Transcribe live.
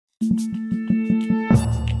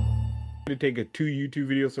To take a 2 YouTube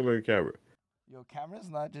videos to learn camera. Yo, camera's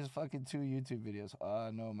not just fucking 2 YouTube videos.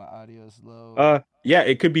 No, my audio's low. Yeah,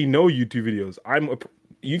 it could be no YouTube videos.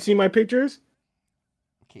 You see my pictures?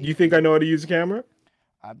 You think I know how to use a camera?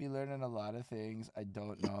 I be learning a lot of things. I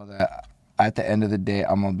don't know that at the end of the day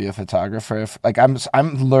I'm gonna be a photographer. Like I'm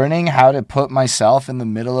learning how to put myself in the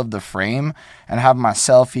middle of the frame and have my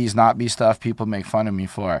selfies not be stuff people make fun of me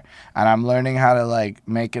for. And I'm learning how to like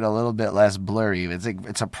make it a little bit less blurry.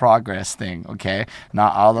 It's a progress thing, okay?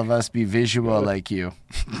 Not all of us be visual like you.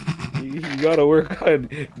 You gotta work on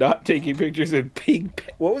not taking pictures in pink.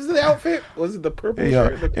 What was the outfit? Was it the purple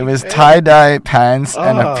shirt? It was tie-dye pants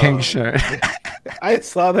and a pink shirt. I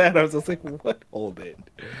saw that. I was just like, "What? Hold it."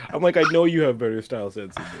 I'm like, I know you have better style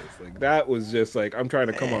sense than this. Like that was just like I'm trying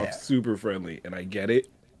to come off super friendly, and I get it.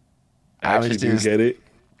 I actually do get it.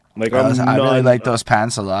 Like I really like those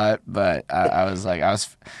pants a lot, but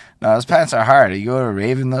those pants are hard. You go to a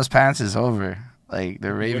rave in those pants, is over. Like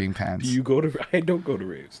they're raving pants. Do you go to? I don't go to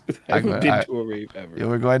raves. I haven't been to a rave ever. Yo,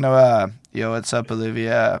 we're going to what's up,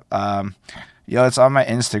 Olivia? It's on my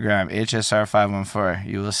Instagram, HSR514.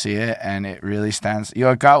 You will see it, and it really stands.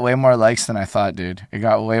 It got way more likes than I thought, dude. It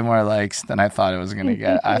got way more likes than I thought it was gonna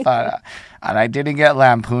get. And I didn't get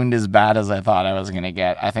lampooned as bad as I thought I was gonna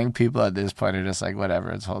get. I think people at this point are just like,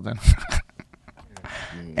 whatever, it's holding.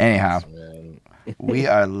 Anyhow. We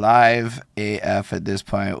are live AF at this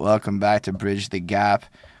point. Welcome back to Bridge the Gap.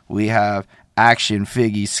 We have Action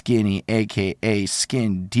Figgy Skinny, a.k.a.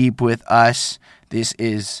 Skin Deep, with us. This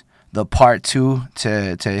is the part 2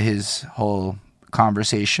 to his whole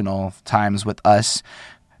conversational times with us.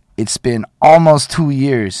 It's been almost 2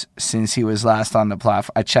 years since he was last on the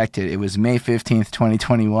platform. I checked it. It was May 15th,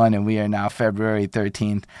 2021, and we are now February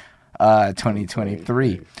 13th,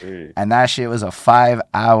 2023. And that shit was a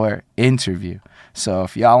 5-hour interview. So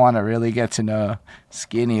if y'all want to really get to know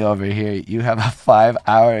Skinny over here, you have a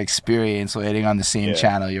 5-hour experience waiting on the same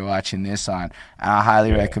channel you're watching this on. And I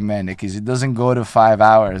highly recommend it because it doesn't go to 5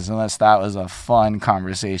 hours unless that was a fun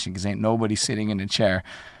conversation, because ain't nobody sitting in a chair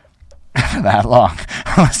that long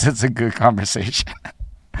unless it's a good conversation.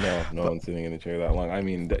 No one's sitting in a chair that long. I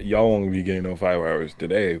mean, y'all won't be getting no 5 hours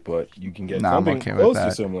today, but you can get something close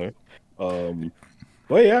to similar.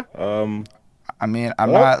 But yeah. I mean,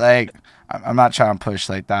 I'm not trying to push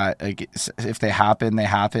like that. Like, if they happen, they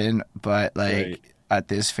happen. But like at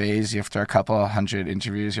this phase, after a couple hundred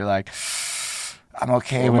interviews, you're like, I'm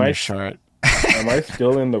okay when they're short. Am I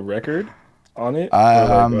still in the record on it?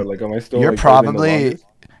 Like, am I still?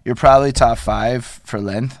 You're probably top 5 for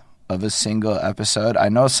length of a single episode. I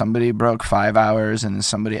know somebody broke 5 hours, and then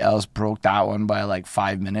somebody else broke that one by like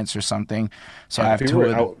 5 minutes or something. So I have people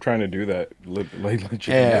were out trying to do that, like legit.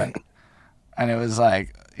 Yeah. And it was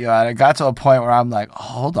like, I got to a point where I'm like,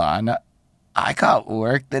 hold on, I got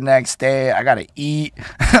work the next day. I got to eat.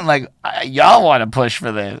 Like, y'all want to push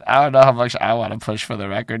for this. I don't know how much I want to push for the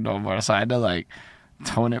record no more. So I had to like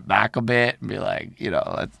tone it back a bit and be like,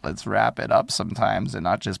 let's wrap it up sometimes and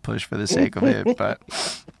not just push for the sake of it. But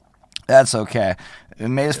that's okay. It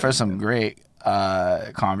made for some great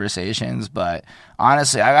conversations. But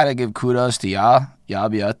honestly, I got to give kudos to y'all. Y'all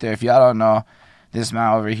be out there. If y'all don't know, this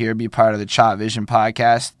man over here be part of the Chop Vision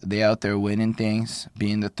podcast. They out there winning things,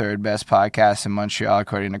 being the 3rd best podcast in Montreal,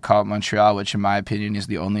 according to Cult Montreal, which in my opinion is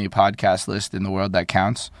the only podcast list in the world that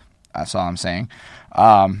counts. That's all I'm saying.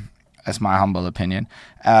 That's my humble opinion.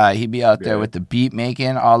 He be out there with the beat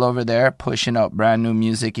making all over there, pushing out brand new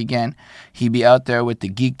music again. He be out there with the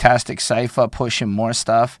Geektastic Cypher, pushing more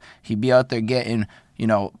stuff. He be out there getting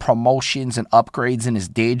promotions and upgrades in his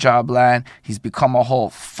day job land. He's become a whole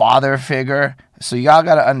father figure. So y'all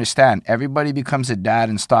got to understand, everybody becomes a dad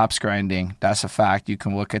and stops grinding. That's a fact. You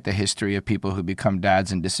can look at the history of people who become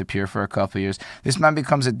dads and disappear for a couple of years. This man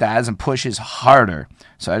becomes a dad and pushes harder.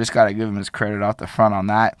 So I just got to give him his credit off the front on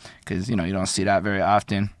that, because, you don't see that very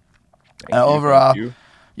often. Overall,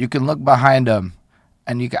 you can look behind him,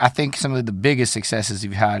 and I think some of the biggest successes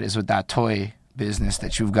you've had is with that toy business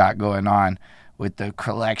that you've got going on, with the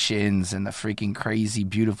collections and the freaking crazy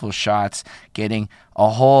beautiful shots, getting a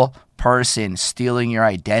whole person stealing your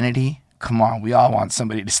identity. Come on, we all want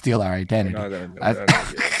somebody to steal our identity.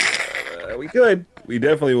 We could. We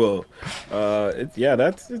definitely will.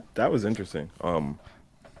 That was interesting.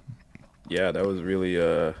 That was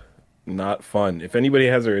really not fun. If anybody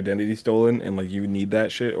has their identity stolen and like you need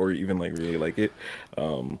that shit, or even like really like it,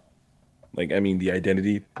 the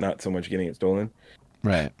identity, not so much getting it stolen.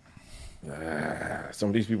 Right. Some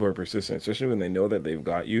of these people are persistent, especially when they know that they've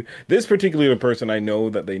got you. This particular person, I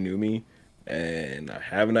know that they knew me, and I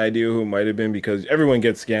have an idea who it might have been because everyone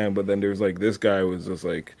gets scammed, but then there's like this guy was just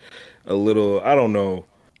like a little, I don't know,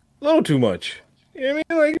 a little too much. You know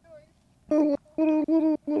what I mean? Like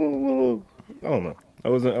I don't know. I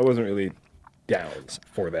wasn't really down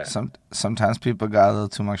for that. Sometimes people got a little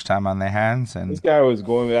too much time on their hands, This and guy was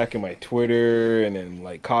going back in my Twitter and then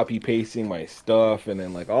like copy pasting my stuff and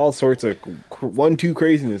then like all sorts of 1-2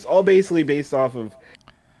 craziness, all basically based off of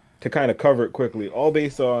to kind of cover it quickly, all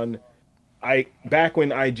based on I back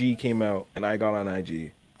when IG came out and I got on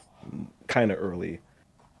IG kind of early.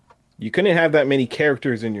 You couldn't have that many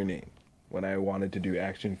characters in your name when I wanted to do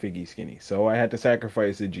Action Figgy Skinny, so I had to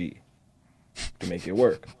sacrifice a G to make it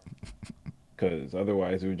work. Because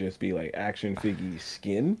otherwise it would just be like Action Figgy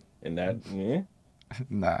Skin, and that, yeah.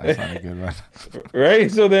 nah, that's not a good one.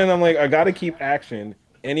 Right? So then I'm like, I gotta keep action.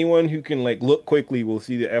 Anyone who can like look quickly will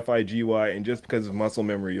see the FIGY, and just because of muscle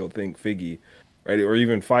memory, you'll think Figgy, right? Or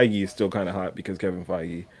even Feige is still kind of hot because Kevin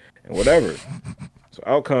Feige, and whatever. So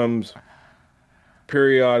outcomes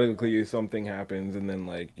periodically something happens, and then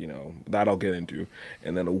like that I'll get into,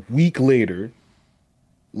 and then a week later,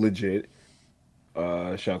 legit,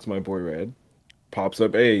 shouts my boy Red. Pops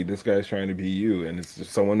up, hey, this guy's trying to be you, and it's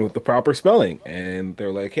just someone with the proper spelling. And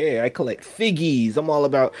they're like, hey, I collect figgies. I'm all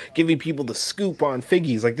about giving people the scoop on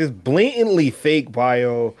figgies. Like this blatantly fake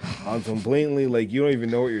bio on some blatantly like you don't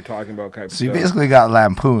even know what you're talking about kind of So you stuff. basically got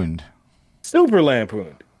lampooned. Super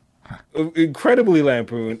lampooned. Incredibly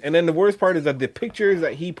lampooned. And then the worst part is that the pictures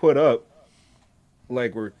that he put up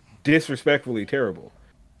like were disrespectfully terrible.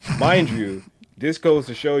 Mind you, this goes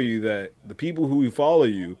to show you that the people who follow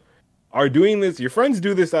you are doing this. Your friends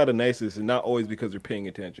do this out of niceness and not always because they're paying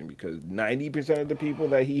attention. Because 90% of the people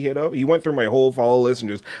that he hit up, he went through my whole follow list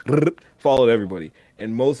and just followed everybody.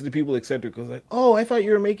 And most of the people accept it because like, oh, I thought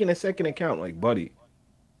you were making a second account. Like, buddy,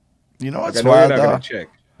 You know like, what's I know wild you're not though? gonna check.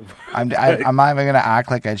 I'm not even gonna act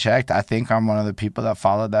like I checked. I think I'm one of the people that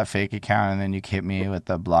followed that fake account, and then you hit me with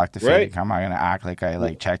the block the fake Right. account. I'm not gonna act like I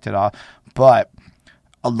like checked it all, but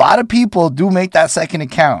a lot of people do make that second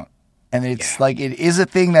account, and it's like it is a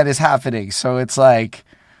thing that is happening. So it's like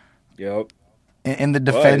Yep. in the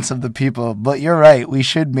defense of the people. But you're right. We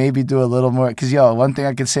should maybe do a little more because one thing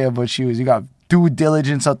I could say about you is you got due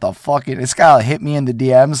diligence at the fucking. This guy will hit me in the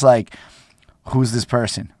DMs like, who's this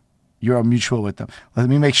person? You're a mutual with them. Let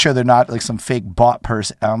me make sure they're not like some fake bot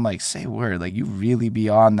person. I'm like, say word. Like you really be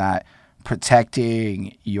on that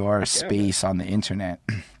protecting your space on the internet.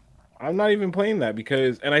 I'm not even playing that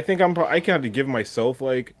because, and I think I can have to give myself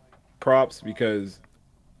like props because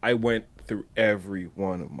I went through every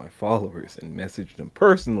one of my followers and messaged them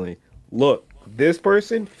personally. Look, this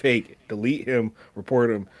person, fake it. Delete him, report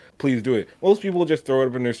him. Please do it. Most people just throw it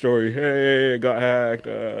up in their story. Hey, I got hacked.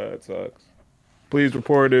 It sucks. Please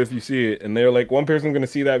report it if you see it. And they're like, one person's gonna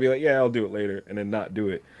see that and be like, yeah, I'll do it later, and then not do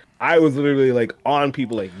it. I was literally like on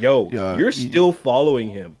people like, yo, you're still following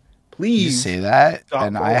him. Please. You say that,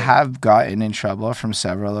 and I following. have gotten in trouble from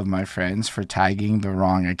several of my friends for tagging the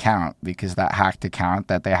wrong account because that hacked account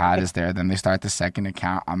that they had is there. Then they start the second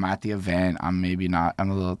account. I'm at the event. I'm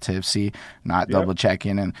a little tipsy, not double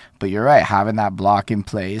checking. But you're right. Having that block in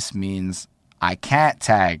place means I can't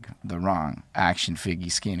tag the wrong Action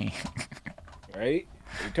Figgy Skinny. Right?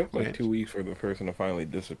 It took like 2 weeks for the person to finally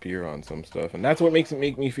disappear on some stuff, and that's what makes it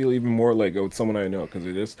make me feel even more like it's someone I know because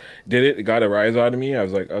it just did it. It got a rise out of me. I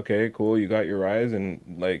was like, okay, cool, you got your rise, and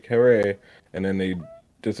like, hooray! And then they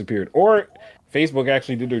disappeared. Or Facebook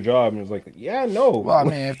actually did their job and was like, yeah, no. Well, I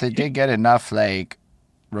mean, if they did get enough like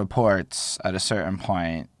reports at a certain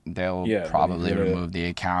point, they'll probably remove the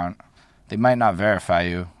account. They might not verify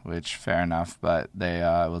you, which fair enough, but they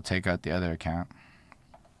will take out the other account.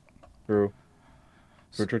 True.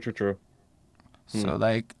 True.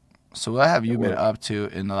 So what have you been up to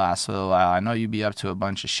in the last little while? I know you'd be up to a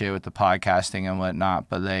bunch of shit with the podcasting and whatnot,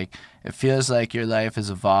 but like it feels like your life has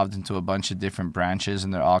evolved into a bunch of different branches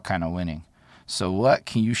and they're all kind of winning. So what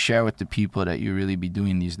can you share with the people that you really be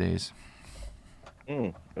doing these days?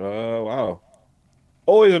 Wow.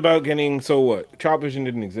 Always about getting, so what? Chop Vision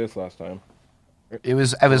didn't exist last time. It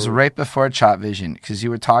was right before Chop Vision because you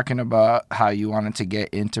were talking about how you wanted to get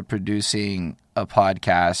into producing a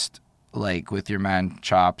podcast like with your man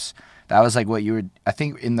Chops. That was like what you were, I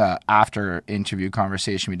think in the after interview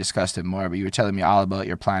conversation we discussed it more, but you were telling me all about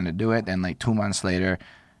your plan to do it. Then like 2 months later,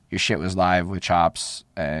 your shit was live with Chops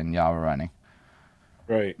and y'all were running.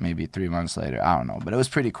 Right. Maybe 3 months later. I don't know, but it was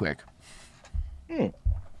pretty quick.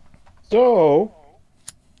 So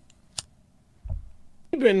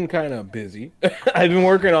I've been kind of busy. I've been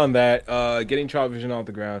working on that, getting Chop Vision off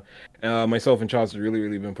the ground. Myself and Chops have really,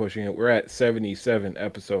 really been pushing it. We're at 77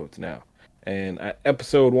 episodes now. And at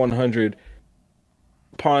episode 100,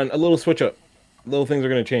 upon a little switch up, little things are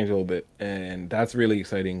going to change a little bit, and that's really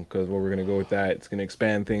exciting because where we're going to go with that, it's going to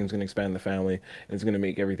expand things, going to expand the family, and it's going to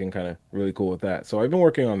make everything kind of really cool with that. So I've been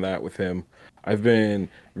working on that with him. I've been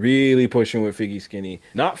really pushing with Figgy Skinny,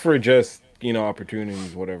 not for just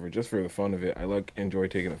opportunities, whatever, just for the fun of it. I like enjoy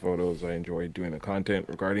taking the photos. I enjoy doing the content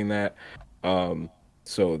regarding that. Um,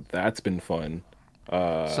 so that's been fun.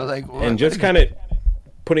 So like, And just kind of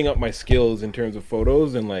putting up my skills in terms of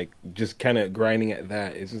photos and like just kind of grinding at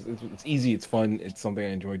that. It's easy, it's fun, it's something I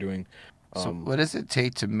enjoy doing. so what does it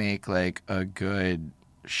take to make like a good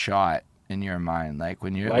shot in your mind? Like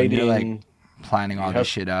when you're like Lighting, planning you all this have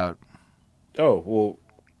shit out. oh well,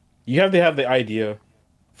 you have to have the idea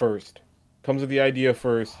first. Comes with the idea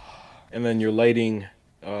first, and then your lighting.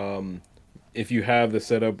 Um, if you have the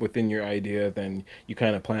setup within your idea, then you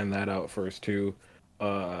kind of plan that out first too.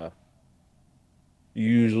 Uh,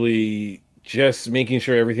 Usually just making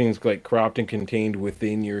sure everything's like cropped and contained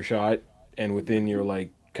within your shot and within your like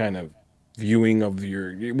kind of viewing of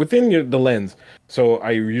your within the lens. So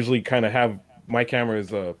I usually kind of have my camera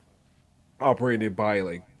is operated by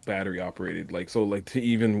like battery operated, like so like to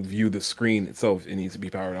even view the screen itself it needs to be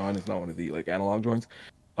powered on. It's not one of the like analog joints.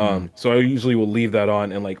 Mm. So I usually will leave that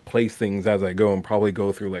on and like place things as I go and probably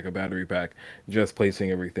go through like a battery pack, just placing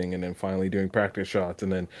everything and then finally doing practice shots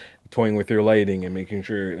and then toying with your lighting and making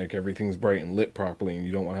sure like everything's bright and lit properly and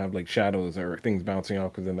you don't want to have like shadows or things bouncing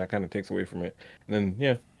off because then that kind of takes away from it. And then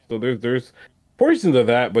yeah, so there's portions of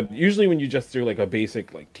that, but usually when you just do like a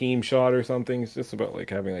basic like team shot or something, it's just about like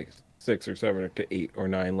having like 6 or 7 to 8 or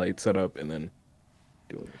 9 lights set up and then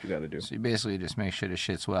doing what you got to do. So you basically just make sure the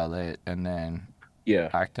shit's well lit and then Yeah,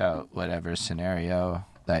 act out whatever scenario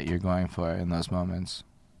that you're going for in those moments.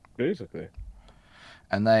 basically.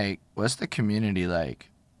 And like, what's the community like?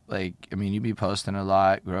 Like, I mean, you be posting a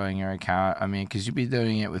lot, growing your account. I mean, because you be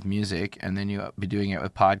doing it with music, and then you be doing it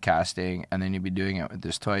with podcasting, and then you be doing it with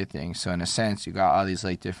this toy thing. So in a sense, you got all these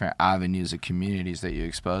like different avenues of communities that you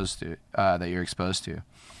exposed to, that you're exposed to.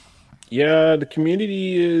 Yeah, the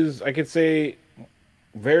community is, I could say,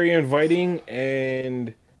 very inviting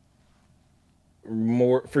and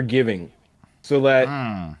more forgiving, so that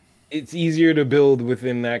Mm. it's easier to build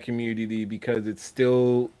within that community because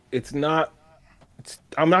it's not,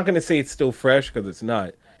 I'm not going to say it's still fresh because it's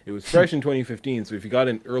not. It was fresh in 2015, so if you got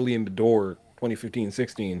in early in the door, 2015,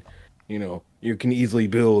 16, you can easily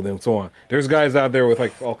build and so on. There's guys out there with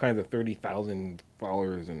like all kinds of 30,000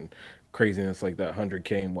 followers and craziness like that,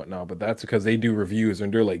 100K and whatnot, but that's because they do reviews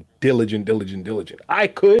and they're like diligent, diligent, diligent. I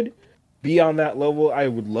could be on that level. I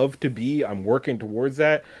would love to be. I'm working towards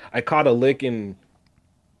that. I caught a lick in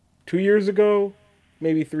 2 years ago,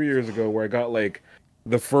 maybe 3 years ago, where I got like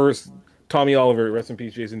the first Tommy Oliver, rest in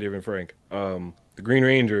peace, Jason David Frank, the Green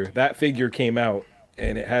Ranger. That figure came out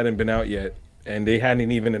and it hadn't been out yet, and they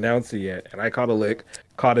hadn't even announced it yet. And I caught a lick,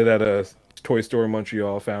 caught it at a toy store in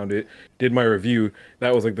Montreal, found it, did my review.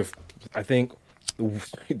 That was like I think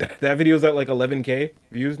that video's at like 11K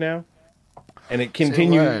views now, and it Say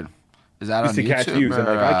continued word. Is that on to catch YouTube views. And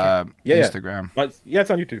or like I can't, yeah, yeah, Instagram? yeah,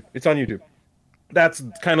 it's on YouTube. It's on YouTube. That's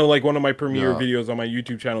kind of like one of my premiere Yo, videos on my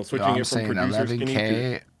YouTube channel, yo, switching I'm it from saying producer skinny to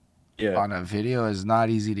 11K yeah. on a video is not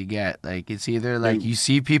easy to get. Like, it's either like Dude, you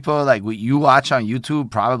see people like what you watch on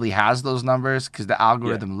YouTube probably has those numbers because the yeah.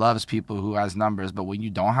 algorithm loves people who has numbers. But when you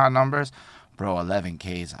don't have numbers, bro,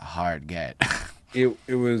 11K is a hard get.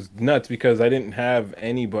 It was nuts because I didn't have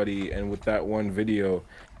anybody, and with that one video,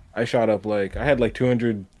 I shot up like I had like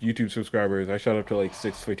 200 YouTube subscribers. I shot up to like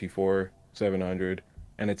 654, 700,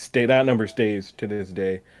 and that number stays to this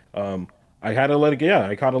day. Um, I had a like yeah,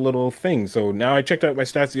 I caught a little thing. So now I checked out my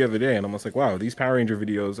stats the other day, and I'm just like, wow, these Power Ranger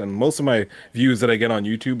videos, and most of my views that I get on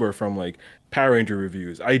YouTube are from like Power Ranger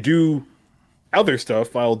reviews. I do other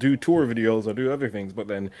stuff. I'll do tour videos, I'll do other things, but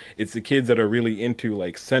then it's the kids that are really into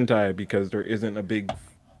like Sentai because there isn't a big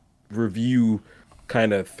review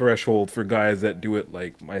kind of threshold for guys that do it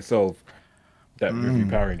like myself that review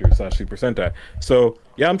Power Rangers slash Super Sentai. So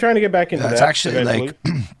yeah, I'm trying to get back into That's that actually eventually.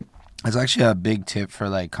 like it's actually a big tip for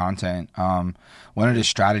like content. One of the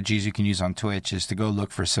strategies you can use on Twitch is to go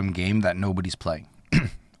look for some game that nobody's playing.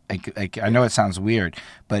 Like I know it sounds weird,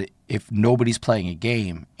 but if nobody's playing a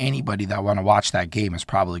game, anybody that want to watch that game is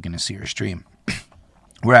probably going to see your stream.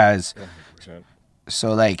 Whereas, 100%.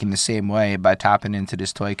 so like in the same way, by tapping into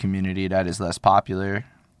this toy community that is less popular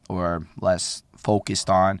or less focused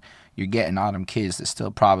on, you're getting all them kids that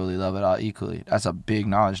still probably love it all equally. That's a big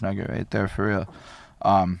knowledge nugget right there for real.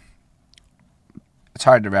 It's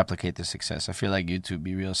hard to replicate the success. I feel like YouTube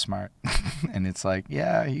be real smart, and it's like,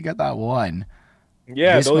 yeah, you got that one.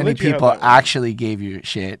 Yeah, This they'll many let you have people that one. actually gave you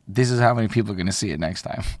shit. This is how many people are gonna see it next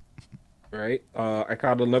time. right? I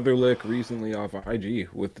caught another lick recently off of IG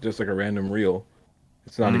with just like a random reel.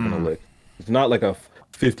 It's not even a Mm. lick. It's not like a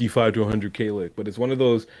 55 to 100K lick, but it's one of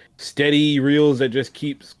those steady reels that just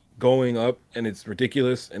keeps going up and it's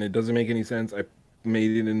ridiculous and it doesn't make any sense. I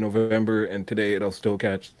made it in November and today it'll still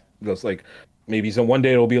catch just like maybe some one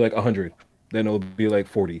day it'll be like 100, then it'll be like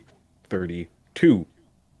 40, 32, Your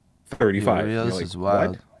 35. And you're reels like, is what?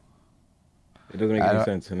 wild. It doesn't make I any don't.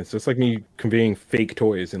 sense. And it's just like me conveying fake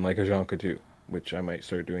toys in like a Jonka too, which I might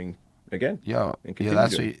start doing again and Yo, continue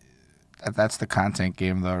that's doing. that's the content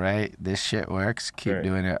game though, right? This shit works. Keep Right.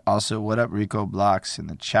 doing it. Also, what up, Rico Blocks in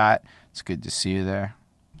the chat? It's good to see you there.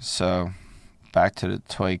 So, back to the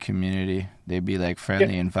toy community. They be like Yeah.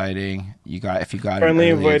 friendly, inviting. If you got in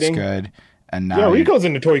Friendly, early, it's inviting. good. And Yeah, now you, Rico's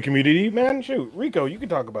in the toy community, man. Shoot, Rico, you can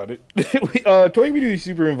talk about it. Toy community is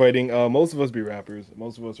super inviting. Most of us be rappers.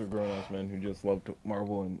 Most of us are grown-ass men who just love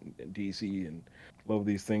Marvel and DC and love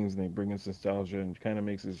these things, and they bring us nostalgia and kind of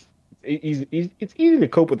makes us it's easy to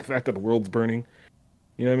cope with the fact that the world's burning.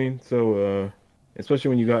 You know what I mean? So, especially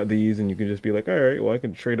when you got these and you can just be like, all right, well, I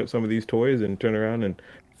can trade up some of these toys and turn around and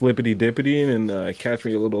flippity dippity and catch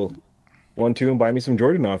me a little 1, 2 and buy me some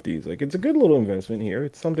Jordan off these. Like it's a good little investment here.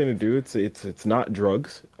 It's something to do. It's not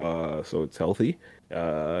drugs. So it's healthy.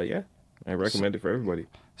 Yeah, I so, recommend it for everybody.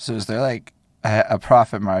 so is there like a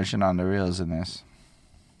profit margin on the reels in this?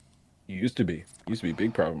 Used to be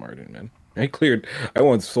big profit margin, man. I cleared. I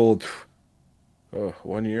once sold.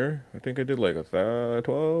 1 year. I think I did like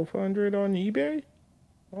 1,200 on eBay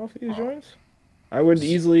off these joints. I would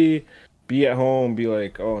easily be at home, be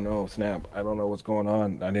like, oh no, snap. I don't know what's going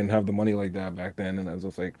on. I didn't have the money like that back then, and I was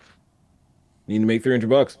just like, need to make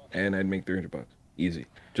 $300, and I'd make $300 easy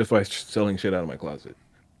just by selling shit out of my closet.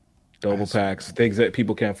 Double That's packs, things that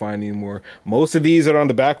people can't find anymore. Most of these are on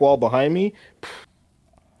the back wall behind me.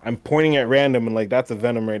 I'm pointing at random and like that's a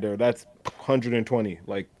Venom right there. That's 120.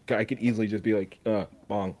 Like I could easily just be like,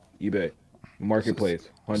 bong, eBay, so, marketplace, so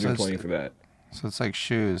it's 120 for that. so it's like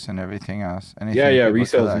shoes and everything else. Yeah, Anything yeah, people resale's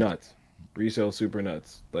collect. nuts. Resale super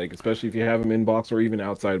nuts. Like especially if you have them in box or even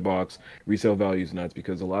outside box, resale value's nuts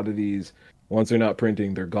because a lot of these once they're not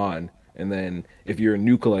printing, they're gone. And then if you're a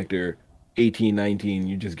new collector, 18, 19,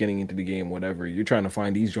 you're just getting into the game, whatever. You're trying to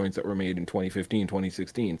find these joints that were made in 2015,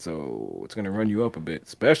 2016. So it's going to run you up a bit,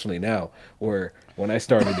 especially now where when I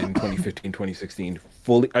started in 2015, 2016,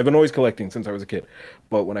 fully I've been always collecting since I was a kid.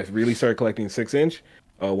 But when I really started collecting 6 inch,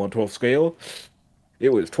 112 scale, it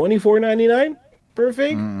was 24.99 per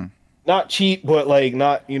fig. Mm. Not cheap, but like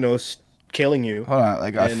not, killing you. Hold on,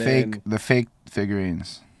 like And then the fake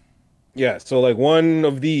figurines. yeah, so like one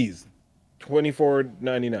of these,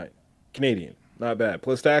 24.99 Canadian. Not bad.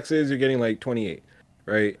 Plus taxes, you're getting like 28,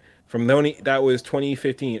 right? From the only that was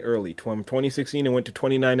 2015 early. From 2016 it went to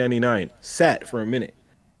 29.99. Sat for a minute.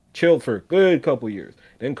 Chilled for a good couple years.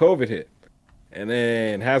 Then COVID hit. And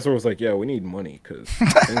then Hasbro was like, "Yeah, we need money because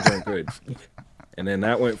things aren't good." And then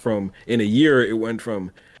that went from in a year it went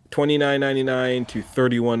from 29.99 to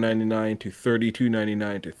 31.99 to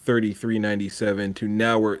 32.99 to 33.97 to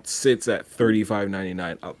now where it sits at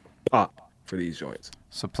 35.99 a pop for these joints.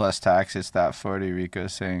 So plus tax, it's that 40 Rico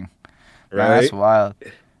saying. Man, that's Right? wild.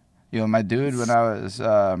 Yo, my dude, when I was,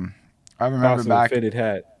 I remember Cost of a back fitted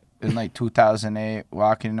hat. in like 2008,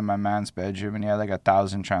 walking into my man's bedroom and he had like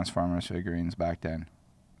 1,000 Transformers figurines back then,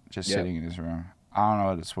 just Yeah. sitting in his room. I don't know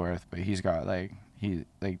what it's worth, but he's got like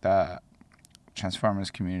that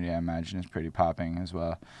Transformers community, I imagine, is pretty popping as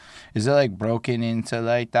well. Is it like broken into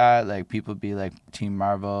like that? Like people be like Team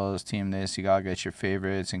Marvels, Team this, you gotta get your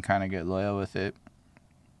favorites and kind of get loyal with it.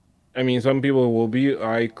 I mean, some people will be.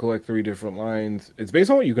 I collect 3 different lines. It's based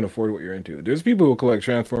on what you can afford, what you're into. There's people who collect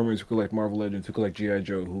Transformers, who collect Marvel Legends, who collect GI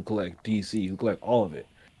Joe, who collect DC, who collect all of it,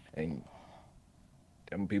 and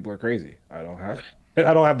them people are crazy. I don't have,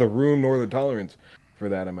 I don't have the room nor the tolerance for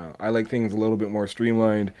that amount. I like things a little bit more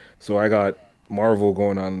streamlined. So I got Marvel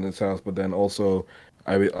going on in this house, but then also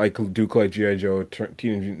do collect GI Joe,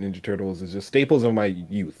 Teenage Mutant Ninja Turtles is just staples of my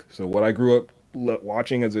youth. So what I grew up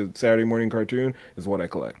watching as a Saturday morning cartoon is what I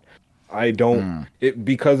collect. I don't Mm. it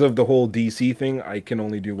because of the whole DC thing. I can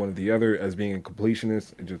only do one or the other. As being a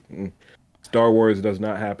completionist, Star Wars does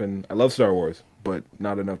not happen. I love Star Wars, but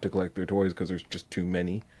not enough to collect their toys because there's just too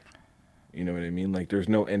many. You know what I mean? Like there's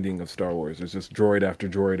no ending of Star Wars. There's just droid after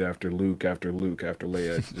Luke after Luke after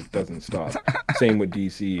Leia. It just doesn't stop. Same with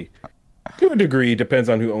DC. To a degree, depends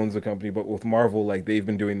on who owns the company. But with Marvel, like they've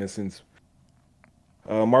been doing this since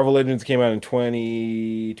Marvel Legends came out in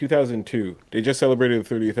 2002. They just celebrated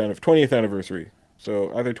the 20th anniversary.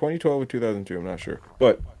 So either 2012 or 2002, I'm not sure.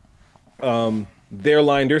 But their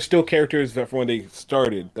line, there's still characters that from when they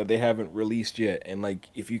started that they haven't released yet, and like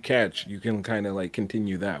if you catch, you can kind of like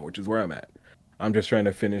continue that, which is where I'm at. I'm just trying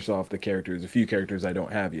to finish off the characters, a few characters I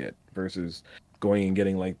don't have yet, versus going and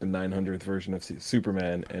getting like the 900th version of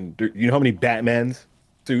Superman. And you know how many Batman's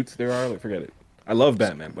suits there are? Like, forget it. I love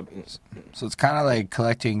Batman, but So it's kind of like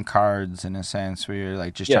collecting cards in a sense, where you're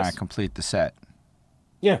like just yes, trying to complete the set.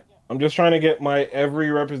 yeah, I'm just trying to get my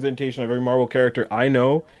every representation of every Marvel character I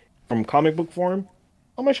know from comic book form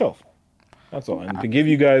on my shelf. That's all. And to give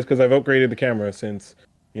you guys, because I've upgraded the camera since,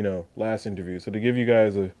 last interview. So to give you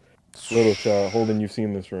guys a little shot, Holden, you've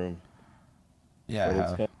seen this room. Yeah,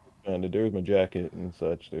 But it's kind of, there's my jacket and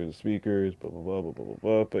such. There's the speakers, blah, blah, blah, blah, blah, blah,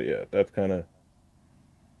 blah. But yeah, that's kind of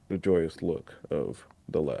the joyous look of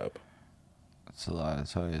the lab. it's a lot of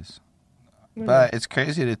toys. Yeah. But it's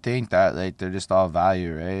crazy to think that like they're just all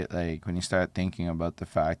value, right? Like when you start thinking about the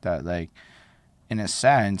fact that like in a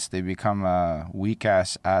sense they become a weak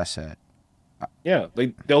ass asset. Yeah,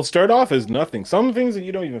 they'll start off as nothing. Some things that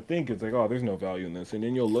you don't even think it's like, oh, there's no value in this, and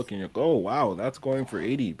then you'll look and you'll go, oh, wow, that's going for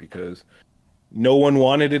 80 because no one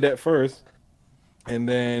wanted it at first, and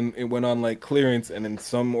then it went on like clearance, and then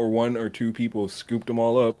some or one or two people scooped them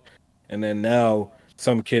all up, and then now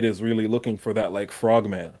some kid is really looking for that like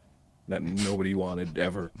Frogman that nobody wanted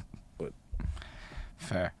ever. But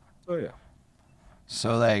Fair. oh yeah,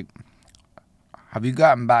 So like, have you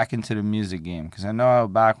gotten back into the music game? Because I know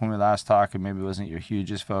back when we last talked, it maybe wasn't your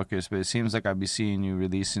hugest focus, but it seems like I'd be seeing you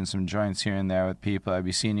releasing some joints here and there with people. I'd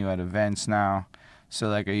be seeing you at events now. So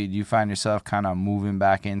like, do you find yourself kind of moving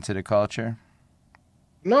back into the culture?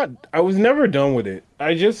 not. I was never done with it.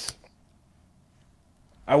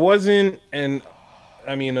 I wasn't, and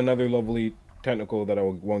I mean another lovely technical that I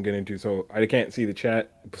won't get into, so I can't see the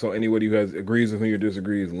chat. So anybody who has agrees with me or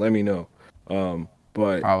disagrees, let me know.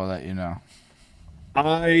 But I will let you know.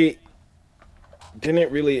 I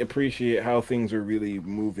didn't really appreciate how things were really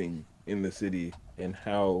moving in the city and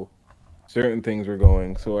how certain things were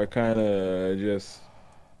going. So I kind of just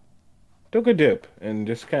took a dip and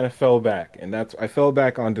just kind of fell back, and I fell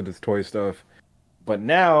back onto this toy stuff. But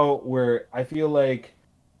now where I feel like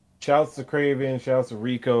shouts to Craven, shouts to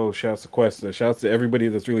Rico, shouts to Questa, shouts to everybody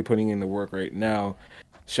that's really putting in the work right now.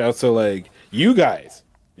 Shouts to like you guys,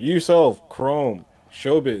 yourself, Chrome,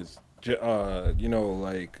 Showbiz,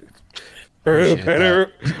 like for a Appreciate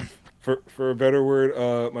better for a better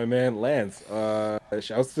word, my man Lance.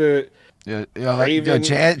 Shouts to Craven.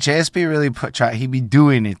 JSP really he be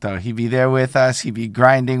doing it though. He be there with us. He be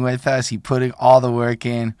grinding with us. He putting all the work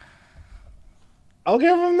in. I'll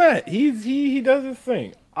give him that. He does his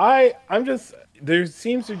thing. I'm just there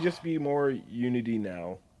seems to just be more unity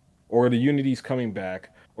now, or the unity's coming back,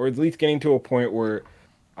 or at least getting to a point where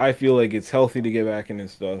I feel like it's healthy to get back into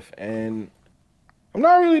stuff, and I'm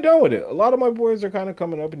not really done with it. A lot of my boys are kind of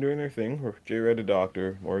coming up and doing their thing. J Red the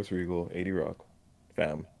Doctor, Morris Regal, 80 Rock,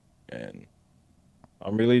 fam, and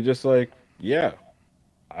I'm really just like, yeah,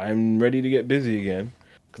 I'm ready to get busy again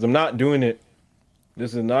because I'm not doing it.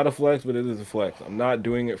 This is not a flex, but it is a flex. I'm not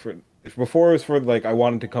doing it for. Before it was for like I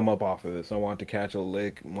wanted to come up off of this. I wanted to catch a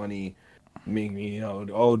lick, money, make me,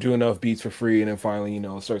 do enough beats for free, and then finally,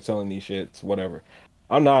 start selling these shits, whatever.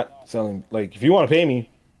 I'm not selling. Like, if you want to pay me,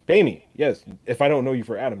 pay me. Yes. If I don't know you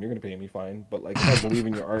for Adam, you're gonna pay me, fine. But like, if I believe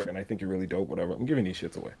in your art and I think you're really dope, whatever, I'm giving these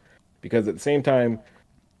shits away. Because at the same time,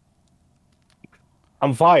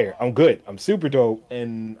 I'm fire. I'm good. I'm super dope,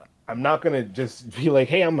 and I'm not gonna just be like,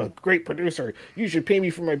 "Hey, I'm a great producer. You should pay me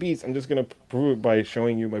for my beats." I'm just gonna prove it by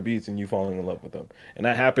showing you my beats and you falling in love with them. And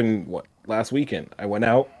that happened last weekend. I went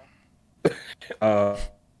out,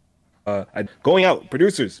 going out,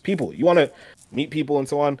 producers, people. You want to meet people and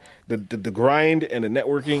so on. The grind and the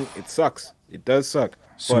networking, it sucks. It does suck.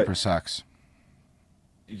 Super sucks.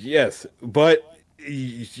 Yes, but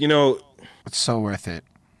it's so worth it.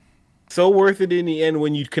 So worth it in the end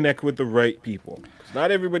when you connect with the right people.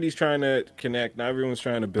 Not everybody's trying to connect. Not everyone's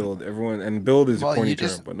trying to build. Build is a corny term,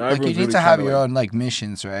 but not like everyone's you need really to have trying your own like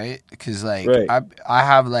missions, right? Because like right. I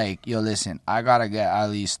have like, listen, I gotta get at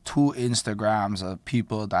least 2 Instagrams of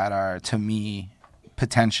people that are to me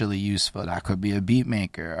potentially useful. That could be a beat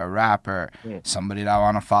maker, a rapper, somebody that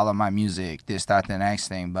want to follow my music, this, that, the next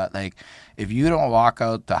thing. But like, if you don't walk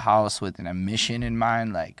out the house with a mission in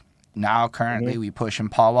mind, like. Now, currently, we pushing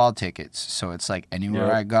Paul Wall tickets. So it's like anywhere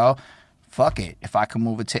I go, fuck it. If I can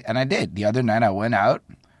move a ticket. And I did. The other night I went out.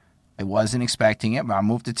 I wasn't expecting it, but I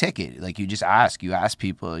moved a ticket. Like you just ask. You ask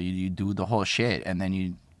people. You do the whole shit. And then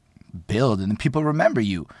you build. And then people remember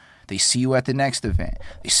you. They see you at the next event.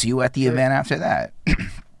 They see you at the event after that.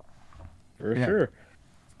 For sure.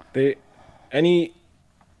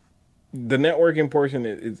 the networking portion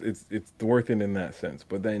it's worth it in that sense.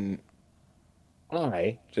 But then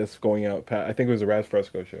I just going out. I think it was a Raz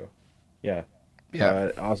Fresco show. Yeah,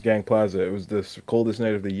 Yeah. Osgang Plaza. It was the coldest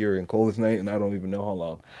night of the year and coldest night, and I don't even know how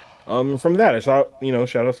long. From that, I saw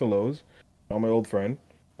shout out to Lowe's, saw my old friend.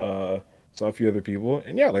 Saw a few other people,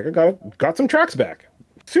 and yeah, like I got some tracks back,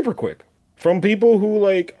 super quick, from people who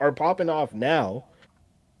like are popping off now,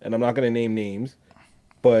 and I'm not gonna name names,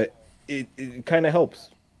 but it kind of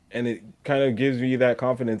helps, and it kind of gives me that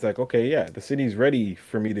confidence, like okay, yeah, the city's ready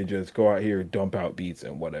for me to just go out here, dump out beats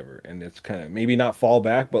and whatever, and it's kind of maybe not fall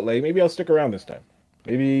back, but like maybe I'll stick around this time,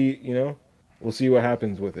 maybe we'll see what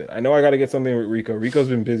happens with it. I know I got to get something with Rico. Rico's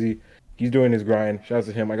been busy. He's doing his grind. Shouts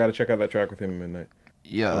to him. I got to check out that track with him at midnight.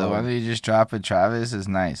 Yeah, the one that you just dropped with Travis is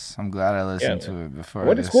nice. I'm glad I listened to it before. I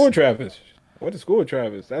went to school with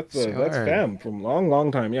Travis. That's fam from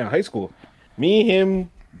long time. Yeah, high school. Me,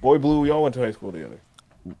 him, Boy Blue, we all went to high school together.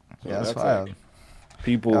 So yeah, that's wild. Like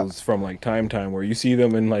people's from like time where you see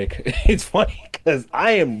them and like it's funny because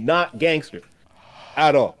I am not gangster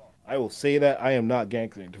at all. I will say that I am not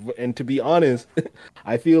gangster. And to be honest,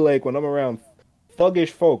 I feel like when I'm around thuggish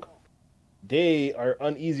folk, they are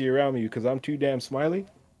uneasy around me because I'm too damn smiley.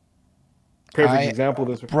 Perfect example.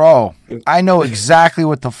 Bro, I know exactly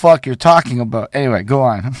what the fuck you're talking about. Anyway, go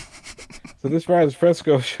on. So this Raz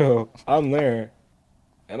Fresco show, I'm there,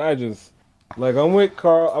 and I just like I'm with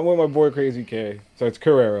Carl. I'm with my boy Crazy K. So it's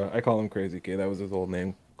Carrera. I call him Crazy K. That was his old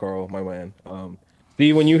name, Carl, my man.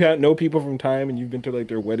 See, when you know people from time and you've been to like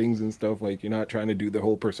their weddings and stuff, like you're not trying to do the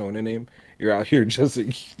whole persona name. You're out here just.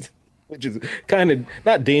 Which is kind of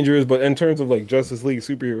not dangerous, but in terms of like Justice League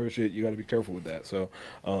superhero shit, you got to be careful with that. So,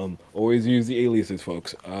 always use the aliases,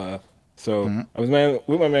 folks. I was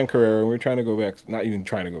with my man Carrera, and we were trying to go back. Not even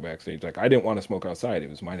trying to go backstage. Like I didn't want to smoke outside. It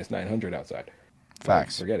was minus 900 outside.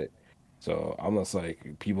 Facts. Forget it. So I'm just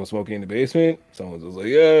like people smoking in the basement. Someone's just like,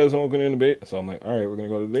 yeah, smoking in the basement. So I'm like, all right, we're gonna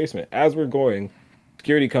go to the basement. As we're going,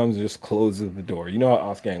 security comes and just closes the door. You know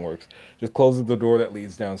how Osgang works. Just closes the door that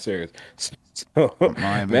leads downstairs. So,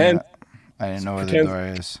 man. I didn't know where the door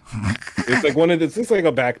is. It's like it's just like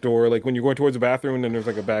a back door. Like when you're going towards the bathroom, and then there's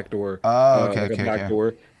like a back door. Oh, okay, like a back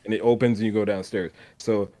door, and it opens and you go downstairs.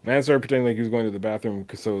 So man started pretending like he was going to the bathroom,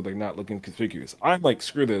 so like not looking conspicuous. I'm like,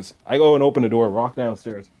 screw this. I go and open the door, walk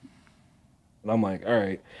downstairs, and I'm like, all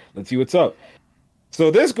right, let's see what's up. So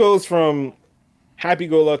this goes from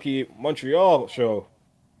happy-go-lucky Montreal show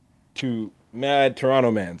to mad Toronto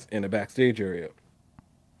mans in a backstage area,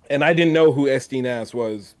 and I didn't know who SD Nas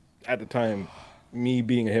was. At the time, me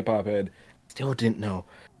being a hip hop head, still didn't know.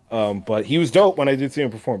 But he was dope when I did see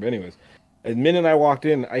him perform. But anyways, the minute I walked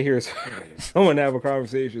in, I hear someone have a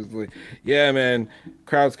conversation. It's like, yeah, man,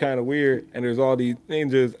 crowd's kind of weird, and there's all these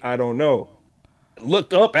ninjas I don't know.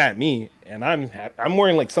 Looked up at me, and I'm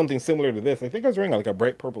wearing like something similar to this. I think I was wearing like a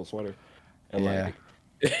bright purple sweater, and like,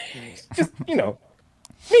 just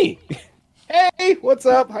me. Hey, what's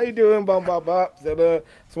up? How you doing? Bum, bum, bum.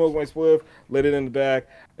 Smoke my spliff, lit it in the back.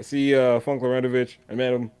 I see Funk Larentovich. I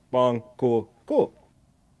met him. Bong. Cool.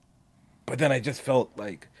 But then I just felt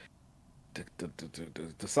like the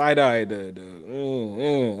side eye,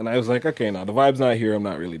 and I was like, okay, now the vibe's not here. I'm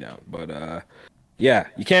not really down. But yeah,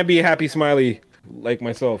 you can't be a happy smiley like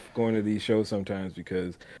myself going to these shows sometimes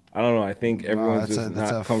because I don't know. I think everyone's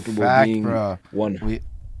not comfortable being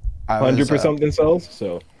 100% themselves.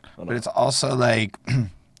 So. But it's also like,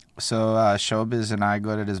 Showbiz and I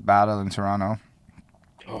go to this battle in Toronto.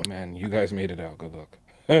 Oh man, you guys made it out. Good luck.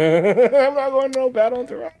 I'm not going to no battle in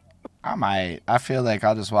Toronto. I might. I feel like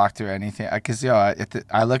I'll just walk through anything. Because,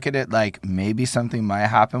 I look at it like maybe something might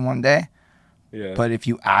happen one day. Yeah. But if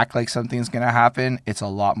you act like something's going to happen, it's a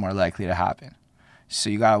lot more likely to happen.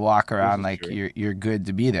 So you got to walk around like you're good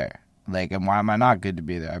to be there. Like, and why am I not good to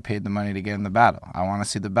be there? I paid the money to get in the battle. I want to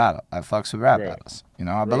see the battle. I fucks with rap battles.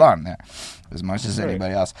 I belong there as much as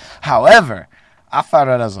anybody else. However, I found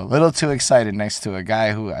out I was a little too excited next to a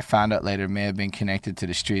guy who I found out later may have been connected to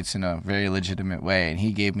the streets in a very legitimate way. And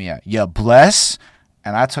he gave me a, "Ya bless."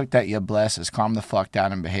 And I took that "ya bless" as calm the fuck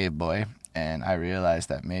down and behave, boy. And I realized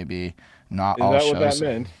that maybe not all shows. Is that what that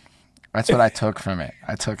meant? That's what I took from it.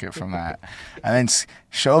 I took it from that. And then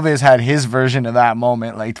Showbiz had his version of that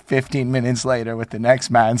moment like 15 minutes later with the next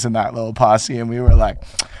man's in that little posse. And we were like,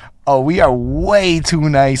 oh, we are way too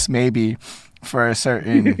nice maybe for a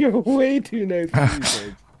certain... You're way too nice for these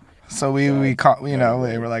guys. So we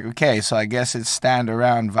were like, okay, so I guess it's stand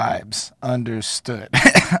around vibes. Understood.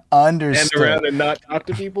 Understood. Stand around and not talk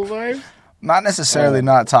to people vibes? Not necessarily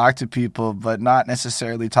not talk to people, but not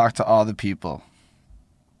necessarily talk to all the people.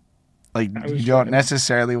 Like, you don't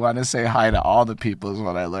necessarily want to say hi to all the people is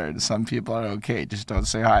what I learned. Some people are okay. Just don't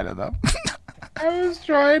say hi to them. I was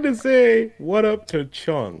trying to say what up to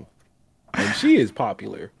Chung. And she is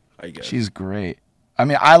popular, I guess. She's great. I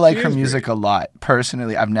mean, I like her music a lot.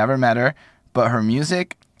 Personally, I've never met her, but her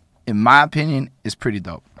music, in my opinion, is pretty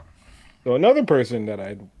dope. So another person that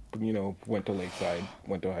I, went to Lakeside,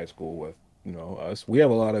 went to high school with, us. We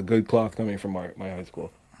have a lot of good cloth coming from my high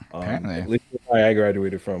school. Apparently. At least I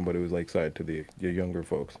graduated from, but it was Lakeside to the younger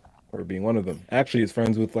folks, or being one of them. Actually, is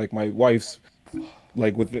friends with like my wife's,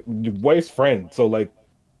 like with the wife's friend. So like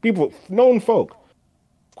people, known folk.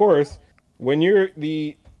 Of course, when you're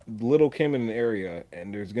the little Kim in an area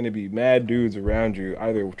and there's going to be mad dudes around you,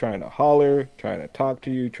 either trying to holler, trying to talk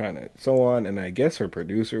to you, trying to so on. And I guess her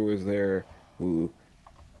producer was there, who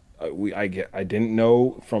I didn't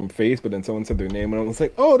know from face, but then someone said their name and I was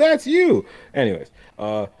like, oh, that's you. Anyways,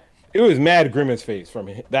 it was mad grimace face from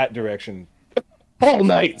that direction all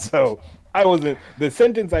night. So I wasn't. The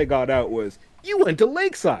sentence I got out was, "You went to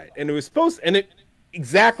Lakeside," and it was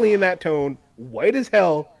exactly in that tone, white as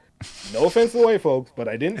hell. No offense to the white folks, but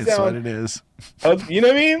I didn't it's sound. It's what it is. You know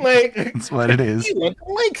what I mean? Like, it's what it is. You went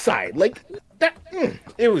to Lakeside, like that.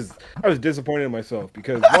 It was. I was disappointed in myself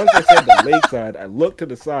because once I said the Lakeside, I looked to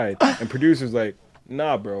the side, and producers like,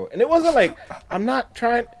 "Nah, bro." And it wasn't like I'm not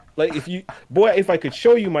trying. Like if I could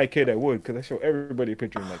show you my kid, I would, because I show everybody a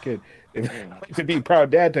picture of my kid. If to be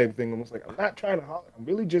proud dad type thing, I'm just like, I'm not trying to holler. I'm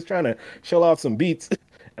really just trying to shell off some beats.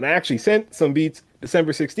 And I actually sent some beats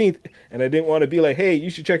December 16th, and I didn't want to be like, hey, you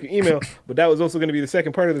should check your email, but that was also going to be the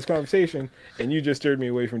second part of this conversation, and you just steered me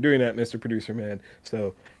away from doing that, Mr. Producer Man.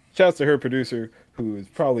 So shouts to her producer, who is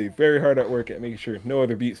probably very hard at work at making sure no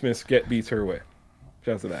other beatsmiths get beats her way.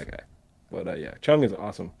 Shouts to that guy. But yeah, Chung is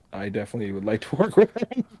awesome. I definitely would like to work with her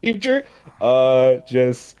in the future.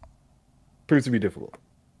 Just proves to be difficult.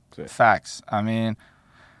 So. Facts. I mean,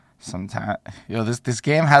 sometimes this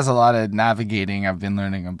game has a lot of navigating. I've been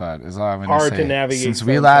learning about. Is all I'm gonna say. Hard to navigate. Since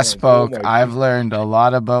we last spoke, I've learned a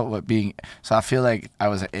lot about what being. So I feel like I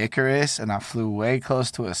was an Icarus, and I flew way close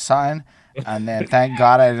to a sun. And then thank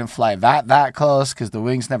God I didn't fly that close because the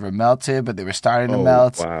wings never melted, but they were starting to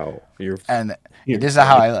melt. Wow. This is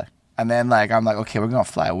how I look. And then, like, I'm like, okay, we're going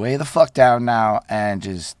to fly way the fuck down now and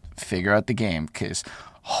just figure out the game. Because,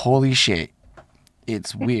 holy shit,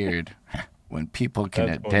 it's weird when people can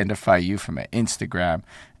identify you from an Instagram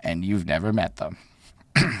and you've never met them.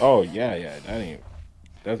 Oh, yeah.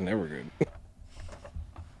 That's never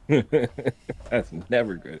good. That's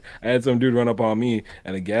never good. I had some dude run up on me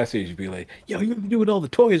at a gas station be like, yo, you have to do with all the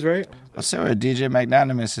toys, right? I'll say where DJ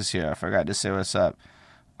Magnanimous is here. I forgot to say what's up.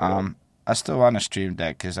 I still want a Stream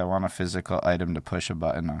Deck because I want a physical item to push a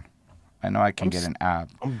button on. I know I can get an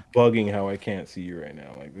app. I'm bugging how I can't see you right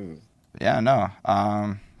now. Like, this is... Yeah, no.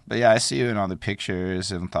 But yeah, I see you in all the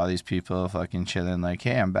pictures and with all these people fucking chilling. Like,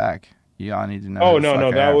 hey, I'm back. You all need to know. Oh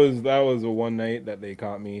no, that was a one night that they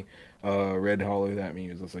caught me. Red hollered at me. He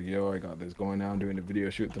was just like, yo, I got this going on doing a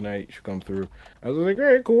video shoot tonight. You should come through. I was like, all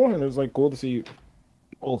right, cool. And it was like cool to see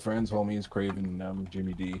old friends, homies, Craven,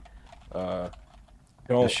 Jimmy D.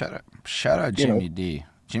 Shout out Jimmy D.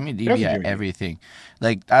 Jimmy D be at everything.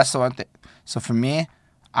 Like, that's the one thing. So for me,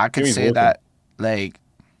 I could say that, like,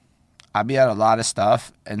 I be at a lot of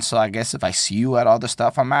stuff. And so I guess if I see you at all the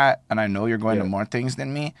stuff I'm at and I know you're going to more things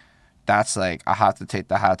than me, that's like, I have to take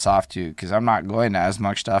the hats off to you because I'm not going to as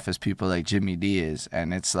much stuff as people like Jimmy D is.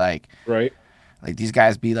 And it's like, right? Like, these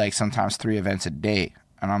guys be like sometimes 3 events a day.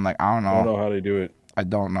 And I'm like, I don't know. I don't know how they do it. I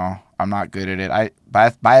don't know. I'm not good at it.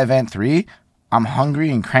 By event 3, I'm hungry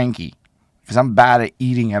and cranky because I'm bad at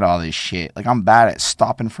eating at all this shit. Like, I'm bad at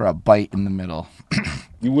stopping for a bite in the middle.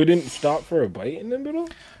 You wouldn't stop for a bite in the middle?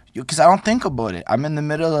 Because I don't think about it. I'm in the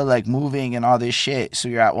middle of, like, moving and all this shit. So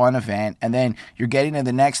you're at one event, and then you're getting to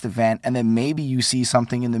the next event, and then maybe you see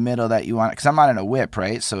something in the middle that you want. Because I'm not in a whip,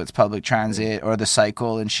 right? So it's public transit or the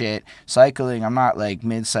cycle and shit. Cycling, I'm not, like,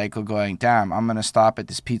 mid-cycle going, damn, I'm going to stop at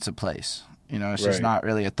this pizza place. You know, it's just not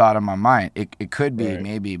really a thought in my mind. It could be,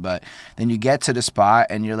 maybe, but then you get to the spot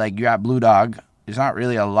and you're like, you're at Blue Dog. There's not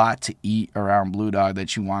really a lot to eat around Blue Dog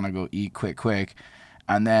that you want to go eat quick.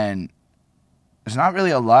 And then there's not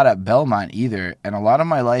really a lot at Belmont either. And a lot of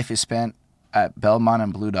my life is spent at Belmont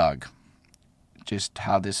and Blue Dog. Just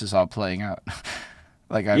how this is all playing out.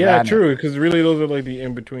 True, because really those are like the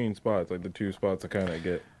in-between spots, like the 2 spots I kind of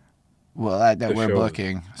get. Well, that we're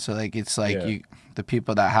booking. So, like, it's like the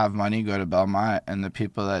people that have money go to Belmont, and the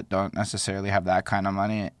people that don't necessarily have that kind of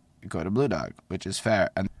money go to Blue Dog, which is fair.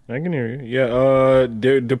 And I can hear you. Yeah.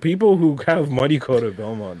 The people who have money go to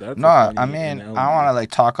Belmont. That's no, a funny I mean, I don't want to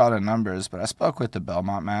like talk all the numbers, but I spoke with the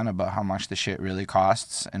Belmont man about how much the shit really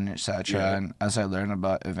costs and etc. Yeah. And as I learn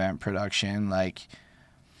about event production, like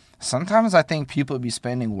sometimes I think people be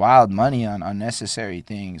spending wild money on unnecessary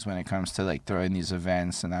things when it comes to like throwing these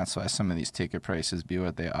events, and that's why some of these ticket prices be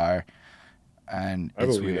what they are. And I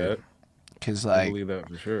it's believe weird that. because I like believe that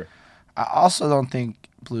for sure. I also don't think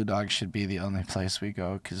Blue Dog should be the only place we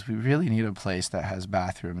go because we really need a place that has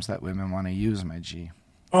bathrooms that women want to use, my G.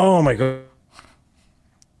 Oh my god.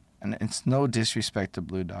 And it's no disrespect to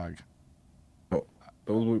Blue Dog.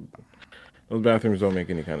 Those bathrooms don't make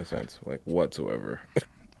any kind of sense, like whatsoever.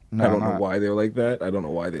 No, I don't know why they're like that. I don't know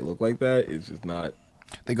why they look like that. It's just not.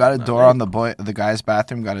 They got a not door right. on the guy's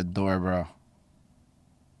bathroom. Got a door, bro.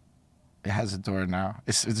 It has a door now.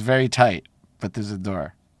 It's very tight, but there's a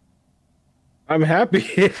door. I'm happy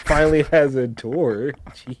it finally has a door.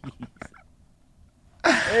 Jeez.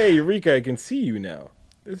 Hey, Eureka, I can see you now.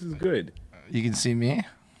 This is good. You can see me.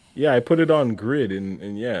 Yeah, I put it on grid,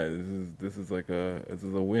 and yeah, this is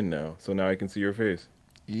a win now. So now I can see your face.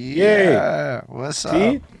 Yeah. What's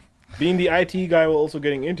See, up? being the IT guy while also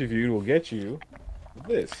getting interviewed will get you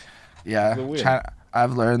this. Yeah. It's a win.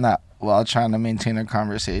 I've learned that while trying to maintain a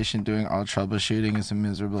conversation, doing all troubleshooting is a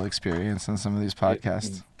miserable experience on some of these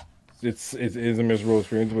podcasts. It is a miserable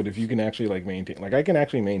experience, but if you can actually like maintain, like I can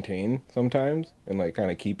actually maintain sometimes and like kind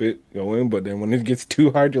of keep it going, but then when it gets too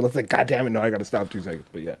hard, you're like, God damn it, no, I gotta stop 2 seconds.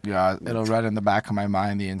 But yeah. Yeah, it'll run in the back of my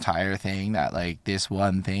mind the entire thing that like this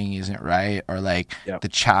one thing isn't right, or like the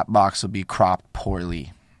chat box will be cropped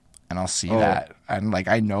poorly, and I'll see that, and like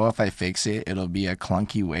I know if I fix it, it'll be a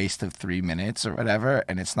clunky waste of 3 minutes or whatever,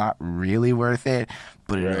 and it's not really worth it,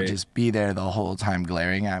 but it'll just be there the whole time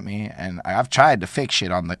glaring at me, and I've tried to fix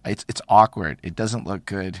shit on it's awkward, it doesn't look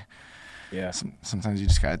good. Yeah. Sometimes you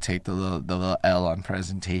just gotta take the little L on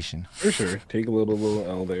presentation. For sure, take a little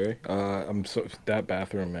L there. That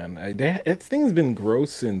bathroom, man. That thing's been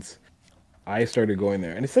gross since I started going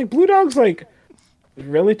there, and it's like Blue Dog's like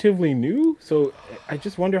relatively new, so I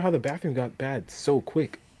just wonder how the bathroom got bad so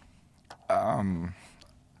quick. My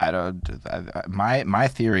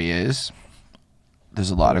theory is there's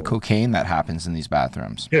a lot of cocaine that happens in these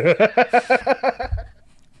bathrooms.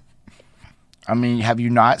 I mean, have you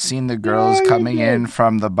not seen the girls coming in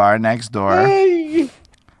from the bar next door,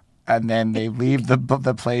 and then they leave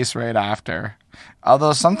the place right after?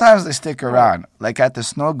 Although sometimes they stick around, like at the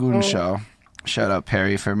Snow Goon show. Shout out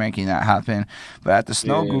Perry for making that happen. But at the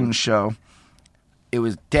Snow Goon show, it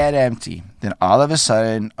was dead empty. Then all of a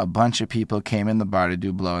sudden, a bunch of people came in the bar to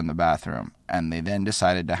do blow in the bathroom. And they then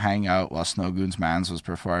decided to hang out while Snow Goon's Mans was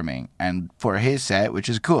performing. And for his set, which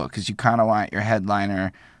is cool, because you kind of want your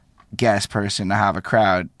headliner guest person to have a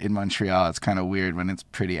crowd in Montreal. It's kind of weird when it's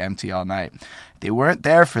pretty empty all night. They weren't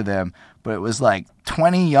there for them, but it was like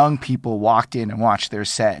 20 young people walked in and watched their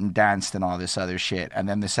set and danced and all this other shit. And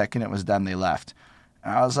then the second it was done, they left.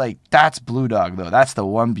 And I was like, that's Blue Dog, though. That's the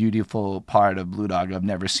one beautiful part of Blue Dog I've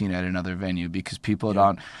never seen at another venue, because people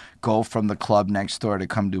don't go from the club next door to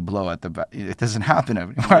come do blow at the... It doesn't happen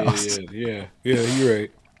anywhere else. Yeah, you're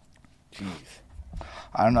right. Jeez.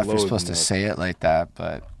 I don't know if you're supposed to say it like that,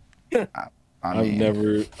 but...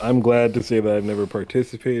 I'm glad to say that I've never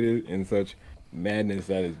participated in such madness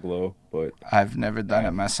that is blow, but I've never done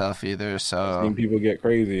it myself either, so I've seen people get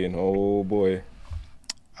crazy, and oh boy.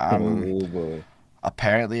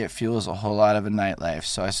 Apparently it fuels a whole lot of a nightlife,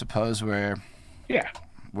 so I suppose we're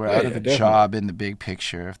out of a definitely. job in the big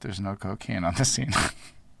picture if there's no cocaine on the scene.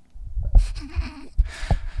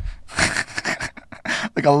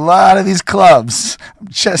 Like a lot of these clubs, I'm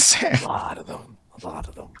just saying. A lot of them.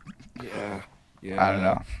 Yeah. I don't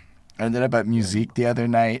know. I ended up at Musique the other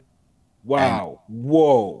night. Wow.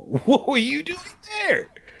 Whoa. What were you doing there?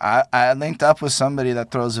 I linked up with somebody that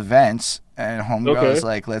throws events, and homegirl was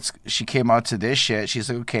like, she came out to this shit. She's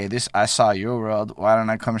like, okay, I saw your world. Why don't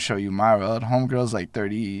I come show you my world? Homegirl's like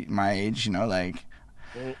 30, my age, like.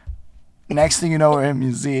 Next thing you know, we're in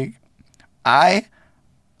Musique. I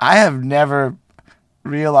have never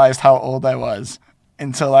realized how old I was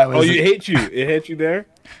until I was. Oh, it hit you there?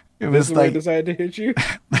 It was like, decided to hit you?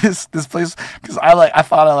 this place, because I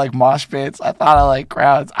thought I like mosh pits. I thought I like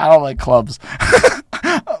crowds. I don't like clubs.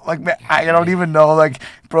 Like, man, I don't even know, like,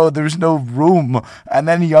 bro, there's no room. And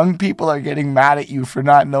then young people are getting mad at you for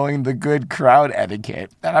not knowing the good crowd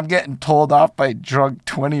etiquette. And I'm getting told off by drunk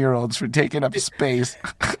 20-year-olds for taking up space.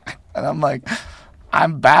 And I'm like,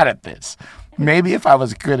 I'm bad at this. Maybe if I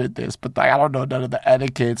was good at this, but like, I don't know none of the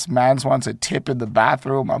etiquettes. Mans wants a tip in the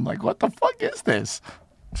bathroom. I'm like, what the fuck is this?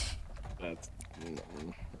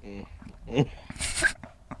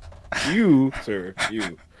 You, sir,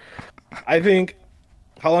 you. I think.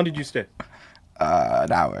 How long did you stay?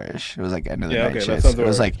 An hour-ish. It was like end of the Yeah, night okay, that shifts. sounds It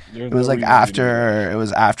was alright. like There's it was no like reason to do that. after it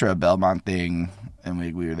was after a Belmont thing, and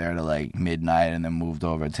we were there to like midnight, and then moved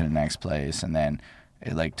over to the next place, and then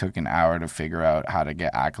it like took an hour to figure out how to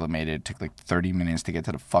get acclimated. It took like 30 minutes to get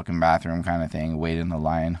to the fucking bathroom, kind of thing. Wait in the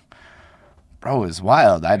line. Bro, it's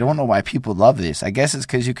wild. I don't know why people love this. I guess it's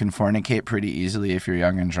because you can fornicate pretty easily if you're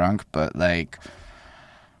young and drunk, but like,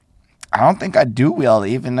 I don't think I'd do well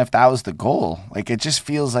even if that was the goal. Like, it just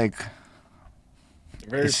feels like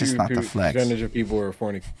Very it's just few not the flex. percentage of people are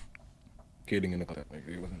fornicating in the club. Like,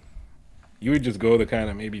 it wasn't. You would just go to kind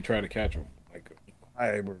of maybe try to catch them, like,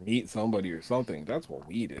 vibe or meet somebody or something. That's what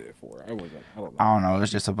we did it for. I wasn't. I don't know. I don't know. It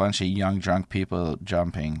was just a bunch of young drunk people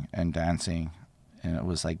jumping and dancing, and it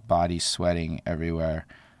was like bodies sweating everywhere.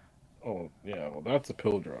 Oh yeah, well that's the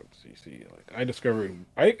pill drugs. You see, like I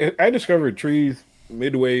discovered trees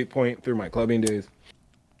midway point through my clubbing days,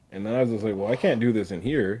 and then I was just like, well, I can't do this in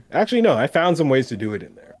here. Actually, no, I found some ways to do it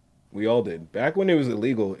in there. We all did. Back when it was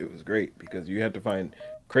illegal, it was great because you had to find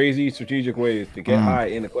crazy strategic ways to get high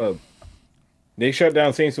in the club. They shut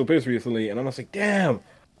down Saint Sulpice recently, and I was like, damn,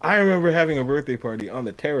 I remember having a birthday party on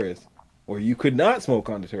the terrace where you could not smoke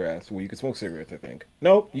on the terrace, where you could smoke cigarettes, I think.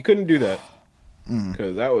 Nope, you couldn't do that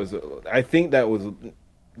because that was, I think that was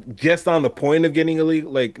just on the point of getting illegal,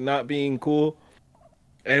 like not being cool.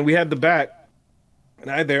 And we had the back, and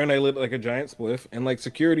I lit like a giant spliff, and like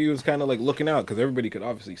security was kind of like looking out because everybody could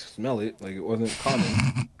obviously smell it, like it wasn't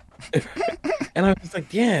common. And I was like,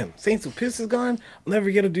 damn, Saint Sulpice is gone. I'll never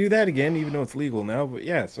get to do that again, even though it's legal now. But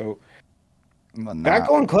yeah, so But back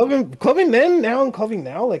on clubbing then, now and clubbing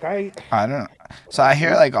now. Like I don't. So I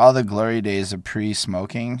hear like all the glory days of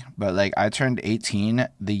pre-smoking, but like I turned 18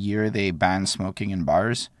 the year they banned smoking in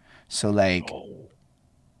bars. So like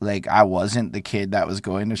I wasn't the kid that was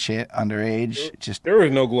going to shit underage. Just there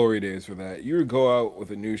was no glory days for that. You would go out with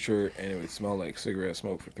a new shirt and it would smell like cigarette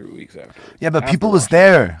smoke for 3 weeks afterwards. yeah, but people was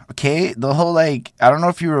there. Okay, the whole like I don't know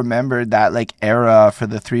if you remember that like era for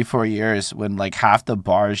the 3-4 years when like half the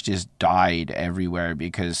bars just died everywhere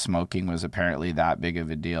because smoking was apparently that big of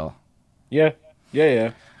a deal. Yeah,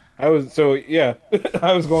 yeah. I was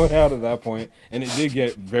I was going out at that point, and it did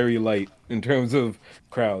get very light in terms of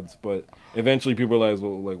crowds. But eventually, people realized,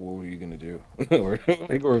 well, like, what were you gonna do? or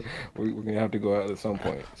we're gonna have to go out at some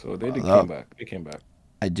point. So they did came back. They came back.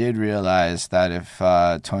 I did realize that if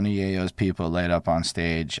Tony Yayo's people laid up on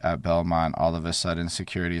stage at Belmont, all of a sudden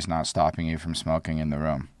security's not stopping you from smoking in the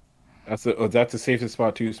room. That's the safest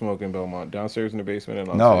spot to smoke in Belmont, downstairs in the basement and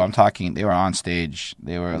on No, stage. I'm talking. They were on stage.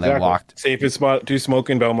 They were Exactly. like walked. Safest spot to smoke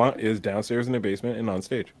in Belmont is downstairs in the basement and on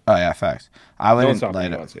stage. Oh yeah, facts. I Don't wouldn't stop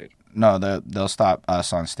light me it. on stage. No, they'll stop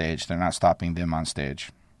us on stage. They're not stopping them on stage.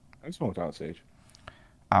 I smoked on stage.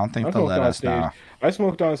 I don't think I they'll smoked let on us stage. now. I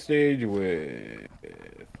smoked on stage with.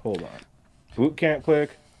 Hold on. Boot Camp Click.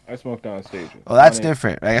 I smoked on stage. Well, that's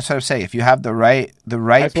different. Like, that's what I'm saying. If you have the right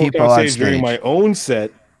I smoked people on on stage stage, during my own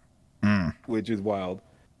set, which is wild.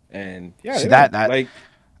 And yeah, See, yeah, that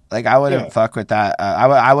like I wouldn't Yeah. fuck with that.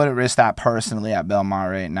 I wouldn't risk that personally at Belmont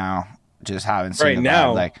right now. Just having seen Right the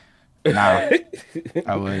now. vibe, like no,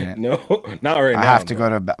 I wouldn't. no, not right now. I have to go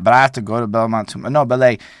to, but I have to go to Belmont too. No, but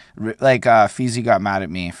like Feezy got mad at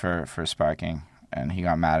me for sparking, and he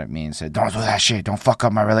got mad at me and said, "Don't do that shit. Don't fuck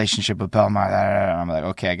up my relationship with Belmont." I'm like,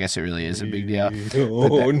 okay, I guess it really is a big deal.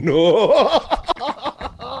 Oh no.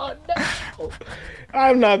 No.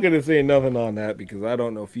 I'm not gonna say nothing on that because I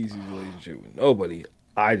don't know Feezy's relationship with nobody.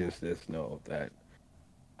 I just know that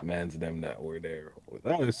man's them that were there with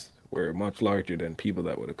us were much larger than people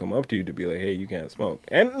that would have come up to you to be like, hey, you can't smoke.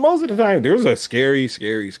 And most of the time, there's a scary.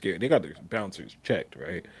 They got their bouncers checked,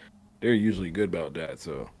 right? They're usually good about that.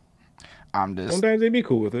 So sometimes they'd be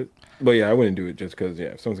cool with it. But yeah, I wouldn't do it just because, yeah,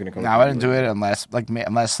 if someone's going to come No, I wouldn't do it unless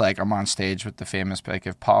I'm on stage with the famous, like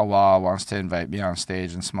if Paul Wall wants to invite me on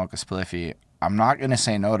stage and smoke a spliffy, I'm not going to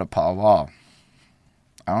say no to Paul Wall.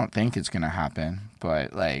 I don't think it's going to happen,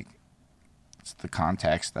 but like it's the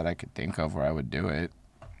context that I could think of where I would do it.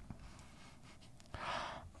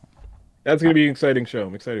 That's going to be an exciting show.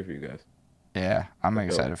 I'm excited for you guys. Yeah, I'm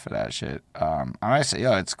excited for that shit. I might say,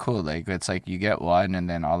 yo, it's cool. Like it's like you get one, and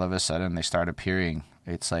then all of a sudden they start appearing.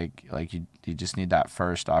 It's like you just need that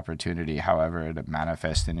first opportunity, however it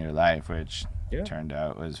manifests in your life, which turned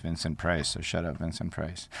out was Vincent Price. So shut up, Vincent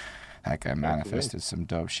Price. That guy manifested some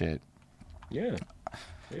dope shit. Yeah.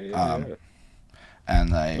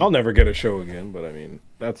 And like I'll never get a show again, but I mean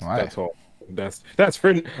that's all. That's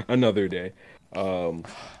for another day. I'm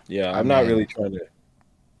not really trying to.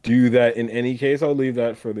 do that in any case. I'll leave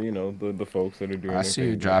that for the the folks that are doing I their see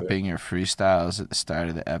you things out there. dropping your freestyles at the start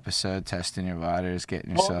of the episode, testing your waters,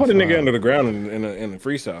 getting I'll put yourself a nigga up. under the ground in a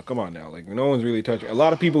freestyle. Come on now, like no one's really touching. A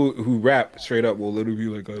lot of people who rap straight up will literally be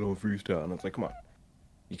like, "I don't freestyle," and it's like, come on,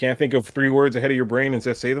 you can't think of 3 words ahead of your brain and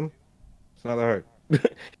just say them. It's not that hard. You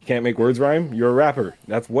can't make words rhyme. You're a rapper.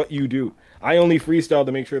 That's what you do. I only freestyle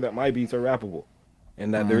to make sure that my beats are rappable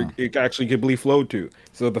and that they're Mm. it actually could be flowed to.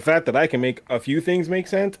 So the fact that I can make a few things make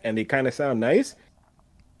sense and they kind of sound nice,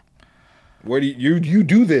 where do you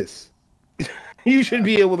do this? You should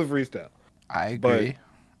be able to freestyle. I But agree,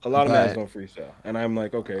 a lot of mans but don't freestyle, and I'm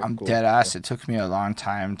like, okay, I'm cool. dead ass. It took me a long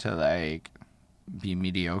time to like be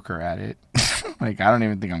mediocre at it. Like I don't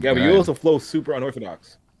even think I'm Yeah, but you good. also flow super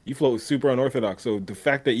unorthodox. You flow super unorthodox. So the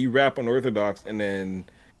fact that you rap unorthodox and then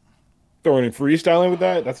throwing in freestyling with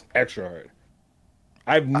that's extra hard.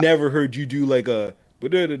 I've never heard you do like a da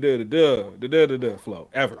da da da da da da flow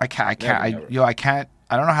ever. I can't. Never, never. I can't.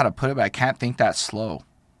 I don't know how to put it, but I can't think that slow.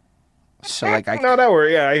 So like No, that word.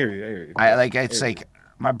 Yeah, I hear you. I hear you. I like I it's hear you. like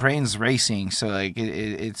my brain's racing, so like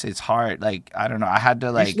it's hard. Like I don't know. I had to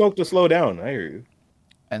You like smoke to slow down. I hear you.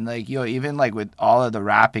 and like even like with all of the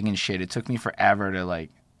rapping and shit, it took me forever to like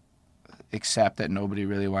accept that nobody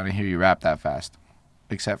really want to hear you rap that fast,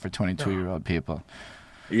 except for 22-year-old people.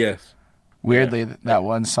 Yes. Yeah. Weirdly, that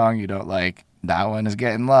one song you don't like, that one is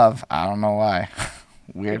getting love. I don't know why.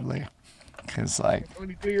 Weirdly, because like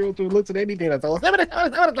 22-year-old who looks at anything that's all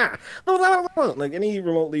like any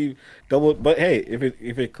remotely double. But hey, if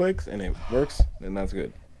it clicks and it works, then that's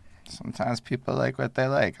good. sometimes people like what they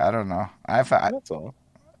like. I don't know. That's all.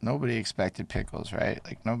 Nobody expected pickles, right?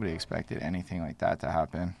 Like nobody expected anything like that to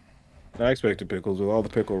happen. I expected pickles with all the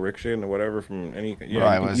pickle Rick shit and whatever from any. Bro, Yeah,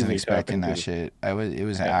 I you can wasn't easily tap expecting that into. shit. It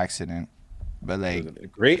was an Yeah, accident, but it like was a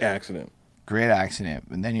great accident. great accident.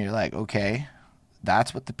 And then you're like, okay,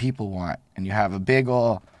 that's what the people want, and you have a big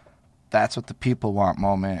ol' that's what the people want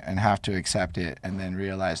moment, and have to accept it, and then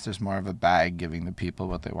realize there's more of a bag giving the people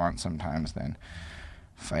what they want sometimes than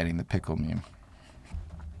fighting the pickle meme.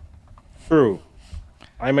 True.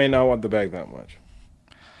 I may not want the bag that much.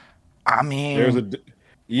 I There's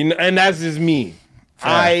mean, and that's just me.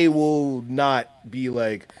 fair. I will not be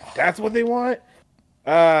like, that's what they want.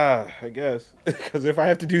 I guess because if I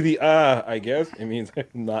have to do the I guess it means I'm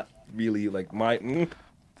not really like it's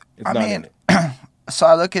I not in mean, it. so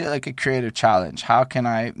I look at it like a creative challenge. How can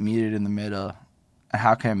I meet it in the middle? And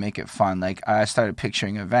how can I make it fun? Like I started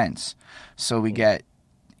picturing events. So we get,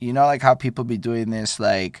 like how people be doing this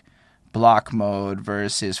like block mode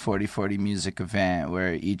versus 40/40 music event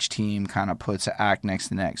where each team kind of puts an act next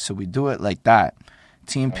to next. So we do it like that.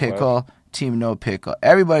 Team Okay. pickle, team no pickle.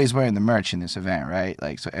 Everybody's wearing the merch in this event, right?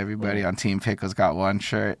 Like so everybody on team pickle's got one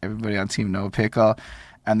shirt, everybody on team no pickle.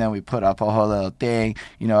 And then we put up a whole little thing,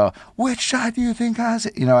 which side do you think has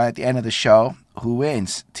it? At the end of the show, who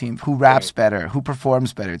wins? Team who raps Right. better? Who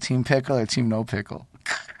performs better? Team pickle or team no pickle?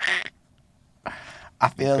 I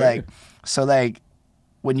feel Okay. like so like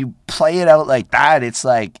when you play it out like that, it's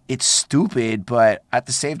like it's stupid, but at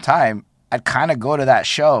the same time, I'd kind of go to that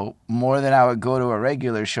show more than I would go to a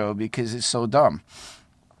regular show because it's so dumb.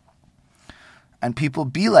 And people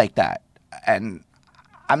be like that. And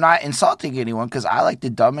I'm not insulting anyone because I like the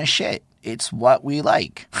dumbest shit. It's what we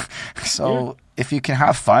like. So if you can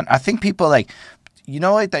have fun, I think people like,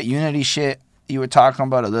 like that unity shit you were talking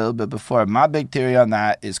about a little bit before. My big theory on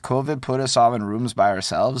that is COVID put us all in rooms by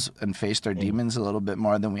ourselves and faced our demons a little bit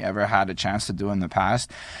more than we ever had a chance to do in the past.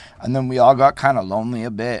 And then we all got kind of lonely a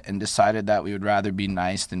bit and decided that we would rather be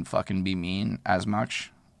nice than fucking be mean as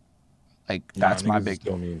much. Like, that's Nah, my niggas is big.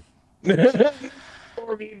 still mean.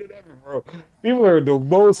 More mean than ever, bro. People are the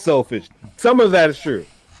most selfish. Some of that is true.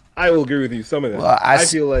 I will agree with you. Some of that. Well, I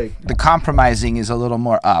feel like the compromising is a little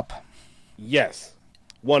more up. yes,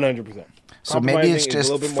 100%. So maybe it's Compromising is a just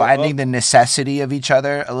little bit more finding up. the necessity of each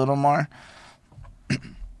other a little more.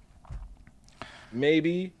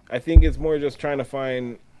 Maybe I think it's more just trying to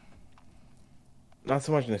find not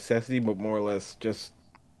so much necessity, but more or less just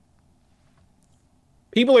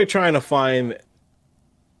people are trying to find.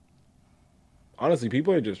 Honestly,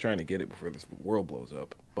 people are just trying to get it before this world blows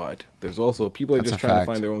up. But there's also people are That's just a trying to fact.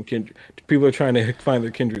 find their own kindred. People are trying to find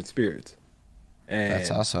their kindred spirits, That's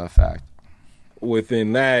and also a fact.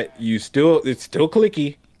 within that, it's still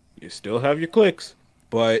clicky. You still have your clicks,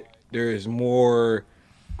 but there is more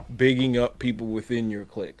bigging up people within your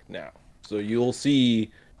clique now. So you'll see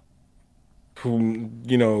who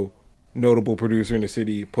notable producer in the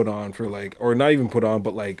city put on for like, or not even put on,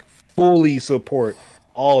 but like fully support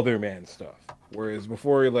all their man stuff. Whereas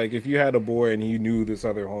before, like if you had a boy and he knew this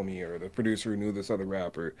other homie or the producer who knew this other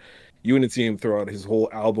rapper, You wouldn't see him throw out his whole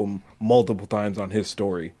album multiple times on his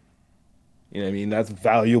story. You know what I mean? That's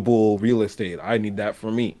valuable real estate. I need that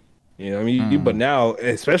for me. You know what I mean? But Mm. now,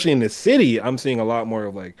 especially in the city, I'm seeing a lot more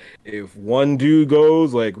of like if one dude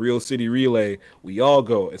goes, like Real City Relay, we all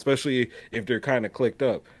go, especially if they're kind of clicked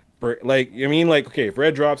up. For like, you mean like okay, if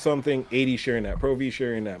Red drops something, 80 sharing that, Pro V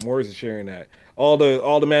sharing that, Morris is sharing that, all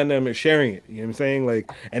the man them is sharing it. You know what I'm saying?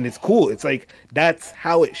 Like, and it's cool. It's like that's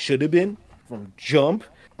how it should have been from jump.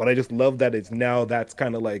 But I just love that it's now that's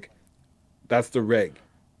kind of like that's the reg.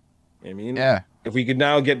 I mean, Yeah. if we could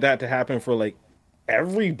now get that to happen for like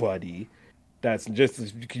everybody, that's just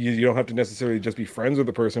you don't have to necessarily just be friends with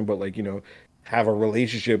the person, but like, have a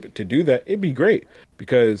relationship to do that, it'd be great.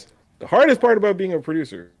 Because the hardest part about being a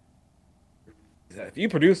producer is that if you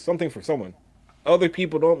produce something for someone other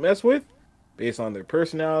people don't mess with based on their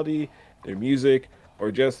personality, their music,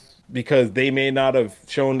 or just because they may not have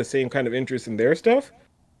shown the same kind of interest in their stuff,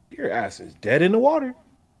 your ass is dead in the water.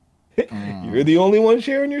 You're Mm. the only one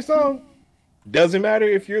sharing your song. Doesn't matter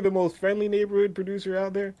if you're the most friendly neighborhood producer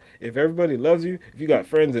out there, if everybody loves you, if you got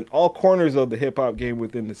friends in all corners of the hip hop game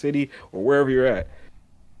within the city or wherever you're at,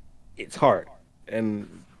 it's hard.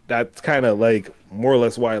 And that's kind of like more or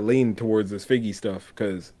less why I lean towards this Figgy stuff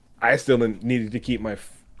because I still needed to keep my.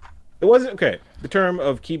 It wasn't okay. The term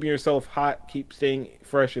of keeping yourself hot, keep staying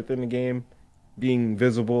fresh within the game, being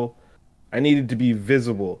visible. I needed to be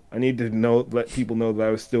visible. I needed to let people know that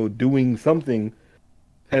I was still doing something,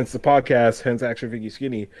 hence the podcast, hence Action Figgy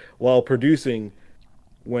Skinny, while producing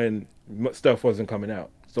when stuff wasn't coming out.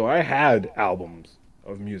 So I had albums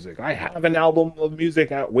of music. I have an album of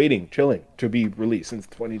music out waiting, chilling to be released since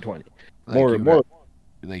 2020. Like More, you, more,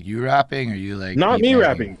 like you rapping, or you like not beat me making?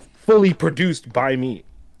 rapping, fully produced by me.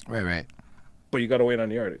 Right, right. But you got to wait on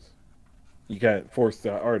the artist. You can't force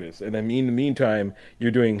the artist. And then in the meantime,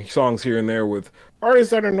 you're doing songs here and there with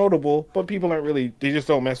artists that are notable, but people aren't really, they just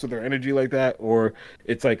don't mess with their energy like that. Or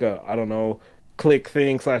it's like a, I don't know, click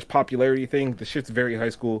thing slash popularity thing. The shit's very high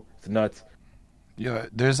school. It's nuts.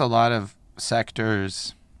 There's a lot of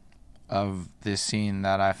sectors of this scene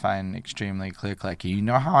that I find extremely click. Like, you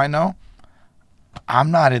know how I know?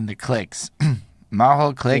 I'm not in the cliques. My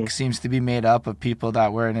whole clique Mm. seems to be made up of people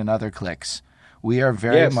that weren't in other cliques. We are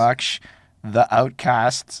very Yes. much the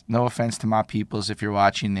outcasts. No offense to my peoples if you're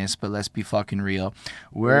watching this, but let's be fucking real.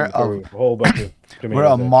 We're Throw a whole bunch of we're a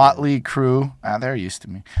tomatoes at you. motley crew. They're used to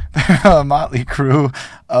me. A motley crew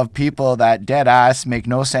of people that dead ass make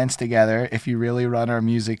no sense together. If you really run our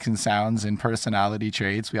music and sounds and personality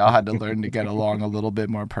traits, we all had to learn to get along a little bit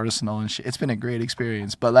more personal and shit. It's been a great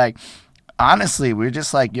experience. But like, honestly, we're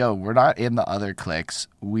just like, yo, we're not in the other cliques.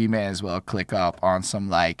 We may as well click up on some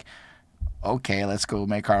like, okay, let's go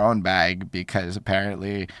make our own bag because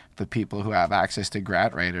apparently the people who have access to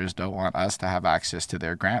grant writers don't want us to have access to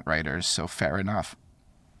their grant writers. So fair enough.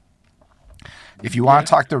 If you want to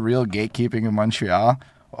talk the real gatekeeping in Montreal,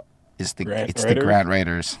 it's the grant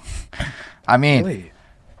writers. I mean, Really?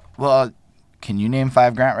 well, can you name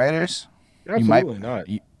 5 grant writers? Absolutely not.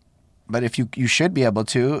 But if you should be able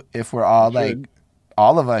to, if we're all like,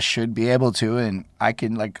 all of us should be able to, and I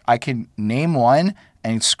can name one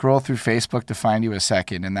and scroll through Facebook to find you a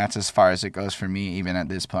second, and that's as far as it goes for me, even at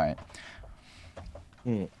this point.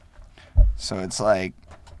 Hmm. So it's like,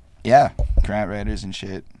 yeah, grant writers and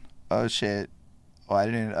shit. Oh shit! Why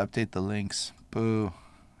didn't it update the links? Boo.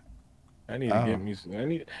 I need to get music.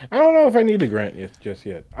 I don't know if I need to grant it just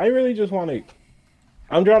yet. I really just want to.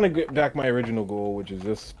 I'm trying to get back my original goal, which is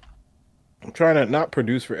this. I'm trying to not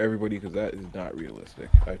produce for everybody because that is not realistic.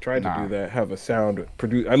 I tried to do that, have a sound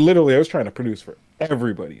produce. I was trying to produce for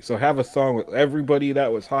everybody. So have a song with everybody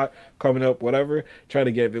that was hot coming up, whatever. Try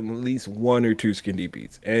to get them at least 1 or 2 Skin Deep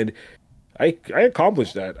beats, and I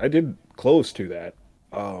accomplished that. I did close to that.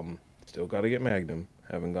 Still got to get Magnum.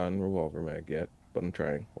 Haven't gotten Revolver Mag yet, but I'm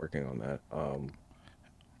trying, working on that.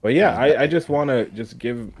 But yeah, I just want to just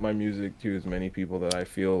give my music to as many people that I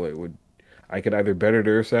feel I could either better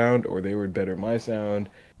their sound or they would better my sound.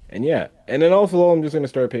 And yeah, and then also I'm just gonna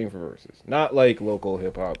start paying for verses, not like local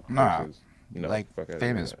hip hop verses. Like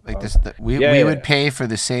famous, like that. this. We would pay for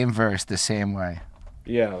the same verse the same way.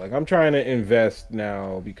 Yeah, like I'm trying to invest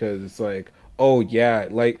now because it's like, oh yeah,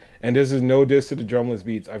 like, and this is no diss to the drumless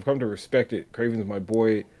beats. I've come to respect it. Craven's my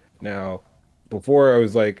boy now. Before I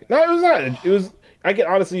was like, no, it was not. It was. I can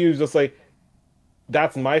honestly use just like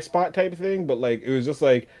that's my spot type of thing, but like it was just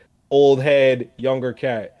like old head, younger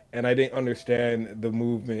cat, and I didn't understand the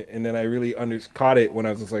movement, and then I really caught it when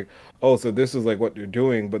I was just like, oh, so this is like what they're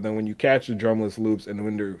doing. But then when you catch the drumless loops and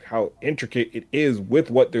when how intricate it is with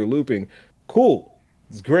what they're looping, cool,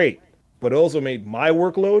 it's great, but it also made my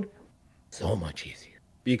workload so much easier.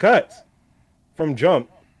 Because from jump,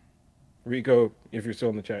 Rico, if you're still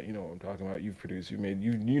in the chat, you know what I'm talking about. You've produced, you made,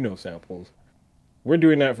 you know samples. We're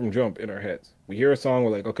doing that from jump in our heads. We hear a song,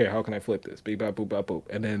 we're like, okay, how can I flip this? Beep, bop, boop, bop, boop.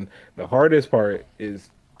 And then the hardest part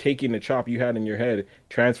is taking the chop you had in your head,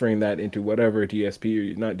 transferring that into whatever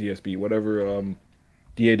DSP or not DSP, whatever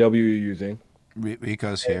DAW you're using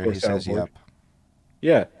Rico's here. or He says, soundboard. "Yep."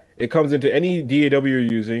 Yeah, it comes into any DAW you're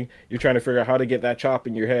using. You're trying to figure out how to get that chop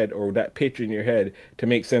in your head or that pitch in your head to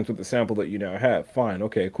make sense with the sample that you now have. Fine,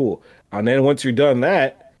 okay, cool. And then once you're done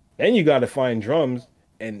that, then you got to find drums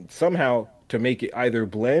and somehow to make it either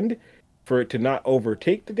blend for it to not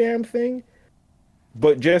overtake the damn thing,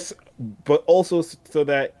 but just but also so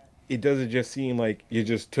that it doesn't just seem like you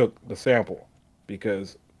just took the sample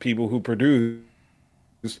because people who produce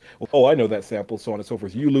oh, I know that sample, so on and so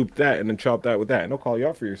forth. You loop that and then chop that with that, and they'll call you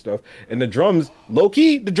out for your stuff. And the drums, low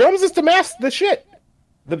key, the drums is to mask the shit.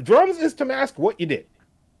 The drums is to mask what you did.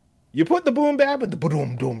 You put the boom bap with the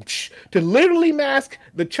boom boom to literally mask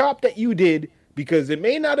the chop that you did because it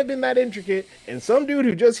may not have been that intricate, and some dude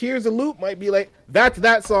who just hears a loop might be like, "That's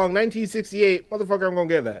that song, 1968, motherfucker. I'm gonna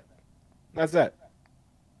get that." That's that.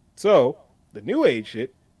 So the new age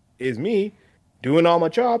shit is me doing all my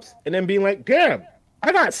chops and then being like, "Damn,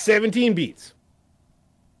 I got 17 beats.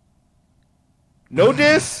 No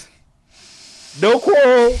diss, no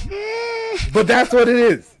quarrel, but that's what it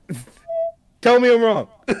is. Tell me I'm wrong.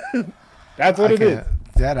 That's what it is."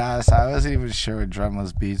 Dead ass. I wasn't even sure what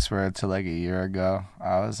drumless beats were until like a year ago.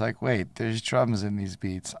 I was like, wait, there's drums in these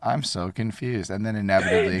beats. I'm so confused. And then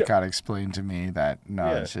inevitably it got explained to me that no,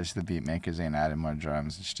 Yeah. it's just the beat makers ain't adding more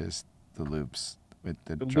drums. It's just the loops with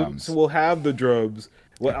the The drums. loops will have the drums.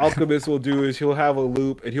 What Alchemist will do is he'll have a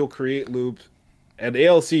loop and he'll create loops. And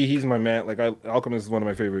ALC, he's my man. Like Alchemist is one of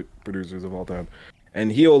my favorite producers of all time,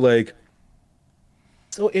 and he'll like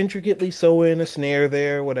so intricately sew in a snare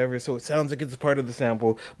there, whatever. So it sounds like it's part of the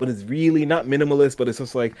sample, but it's really not minimalist. But it's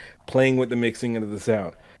just like playing with the mixing of the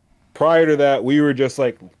sound. Prior to that, we were just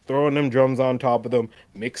like throwing them drums on top of them,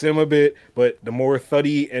 mix them a bit, but the more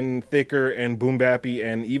thuddy and thicker and boom bappy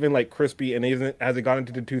and even like crispy and even as it got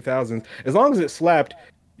into the 2000s, as long as it slapped,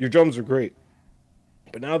 your drums are great.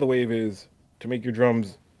 But now the wave is to make your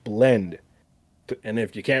drums blend. And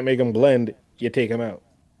if you can't make them blend, you take them out.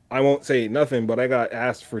 I won't say nothing, but I got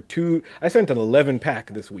asked for two. I sent an 11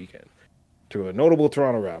 pack this weekend to a notable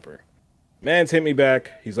Toronto rapper. Man's hit me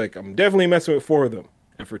back. He's like, I'm definitely messing with four of them.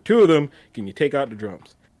 And for two of them, can you take out the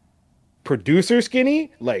drums? Producer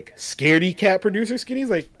Skinny, like scaredy cat producer Skinny's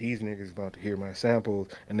like, these niggas about to hear my samples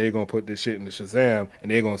and they're gonna put this shit in the Shazam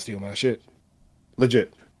and they're gonna steal my shit.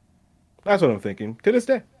 Legit. That's what I'm thinking to this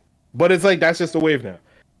day. But it's like that's just the wave now.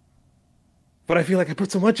 But I feel like I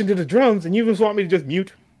put so much into the drums and you just want me to just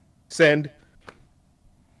mute, send.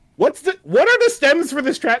 What are the stems for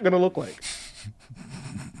this track gonna look like?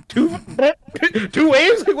 Two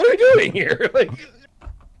waves? Like, what are we doing here? Like,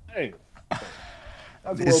 hey.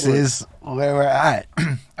 This is where we're at.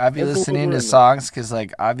 I'll be That's what listening we're to in. songs because,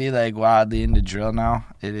 like, I'll be like wildly into drill now.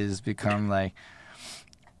 It has become like,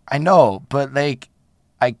 I know, but like,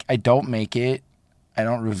 I don't make it. I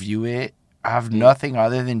don't review it. I have nothing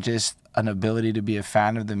other than just an ability to be a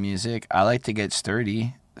fan of the music. I like to get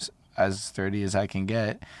sturdy, as sturdy as I can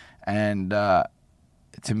get, and to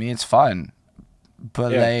me, it's fun.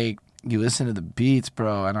 But Yeah. like, you listen to the beats,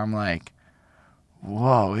 bro, and I'm like,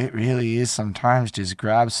 whoa, it really is sometimes just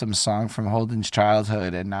grab some song from Holden's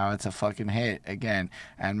childhood and now it's a fucking hit again.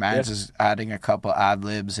 And man's just adding a couple ad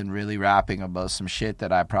libs and really rapping about some shit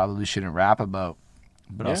that I probably shouldn't rap about,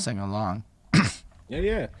 but I'll Yeah. sing along.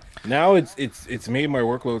 Yeah. Now it's made my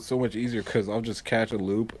workload so much easier because I'll just catch a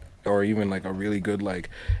loop or even like a really good like,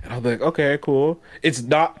 and I'll be like, okay, cool. It's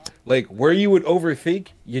not like where you would overthink,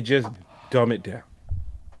 you just dumb it down,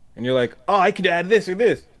 and you're like, oh, I could add this or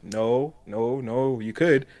this. No, you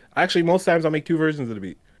could. Actually, most times I'll make two versions of the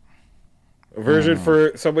beat. A version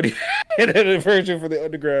for somebody and then a version for the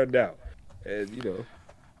underground now. And you know.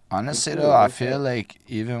 Honestly Cool, though, I like feel that. like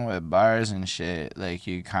even with bars and shit, like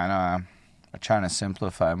you kind of are trying to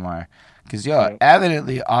simplify more. Cause Yeah.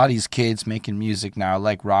 evidently all these kids making music now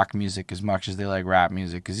like rock music as much as they like rap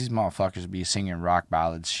music. Cause these motherfuckers be singing rock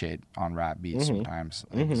ballads shit on rap beats sometimes.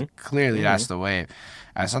 Like, clearly that's the wave.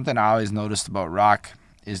 And something I always noticed about rock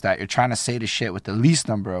is that you're trying to say the shit with the least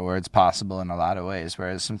number of words possible in a lot of ways.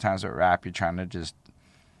 Whereas sometimes with rap, you're trying to just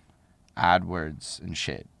add words and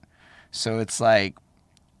shit. So it's like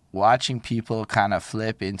watching people kind of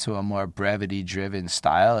flip into a more brevity driven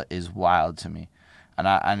style is wild to me.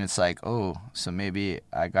 And it's like, oh, so maybe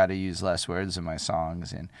I got to use less words in my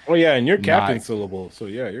songs and Oh yeah, and you're captain not syllable, so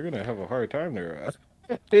yeah, you're gonna have a hard time there.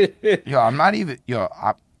 I'm not even.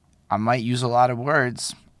 I might use a lot of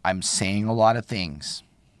words. I'm saying a lot of things.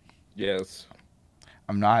 Yes.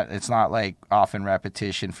 I'm not. It's not like often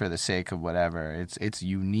repetition for the sake of whatever. It's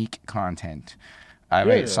unique content. I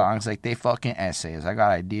write songs like they fucking essays. I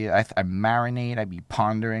got ideas. I marinate. I be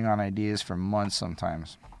pondering on ideas for months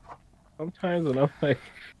sometimes. Sometimes, and I'm like,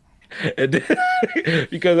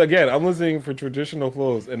 because again, I'm listening for traditional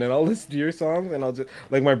flows, and then I'll listen to your songs, and I'll just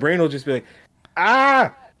like my brain will just be like,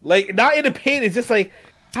 like not in a pain. It's just like,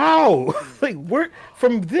 how, like where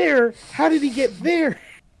from there? How did he get there?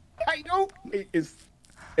 I don't. It's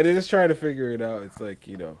and then just trying to figure it out. It's like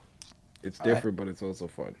it's different, but it's also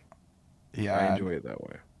fun. Yeah, I enjoy it that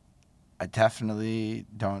way. I definitely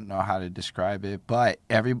don't know how to describe it, but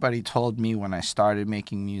everybody told me when I started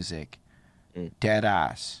making music, dead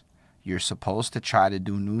ass, you're supposed to try to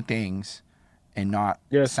do new things and not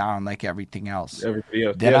sound like everything else.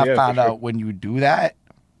 Then I found out when you do that,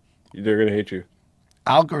 they're gonna hate you.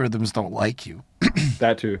 Algorithms don't like you.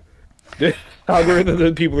 That too.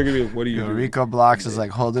 Algorithms, people are gonna be like, "What do you do?" Rico Blocks is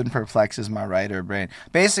like, Holden perplexes my writer brain.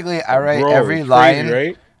 Basically, I write every line. Crazy,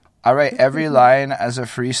 right? I write every line as a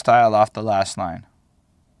freestyle off the last line.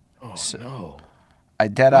 Oh no! I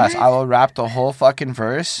dead ass. I will rap the whole fucking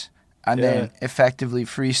verse and then effectively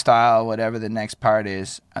freestyle whatever the next part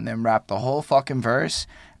is, and then rap the whole fucking verse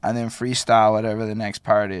and then freestyle whatever the next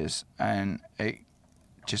part is, and it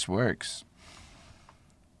just works.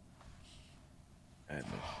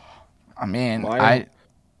 I mean,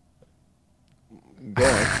 Go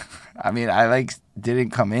on. I mean, I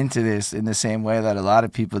didn't come into this in the same way that a lot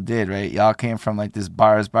of people did, right? Y'all came from like this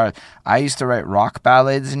bars. I used to write rock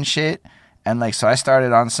ballads and shit, and so I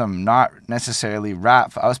started on some not necessarily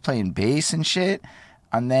rap. I was playing bass and shit,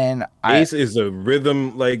 and then bass is a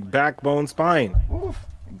rhythm like backbone spine.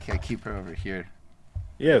 Okay, keep her over here.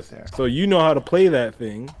 Yes, so you know how to play that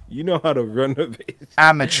thing. You know how to run the bass.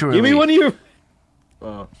 Amateurly. Give me one of your.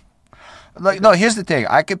 No, here's the thing.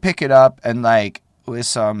 I could pick it up and with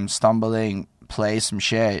some stumbling, play some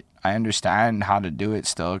shit. I understand how to do it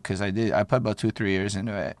still because I put about 2-3 years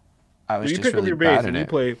into it. I was just really bad at it. You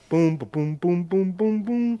play boom, boom, boom, boom, boom, boom,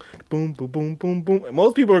 boom, boom, boom, boom, boom, boom. And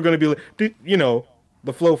most people are going to be like,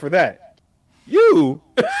 the flow for that. You,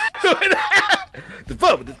 the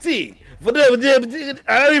flow with the T.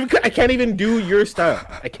 I can't even do your style.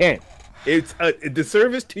 I can't. It's a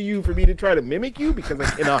disservice to you for me to try to mimic you because I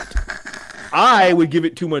cannot. I would give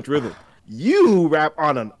it too much rhythm. You rap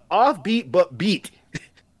on an offbeat but beat.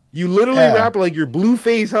 You literally rap like your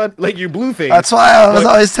Blueface, like your Blueface. That's why I was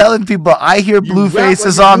always telling people I hear Blueface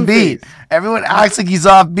is on beat. Everyone acts like he's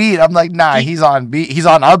off beat. I'm like, nah, he's on beat. He's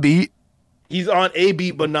on a beat. He's on a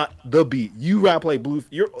beat, but not the beat. You rap like Blue.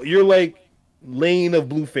 You're like Lane of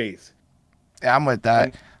Blueface. Yeah, I'm with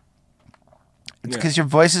that. It's because your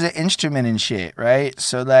voice is an instrument and shit, right?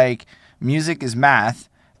 So music is math,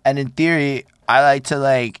 and in theory, I like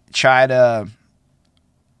to try to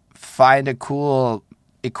find a cool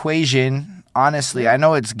equation. Honestly, I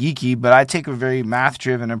know it's geeky, but I take a very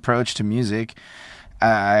math-driven approach to music,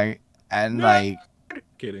 kidding.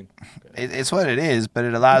 It's what it is, but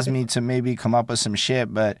it allows me to maybe come up with some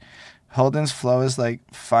shit. But Holden's flow is like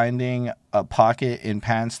finding a pocket in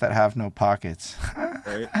pants that have no pockets.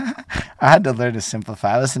 Right. I had to learn to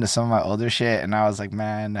simplify. I listened to some of my older shit, and I was like,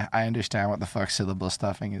 man, I understand what the fuck syllable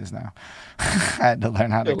stuffing is now. I had to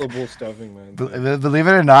learn how syllable stuffing, man. Believe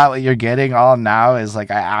it or not, what you're getting all now is I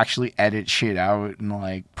actually edit shit out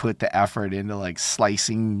and put the effort into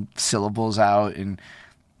slicing syllables out, and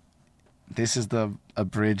this is the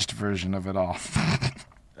abridged version of it all.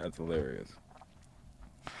 That's hilarious.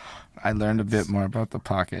 I learned a bit more about the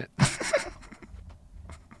pocket.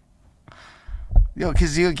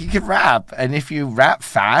 Because you can rap, and if you rap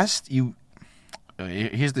fast,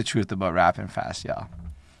 here's the truth about rapping fast, y'all.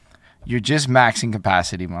 You're just maxing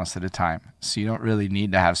capacity most of the time, so you don't really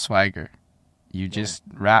need to have swagger. You just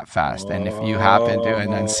rap fast, and if you happen to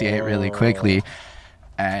enunciate really quickly,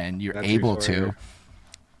 and you're able to,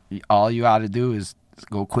 all you ought to do is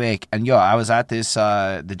go quick. And I was at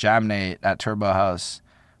the Jam Night at Turbo House.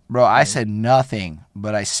 Bro, I said nothing,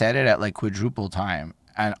 but I said it at quadruple time.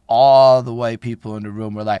 And all the white people in the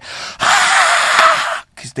room were like,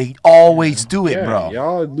 because they always do it, bro.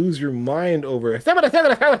 Y'all lose your mind over it. Facts.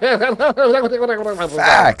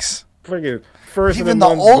 First even the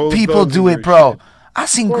old people do it, bro. I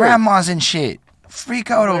seen grandmas and shit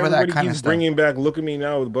freak out over that kind of stuff. Bringing back "Look at Me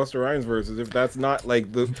Now" with Busta Rhymes verses. If that's not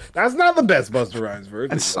that's not the best Busta Rhymes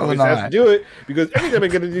verse. It's so always not. Has to do it because every time I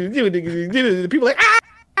get to do it, people are like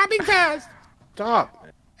rapping fast. Stop.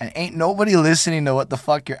 And ain't nobody listening to what the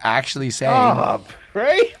fuck you're actually saying. Stop,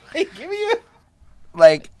 right? Give me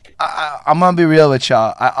like, I'm gonna be real with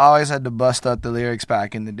y'all. I always had to bust out the lyrics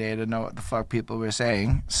back in the day to know what the fuck people were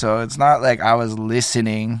saying. So it's not like I was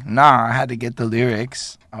listening. Nah, I had to get the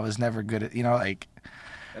lyrics. I was never good at, like.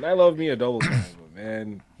 And I love me a double time, but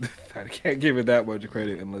man, I can't give it that much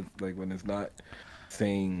credit unless like when it's not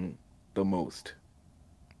saying the most.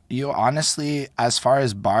 Honestly, as far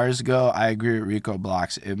as bars go, I agree with Rico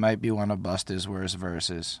Blocks. It might be one of Busta's worst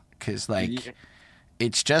verses because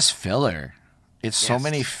it's just filler. It's so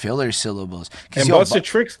many filler syllables. And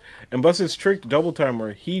Busta's tricked double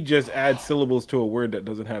timer. He just adds syllables to a word that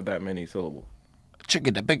doesn't have that many syllables.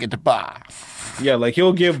 Chicken the big the bar. Yeah, like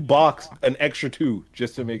he'll give box an extra 2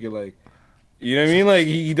 just to make it like, you know what I mean? Like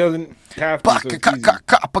he doesn't have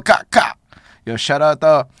to. Yo, shout out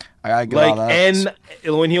though. I gotta get all that.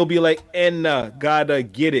 When he'll be like, gotta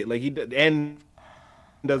get it. Like N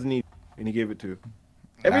doesn't need, and he gave it to.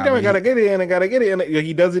 Every time I gotta get it, and I gotta get it, and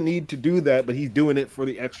he doesn't need to do that, but he's doing it for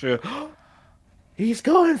the extra. He's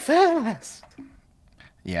going fast.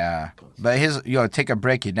 Yeah, but take a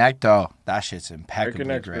break your neck though. That shit's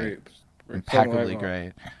impeccably great. Impeccably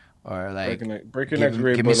great. Or like break your neck's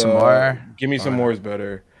great. Give me some more. Give me some more is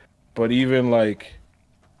better. But even like,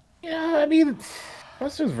 yeah, I mean,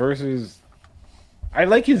 Busta's verses. I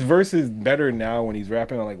like his verses better now when he's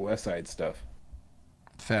rapping on like West Side stuff.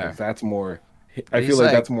 Fair. That's more. I feel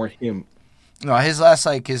like that's more him. No, his last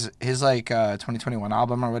his 2021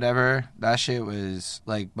 album or whatever, that shit was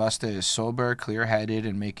like Busta is sober, clear-headed,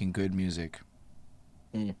 and making good music.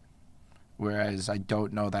 Whereas I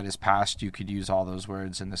don't know that his past you could use all those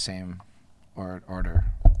words in the same order.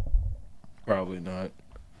 Probably not.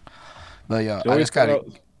 But yo, I just gotta.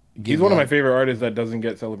 He's one of my favorite artists that doesn't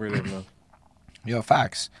get celebrated enough. Yo,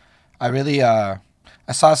 facts. I really I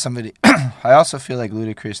saw somebody. I also feel like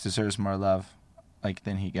Ludacris deserves more love,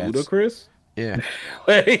 than he gets. Ludacris? Yeah.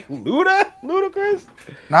 Wait, Ludacris?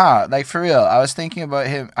 Nah, like for real. I was thinking about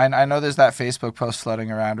him. I know there's that Facebook post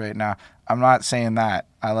floating around right now. I'm not saying that.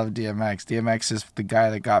 I love DMX. DMX is the guy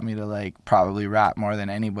that got me to probably rap more than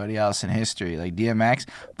anybody else in history. Like DMX.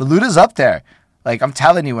 But Luda's up there. Like I'm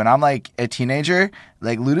telling you, when I'm a teenager,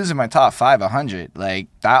 Luda's in my top 500. Like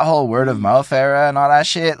that whole word of mouth era and all that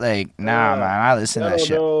shit. Man, I listen to that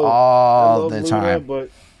shit all the time. But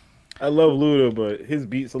I love Luda, but his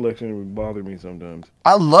beat selection would bother me sometimes.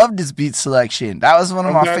 I loved his beat selection. That was one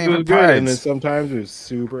of my favorite parts. And then sometimes it was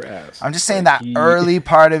super ass. I'm just saying that early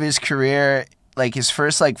part of his career, his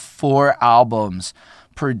first 4 albums,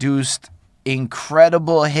 produced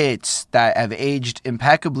incredible hits that have aged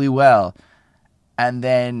impeccably well. And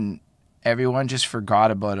then everyone just forgot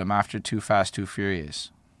about him after Too Fast, Too Furious.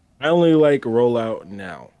 I only like Rollout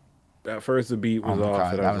now. At first the beat was off,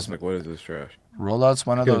 God, and I was like, what is this trash? Rollout's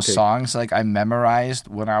one of those songs I memorized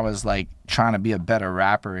when I was trying to be a better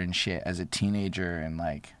rapper and shit as a teenager, and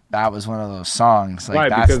that was one of those songs. Why?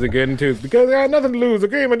 Because I got nothing to lose. The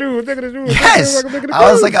game I do. Yes,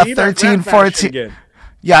 I was a 13, 14.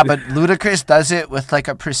 Yeah, but Ludacris does it with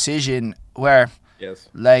a precision where, yes,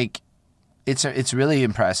 it's really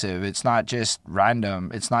impressive. It's not just random.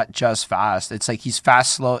 It's not just fast. It's he's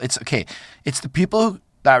fast, slow. It's okay. It's the people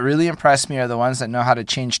that really impress me are the ones that know how to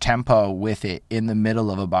change tempo with it in the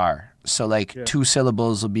middle of a bar. So 2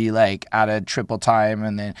 syllables will be at a triple time,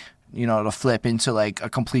 and then it'll flip into a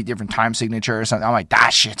complete different time signature or something. I'm like,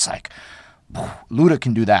 that shit's Luda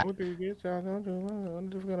can do that.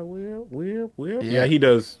 Yeah, he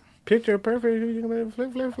does. Picture perfect.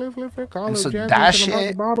 Flip. And so that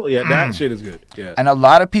shit. Yeah, that shit is good. Yeah. And a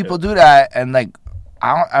lot of people do that, and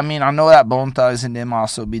I know that Bone Thugs and them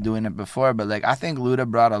also be doing it before, but I think Luda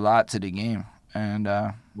brought a lot to the game, and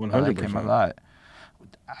 100%. I like him a lot.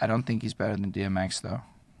 I don't think he's better than DMX though.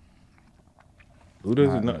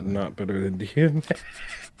 Luda's not better than DMX.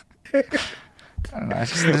 I don't know.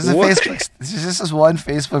 There's just this one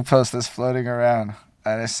Facebook post that's floating around.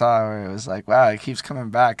 And I saw where it was wow, it keeps coming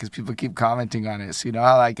back because people keep commenting on it. So you know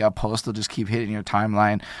how a post will just keep hitting your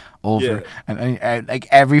timeline over, and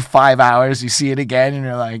every 5 hours you see it again, and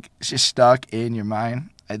you're it's just stuck in your mind.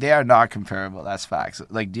 They are not comparable. That's facts.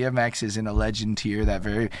 DMX is in a legend tier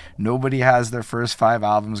that nobody has their first 5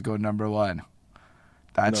 albums go number 1.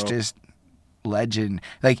 That's just legend.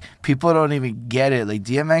 People don't even get it.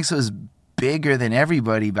 DMX was bigger than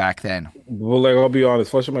everybody back then. Well, I'll be honest,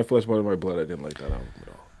 Flesh of My Flesh, Blood of My Blood, I didn't like that album at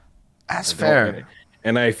all. That's fair.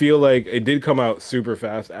 And I feel it did come out super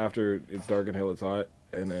fast after It's Dark and Hell It's Hot,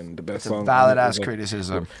 and then the best song. Valid ass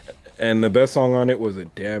criticism. And the best song on it was a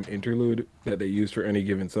damn interlude that they used for Any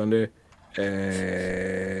Given Sunday.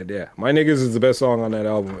 And yeah, My Niggas is the best song on that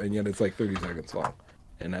album, and yet it's 30 seconds long,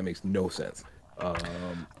 and that makes no sense.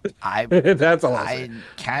 I That's all I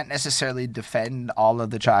can't necessarily defend all of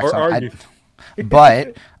the tracks, or argue.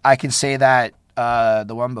 but I can say that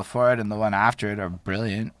the one before it and the one after it are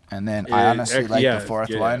brilliant. And then I honestly like the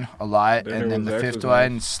fourth one a lot, and then the fifth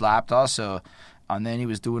one slapped also. And then he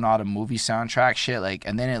was doing all the movie soundtrack shit, like,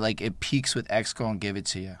 and then it peaks with X Gon Give It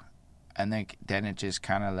To You, and then it just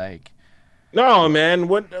kind of like. No, man.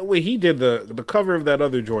 Wait, he did the cover of that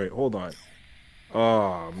other joint. Hold on.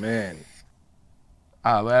 Oh man.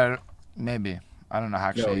 Well, maybe I don't know how.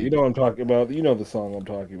 Actually, no, you know what I'm talking about. You know the song I'm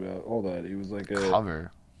talking about. Hold on. It was like a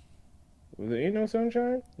cover. Was it Ain't No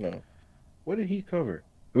Sunshine? No. What did he cover?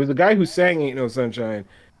 It was the guy who sang Ain't No Sunshine.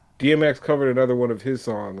 DMX covered another one of his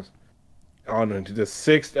songs on the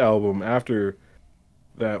sixth album after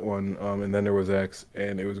that one, and then there was X,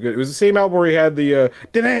 and it was good. It was the same album where he had the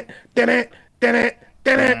that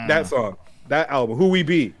song, that album. Who We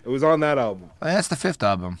Be? It was on that album. That's the fifth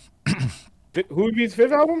album. Who We Be's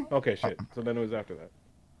fifth album? Okay, shit. So then it was after that.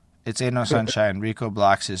 It's Ain't No Sunshine. Rico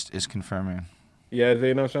Blocks is confirming. Yeah, it's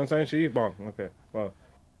Ain't No Sunshine. She bong. Okay, wow.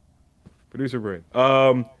 Producer brain.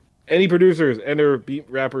 Any producers and their beat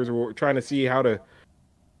rappers were trying to see how to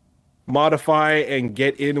modify and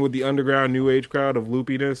get in with the underground new age crowd of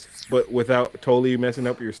loopiness, but without totally messing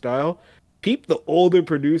up your style. Peep the older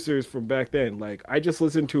producers from back then. Like, I just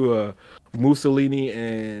listened to a Mussolini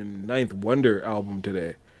and Ninth Wonder album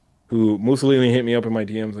today. Who Mussolini hit me up in my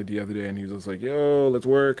DMs like the other day, and he was just like, "Yo, let's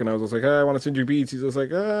work." And I was just like, "I want to send you beats." He's just like,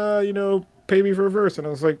 pay me for a verse." And I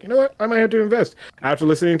was like, "You know what? I might have to invest." After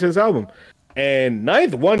listening to this album, and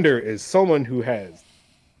Ninth Wonder is someone who has,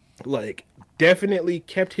 like, definitely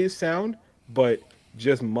kept his sound, but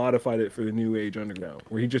just modified it for the new age underground,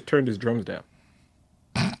 where he just turned his drums down,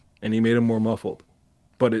 and he made them more muffled.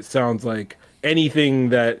 But it sounds like anything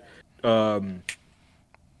that, and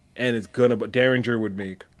it's but Derringer would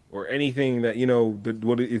make. Or anything that,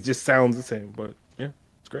 it just sounds the same. But, yeah,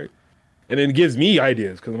 it's great. And it gives me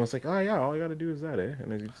ideas, because I'm just like, oh, yeah, all I got to do is that, eh?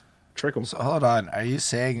 And then you just trick them. So, hold on. Are you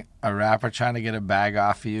saying a rapper trying to get a bag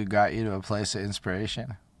off of you got you to a place of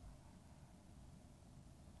inspiration?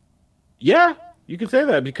 Yeah, you could say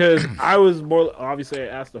that, because I was more, obviously, I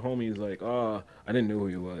asked the homies, like, oh, I didn't know who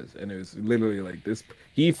he was. And it was literally like this.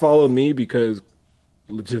 He followed me because,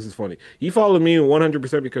 this is funny. He followed me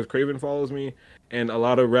 100% because Craven follows me, and a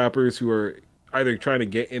lot of rappers who are either trying to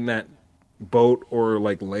get in that boat or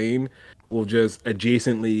like lane will just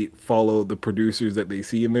adjacently follow the producers that they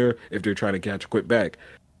see in there if they're trying to catch a quick bag.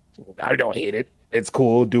 I don't hate it. It's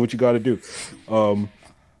cool. Do what you got to do.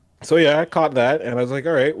 So yeah, I caught that, and I was like,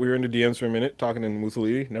 all right. We were in the DMs for a minute talking to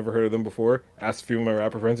Mussolini. Never heard of them before. Asked a few of my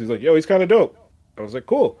rapper friends. He's like, yo, he's kind of dope. I was like,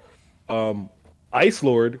 cool. Ice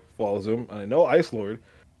Lord follows him. I know Ice Lord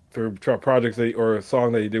for projects or a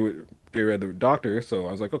song that he did with the Doctor. So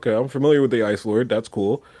I was like, okay, I'm familiar with the Ice Lord. That's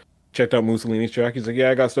cool. Checked out Mussolini's track. He's like, yeah,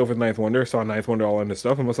 I got stuff with Ninth Wonder. Saw Ninth Wonder all into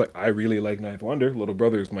stuff. I was like, I really like Ninth Wonder. Little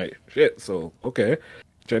Brother's my shit. So okay,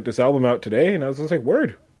 check this album out today, and I was just like,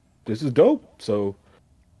 word, this is dope. So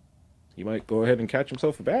he might go ahead and catch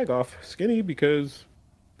himself a bag off Skinny, because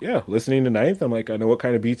yeah, listening to Ninth, I'm like, I know what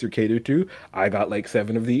kind of beats are catered to. I got like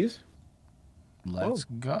 7 of these. Let's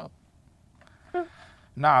go.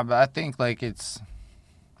 Nah, but I think like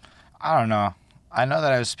I don't know. I know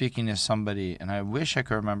that I was speaking to somebody, and I wish I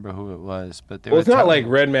could remember who it was, but it's not like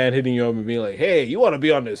Redman hitting you up and being like, "Hey, you want to be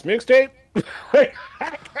on this mixtape?"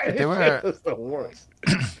 They were the worst.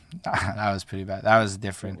 That was pretty bad. That was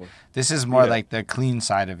different. This is more like the clean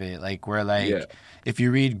side of it, like where if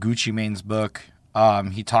you read Gucci Mane's book,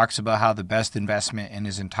 he talks about how the best investment in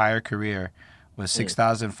his entire career was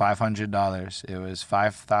 $6,500. It was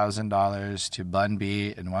 $5,000 to Bun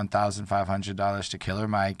B and $1,500 to Killer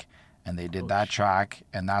Mike, and they did that track,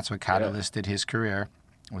 and that's what catalysted his career,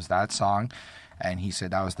 was that song. And he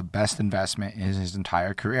said that was the best investment in his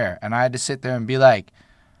entire career. And I had to sit there and be like,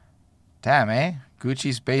 damn, eh?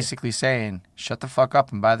 Gucci's basically saying, shut the fuck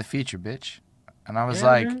up and buy the feature, bitch. And I was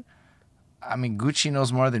like, man. I mean, Gucci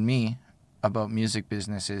knows more than me about music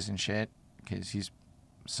businesses and shit, because he's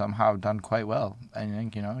somehow done quite well. I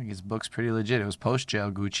think, his book's pretty legit. It was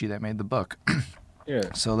post-jail Gucci that made the book.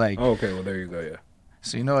 Yeah. So, like... Oh, okay, well, there you go, yeah.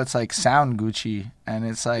 So, it's like sound Gucci, and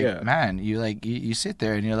it's like, man, you sit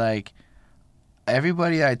there and you're like,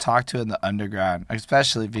 everybody I talk to in the underground,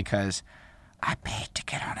 especially because I paid to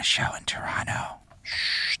get on a show in Toronto.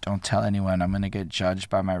 Shh, don't tell anyone. I'm going to get judged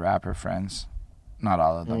by my rapper friends. Not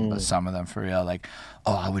all of them, but some of them for real. Like,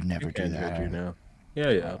 oh, I would never do that. You now.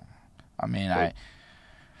 Yeah. I mean,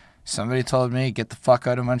 Somebody told me, get the fuck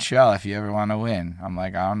out of Montreal if you ever want to win. I'm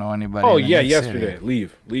like, I don't know anybody. Oh in the yeah, next yesterday. city.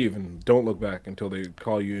 Leave, and don't look back until they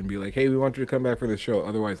call you and be like, "Hey, we want you to come back for this show."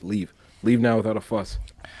 Otherwise, leave now without a fuss.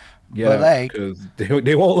 But like, because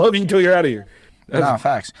they won't love you until you're out of here. No,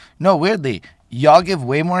 facts. No, weirdly, y'all give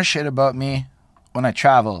way more shit about me when I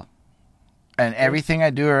travel. And everything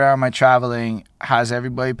I do around my traveling has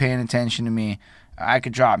everybody paying attention to me. I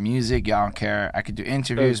could drop music, y'all don't care. I could do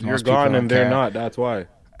interviews, You're most people gone don't and they're care. not. That's why.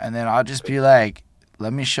 And then I'll just be like,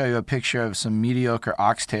 let me show you a picture of some mediocre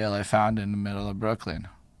oxtail I found in the middle of Brooklyn.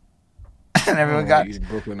 And everyone got...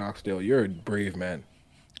 Brooklyn oxtail. You're a brave man.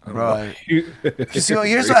 Bro, so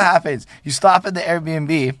here's what happens. You stop at the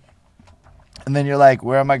Airbnb, and then you're like,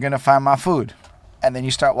 where am I going to find my food? And then you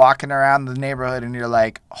start walking around the neighborhood, and you're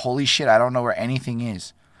like, holy shit, I don't know where anything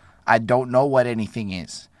is. I don't know what anything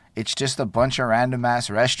is. It's just a bunch of random-ass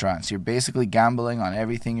restaurants. You're basically gambling on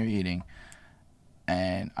everything you're eating.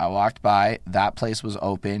 And I walked by. That place was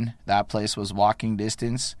open. That place was walking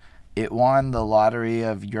distance. It won the lottery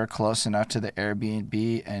of you're close enough to the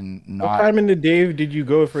Airbnb and not... What time in the day did you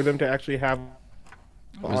go for them to actually have...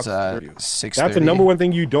 It was 6:30. That's the number one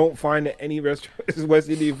thing you don't find at any restaurant. West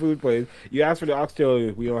Indian food place. You ask for the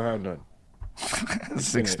oxtail, we don't have none.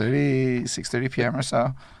 6:30 p.m. or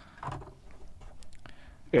so.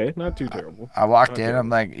 Okay, not too terrible. I walked in. I'm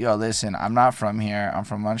like, yo, listen, I'm not from here. I'm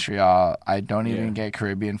from Montreal. I don't even get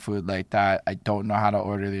Caribbean food like that. I don't know how to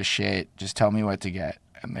order this shit. Just tell me what to get.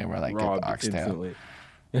 And they were like, get the oxtail. Instantly.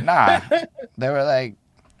 Nah, they were like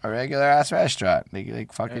a regular ass restaurant. They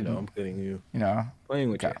like fucking. I know, I'm kidding you. You know,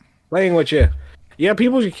 playing with you. Yeah,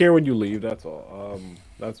 people should care when you leave. That's all.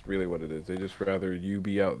 That's really what it is. They just rather you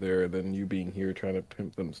be out there than you being here trying to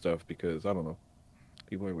pimp them stuff because I don't know.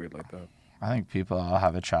 People are weird like that. I think people all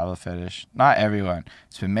have a travel fetish. Not everyone.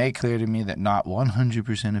 It's been made clear to me that not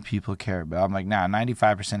 100% of people care. But I'm like, nah,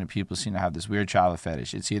 95% of people seem to have this weird travel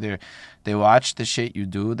fetish. It's either they watch the shit you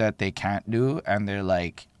do that they can't do, and they're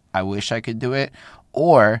like, I wish I could do it.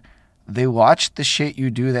 Or they watch the shit you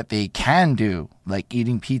do that they can do, like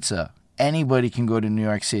eating pizza. Anybody can go to New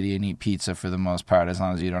York City and eat pizza for the most part, as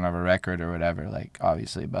long as you don't have a record or whatever, like,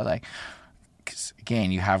 obviously. But, like... Because,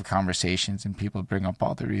 again, you have conversations and people bring up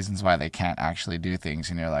all the reasons why they can't actually do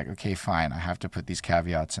things. And you're like, okay, fine, I have to put these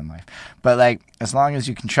caveats in life. But, like, as long as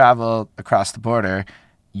you can travel across the border,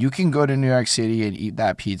 you can go to New York City and eat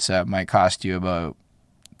that pizza. It might cost you about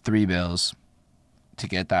 $3 to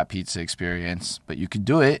get that pizza experience. But you could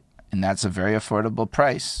do it, and that's a very affordable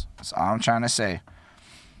price. That's all I'm trying to say.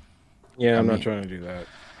 Yeah, I'm not trying to do that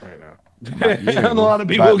right now. And a lot of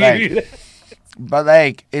people give you that. But,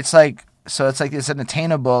 like, it's like... So it's like it's an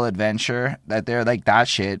attainable adventure that they're like that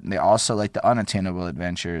shit. And they also like the unattainable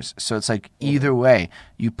adventures. So it's like either way,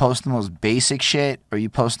 you post the most basic shit or you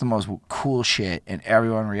post the most cool shit, and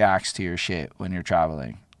everyone reacts to your shit when you're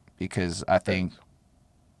traveling. Because I think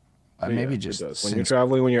maybe just when you're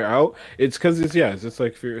traveling, when you're out, it's because it's just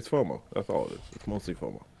like fear. It's FOMO. That's all it is. It's mostly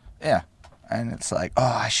FOMO. Yeah, and it's like, oh,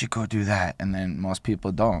 I should go do that, and then most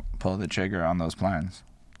people don't pull the trigger on those plans.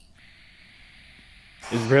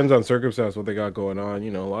 It depends on circumstance, what they got going on.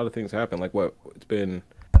 You know, a lot of things happen. Like what? It's been,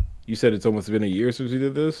 you said it's almost been a year since we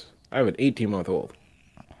did this? I have an 18-month-old.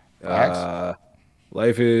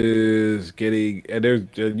 Life is getting, and there's,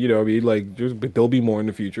 you know, I mean, like, there'll be more in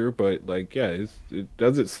the future, but, like, yeah, it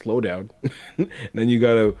doesn't slow down. And then you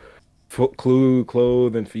gotta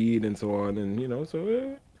clothe and feed and so on. And, you know,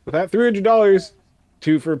 so with that $300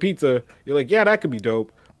 for a pizza, you're like, yeah, that could be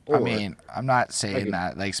dope. I mean, I'm not saying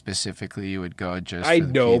that like specifically you would go just. I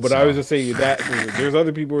know, but I was just saying that there's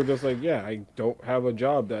other people who are just like, yeah, I don't have a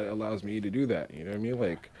job that allows me to do that. You know what I mean?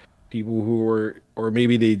 Like people who were, or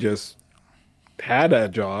maybe they just had a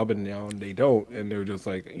job and now they don't, and they're just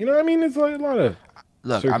like, you know what I mean? It's like a lot of.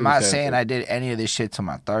 Look, I'm not saying I did any of this shit till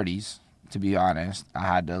my 30s. To be honest, I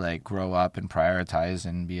had to like grow up and prioritize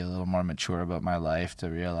and be a little more mature about my life to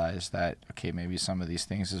realize that, okay, maybe some of these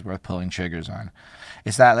things is worth pulling triggers on.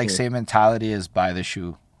 It's that like same mentality as buy the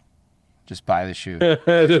shoe. Just buy the shoe.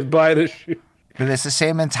 Just buy the shoe. But it's the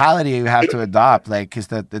same mentality you have to adopt, like, because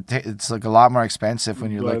it's like a lot more expensive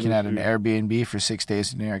when you're looking at an Airbnb for 6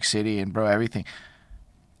 days in New York City and bro, everything.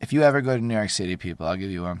 If you ever go to New York City, people, I'll give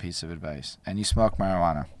you one piece of advice, and you smoke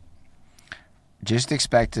marijuana. Just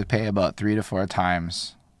expect to pay about 3 to 4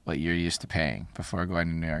 times what you're used to paying before going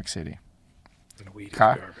to New York City. And weed is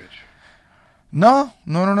garbage. No.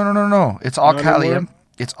 It's all Cali.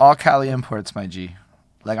 It's all Cali imports, my G.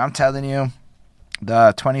 Like I'm telling you,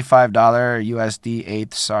 the $25 USD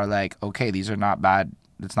eighths are like, okay, these are not bad.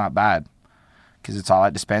 It's not bad because it's all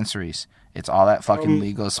at dispensaries. It's all at fucking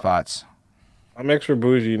legal spots. I'm extra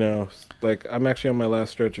bougie now. Like I'm actually on my last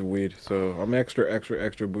stretch of weed, so I'm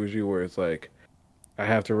extra bougie. Where it's like I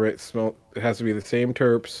have to smell. It has to be the same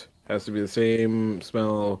terps. Has to be the same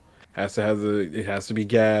smell. Has to have the. It has to be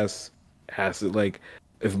gas. Has to like.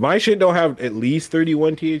 If my shit don't have at least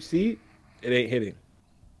 31 THC, it ain't hitting.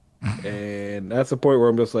 And that's the point where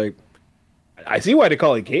I'm just like, I see why they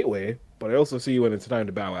call it gateway, but I also see when it's time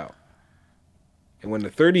to bow out. And when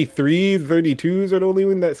the 33s, 32s are the only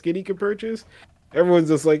one that Skinny can purchase, everyone's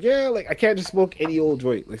just like, yeah, like I can't just smoke any old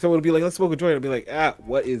joint. Like someone would be like, let's smoke a joint. I'd be like,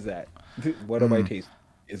 what is that? What am I tasting?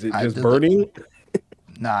 Is it just burning?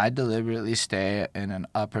 No, I deliberately stay in an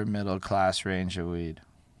upper middle class range of weed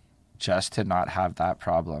just to not have that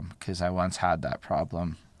problem, because I once had that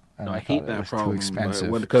problem. No, I hate that problem. Too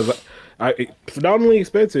expensive. Because it's not only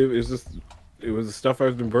expensive, it's just it was the stuff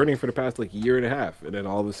I've been burning for the past like year and a half, and then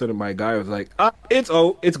all of a sudden my guy was like,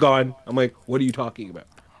 it's gone. I'm like, what are you talking about?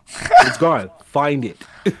 It's gone. Find it.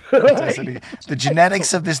 The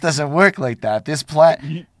genetics of this doesn't work like that. This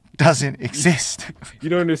plant doesn't exist. You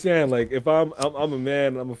don't understand. Like if I'm a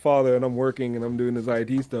man, I'm a father, and I'm working and I'm doing this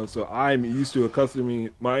IT stuff, so I'm used to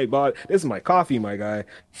accustoming my body. This is my coffee, my guy.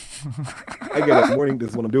 I get up in the morning.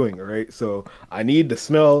 This is what I'm doing. All right. So I need the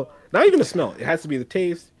smell. Not even the smell. It has to be the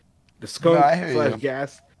taste. The skunk /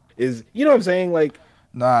 gas is. You know what I'm saying? Like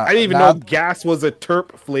I didn't even know gas was a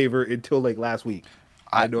terp flavor until like last week.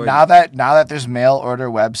 Now that there's mail order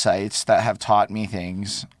websites that have taught me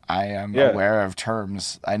things, I am aware of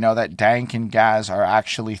terms. I know that dank and gas are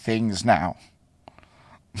actually things now.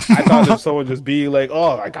 I thought that someone just be like,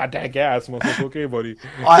 "Oh, I got that gas." I'm like, "Okay, buddy."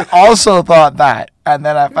 I also thought that, and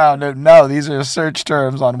then I found out no, these are search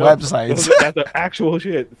terms on websites. That's the actual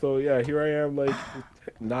shit. So yeah, here I am, like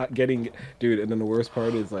not getting, dude. And then the worst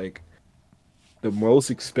part is like the most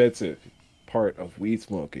expensive part of weed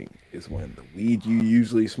smoking is when the weed you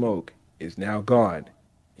usually smoke is now gone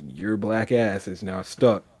and your black ass is now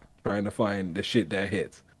stuck trying to find the shit that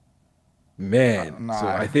hits. Man, so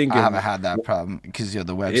I think I haven't had that problem because the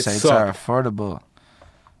websites are affordable.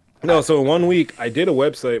 No, so in 1 week I did a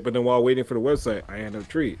website, but then while waiting for the website, I ended up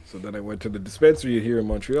treat. So then I went to the dispensary here in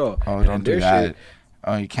Montreal. Oh, don't do that. Shit,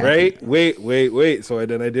 oh, you can't. Right? Wait. So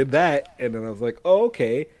then I did that, and then I was like, oh,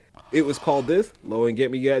 okay. It was called this, Low and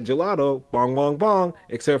Get Me Gat Gelato, bong, bong, bong,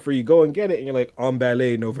 except for you go and get it, and you're like, on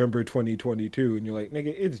ballet November 2022, and you're like,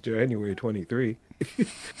 nigga, it's January 23.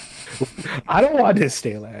 I don't want this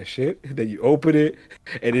stale ass shit. Then you open it,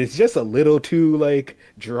 and it's just a little too, like,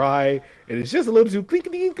 dry, and it's just a little too clink,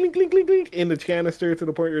 clink, clink, clink, clink, clink in the canister to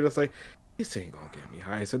the point where you're just like, this ain't gonna get me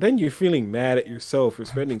high. So then you're feeling mad at yourself for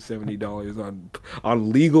spending $70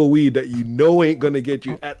 on legal weed that you know ain't gonna get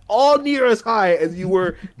you at all near as high as you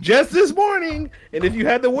were just this morning. And if you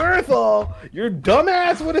had the wherewithal, your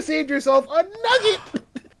dumbass would have saved yourself a nugget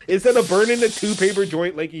instead of burning the 2-paper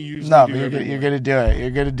joint like you usually do. No, you're gonna do it. You're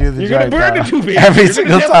gonna do the joint. You're gonna burn the 2 paper every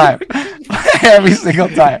single time, every single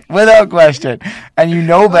time, without question. And you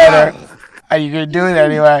know better. And you're gonna do it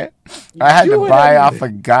anyway. I had to buy off a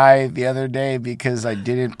guy the other day because I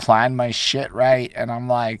didn't plan my shit right, and I'm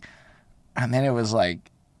like, and then it was like,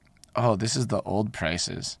 oh, this is the old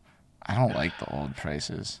prices. I don't like the old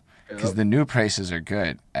prices because the new prices are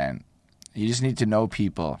good, and you just need to know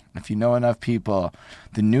people. If you know enough people,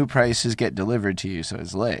 the new prices get delivered to you, so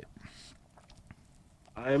it's lit.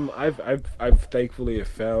 I've thankfully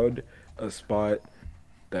found a spot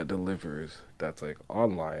that delivers that's like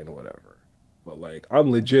online or whatever. But like,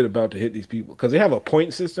 I'm legit about to hit these people because they have a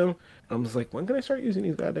point system. I'm just like, when can I start using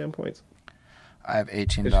these goddamn points? I have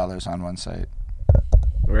 $18 on one site.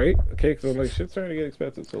 Right? Okay, so I'm like, shit's starting to get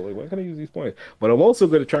expensive. So like, when can I use these points? But I'm also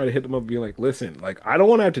going to try to hit them up and be like, listen, like, I don't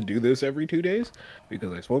want to have to do this every 2 days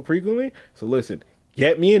because I smoke frequently. So listen,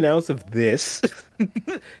 get me an ounce of this,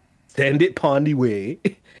 send it Pondy way,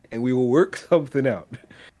 and we will work something out.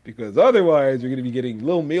 Because otherwise, you're going to be getting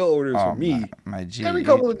little mail orders from me my G, every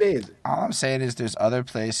couple of days. All I'm saying is there's other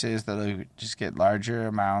places that'll just get larger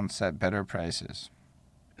amounts at better prices.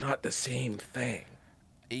 Not the same thing.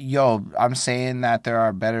 Yo, I'm saying that there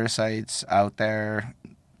are better sites out there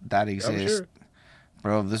that exist. Sure.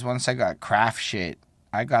 Bro, this one site got craft shit.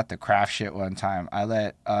 I got the craft shit one time. I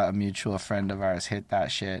let a mutual friend of ours hit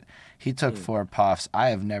that shit. He took 4 puffs. I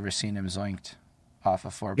have never seen him zoinked off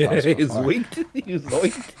of 4 puffs before. He was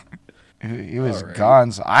zoinked? He was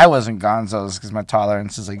gonzo. I wasn't gonzo's because my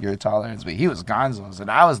tolerance is like your tolerance, but he was gonzo's.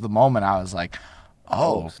 And I was the moment I was like,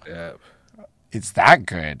 oh it's that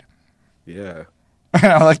good. Yeah. And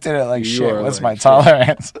I looked at it like, shit, what's my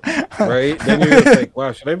tolerance? Right? Then you're just like,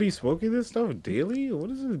 wow, should I be smoking this stuff daily? What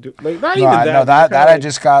does it do? Like, not even that. No, that I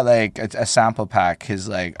just got like a sample pack because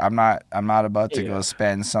like I'm not about to go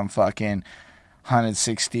spend some fucking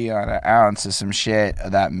 160 on an ounce of some shit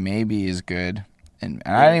that maybe is good, and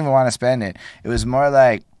I didn't even want to spend it. It was more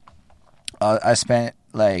like I spent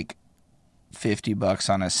like $50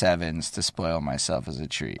 on a Sevens to spoil myself as a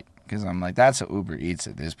treat, because I'm like, that's what Uber Eats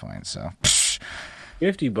at this point. So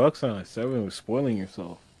 $50 on a 7 was spoiling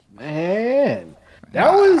yourself, man.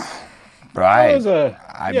 That was right.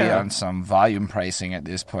 I'd be on some volume pricing at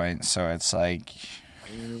this point, so it's like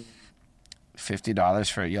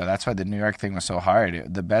 $50 for that's why the New York thing was so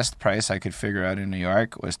hard. The best price I could figure out in New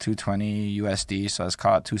York was $220 USD, so let's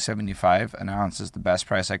call it $275 an ounce is the best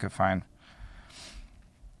price I could find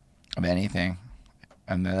of anything.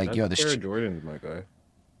 And they're like, that's Air Jordan's, my guy.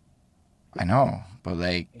 I know, but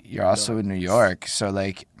like you're also in New York, so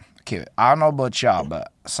like, okay, I don't know about y'all,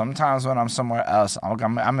 but sometimes when I'm somewhere else,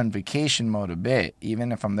 I'm in vacation mode a bit,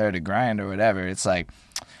 even if I'm there to grind or whatever. It's like,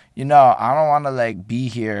 I don't want to like be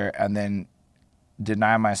here and then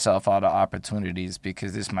deny myself all the opportunities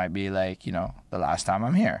because this might be like, the last time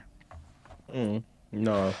I'm here.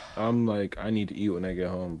 No, I'm like, I need to eat when I get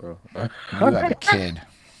home, bro. You have a kid.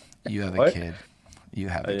 You have a kid. You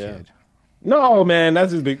have a kid. No, man,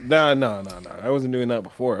 that's just big. No. I wasn't doing that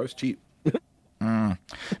before. I was cheap.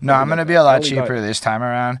 No, I'm gonna be a lot cheaper this time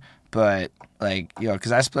around, but like,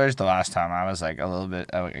 because I splurged the last time. I was like a little bit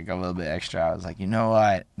extra. I was like, you know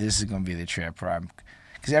what, this is gonna be the trip where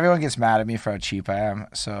because everyone gets mad at me for how cheap I am.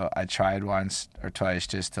 So I tried once or twice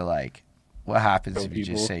just to like, what happens if you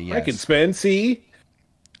just say yes? I can spend, see?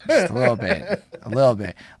 Just a little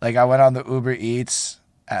bit. Like I went on the Uber Eats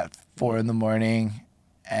at 4 a.m.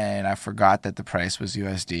 and I forgot that the price was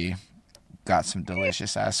USD. Got some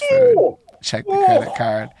delicious ass food. Checked the credit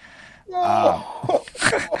card.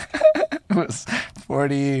 It was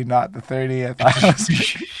 40, not the 30. I thought it was,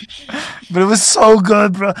 but it was so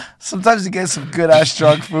good, bro. Sometimes you get some good ass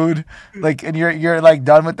junk food, like, and you're like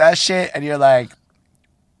done with that shit, and you're like,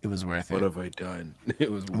 it was worth it. What have I done?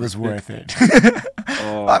 It was worth it.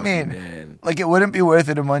 I mean, man. Like it wouldn't be worth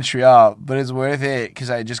it in Montreal, but it's worth it because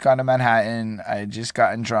I just got to Manhattan. I just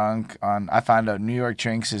gotten drunk I found out New York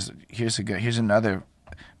drinks is here's another.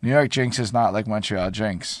 New York drinks is not like Montreal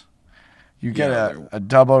drinks. You get a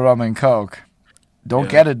double rum and coke. Don't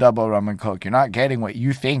get a double rum and coke. You're not getting what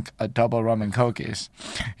you think a double rum and coke is.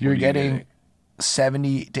 You're getting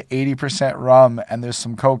 70 to 80% rum, and there's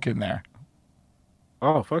some coke in there.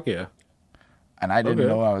 Oh, fuck yeah. And I didn't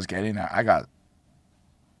know I was getting that. I got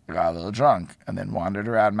a little drunk and then wandered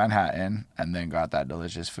around Manhattan and then got that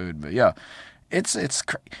delicious food. But it's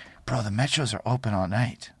bro, the metros are open all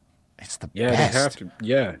night. It's the best. They have to.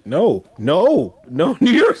 Yeah. No.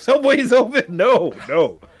 New York subway is open. No.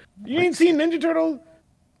 You ain't seen Ninja Turtles?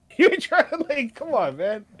 You ain't trying to, like, come on,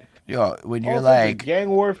 man. When you're like gang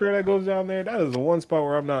warfare that goes down there, that is the one spot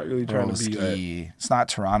where I'm not really trying to be at. It's not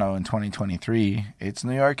Toronto in 2023. It's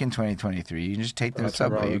New York in 2023. You just take the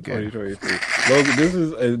subway. You're good. This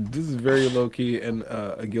is very low key and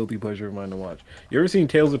a guilty pleasure of mine to watch. You ever seen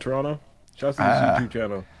Tales of Toronto? Shout out to his YouTube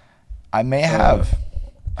channel. I may have.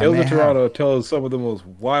 Tales of Toronto tells some of the most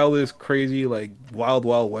wildest, crazy, like wild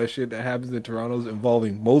west shit that happens in Toronto,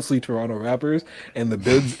 involving mostly Toronto rappers and the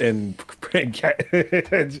bids and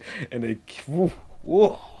they.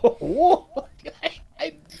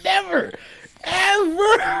 I never,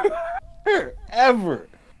 ever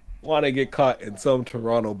want to get caught in some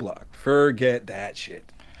Toronto block. Forget that shit.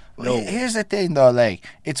 No. Here's the thing, though. Like,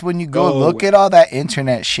 it's when you go look at all that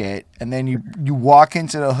internet shit, and then you walk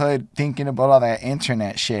into the hood thinking about all that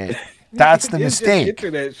internet shit. That's the mistake.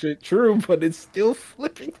 Internet shit, true, but it's still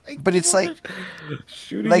flipping. But it's like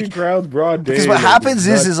shooting like, crowds broad day. Because what happens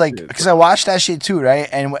is like, because I watched that shit too, right?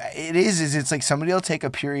 And what it is it's like somebody will take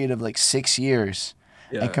a period of like 6 years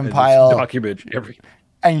and compile document everything.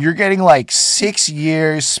 And you're getting like 6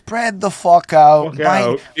 years, spread the fuck out,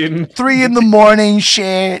 in 3 a.m.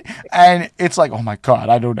 shit. And it's like, oh my God,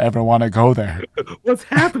 I don't ever want to go there. What's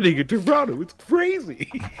happening in Toronto? It's crazy.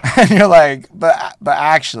 And you're like, but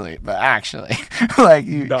actually, like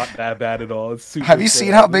not that bad at all. It's super have you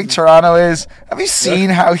seen how big Toronto is? Have you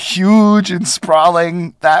seen how huge and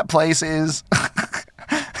sprawling that place is?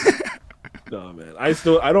 No, man. I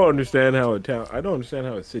don't understand how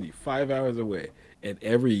a city 5 hours away and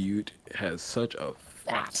every Ute has such a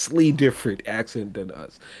vastly different accent than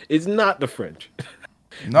us. It's not the French.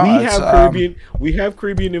 No, we have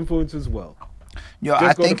Caribbean influence as well.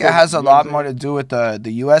 I think it has a lot more to do with the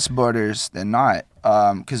U.S. borders than not.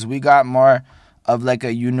 Because we got more of like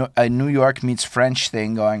a New York meets French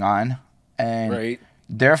thing going on. And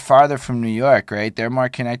they're farther from New York, right? They're more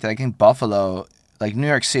connected. I think Buffalo, like New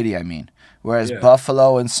York City, I mean. Whereas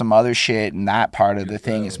Buffalo and some other shit and that part of the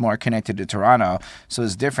thing is more connected to Toronto. So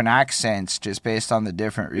it's different accents just based on the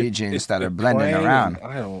different regions that are blending around.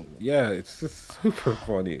 It's just super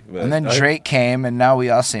funny. And then Drake came, and now we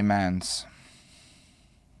all say mans.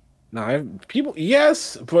 No, people,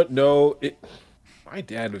 yes, but no. My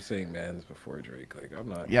dad was saying mans before Drake. Like, I'm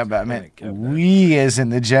not. Yeah, but I mean, we as in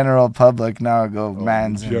the general public now go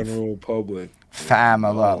mans. General public. Fam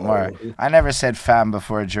a lot more. I never said fam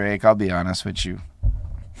before Drake, I'll be honest with you.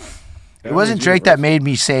 It wasn't Drake that made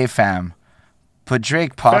me say fam, but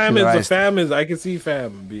Drake popularized. Fam is I can see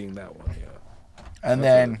fam being that one, yeah. And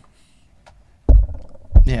then,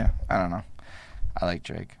 I don't know. I like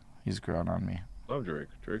Drake. He's grown on me. Love Drake.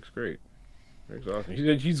 Drake's great. Drake's awesome.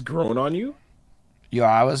 He's grown on you? Yo,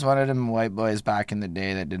 I was one of them white boys back in the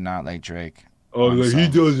day that did not like Drake. Oh, like he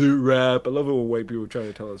doesn't rap. I love it when white people try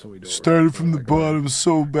to tell us when we don't. Started from the bottom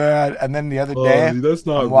so bad. And then the other day, I'm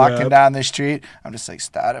walking down the street. I'm just like,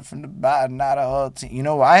 started from the bottom, not a whole team. You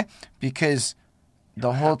know why? Because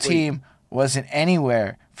the whole team wasn't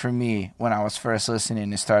anywhere for me when I was first listening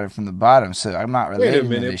and started from the bottom. So I'm not relating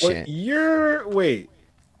to this shit. You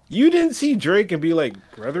didn't see Drake and be like,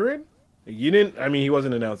 brethren? You didn't, I mean, he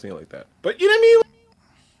wasn't announcing it like that. But you know what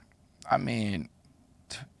I mean?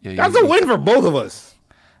 That's a win for both of us.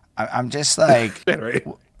 I'm just like, right?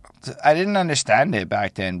 I didn't understand it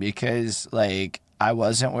back then because like I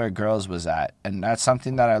wasn't where girls was at, and that's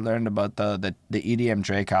something that I learned about the EDM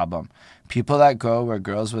Drake album. People that go where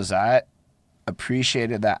girls was at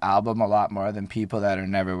appreciated that album a lot more than people that are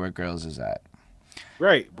never where girls is at.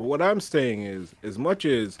 Right, but what I'm saying is, as much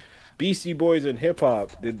as Beastie Boys and hip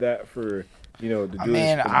hop did that for the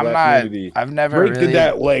community, I've never Drake did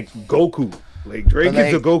that like Goku. Like Drake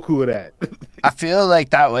is the Goku of that. I feel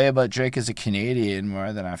like that way about Drake as a Canadian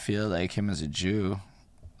more than I feel like him as a Jew.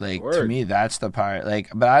 Like to me, that's the part.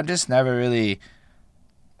 Like, but I just never really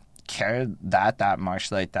cared that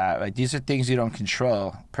much like that. Like these are things you don't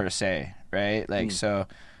control per se, right? Like so,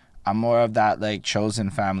 I'm more of that like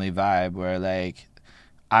chosen family vibe where like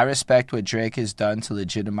I respect what Drake has done to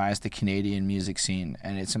legitimize the Canadian music scene,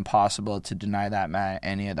 and it's impossible to deny that man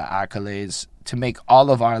any of the accolades to make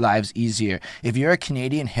all of our lives easier. If you're a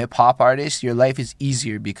Canadian hip-hop artist, your life is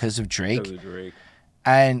easier because of Drake.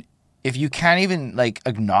 And if you can't even like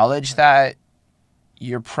acknowledge that,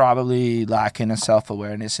 you're probably lacking a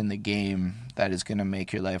self-awareness in the game that is going to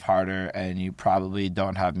make your life harder, and you probably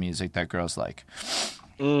don't have music that girls like.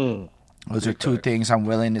 Those are two things I'm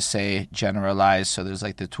willing to say generalized. So there's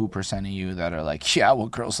like the 2% of you that are like, yeah, well,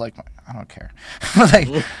 girls like, I don't care. like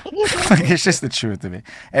it's just the truth of it.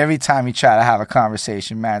 Every time you try to have a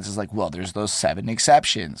conversation, Mads is like, well, there's those 7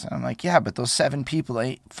 exceptions. And I'm like, yeah, but those 7 people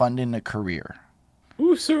ain't funding a career.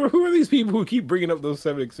 Who are these people who keep bringing up those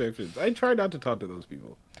 7 exceptions? I try not to talk to those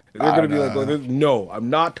people. They're going to be like, well, no, I'm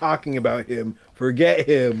not talking about him. Forget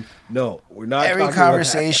him. No, we're not. Every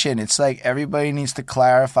conversation, it's like everybody needs to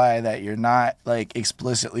clarify that you're not like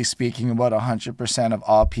explicitly speaking about 100% of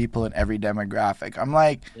all people in every demographic. I'm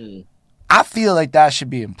like, I feel like that should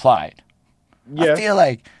be implied. Yeah. I feel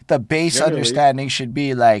like the base understanding should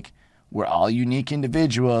be like, we're all unique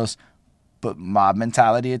individuals, but mob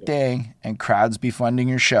mentality a thing, and crowds be funding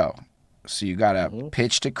your show. So you got to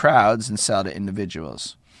pitch to crowds and sell to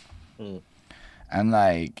individuals. And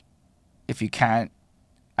like, if you can't,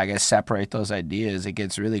 I guess, separate those ideas, it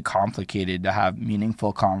gets really complicated to have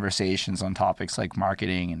meaningful conversations on topics like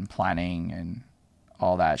marketing and planning and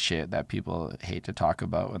all that shit that people hate to talk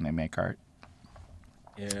about when they make art.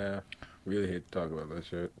 Yeah, really hate to talk about that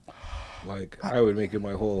shit. Like, I would make it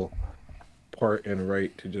my whole part and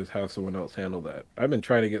right to just have someone else handle that. I've been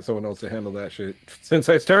trying to get someone else to handle that shit since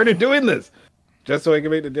I started doing this, just so I can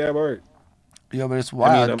make the damn art. Yo, but it's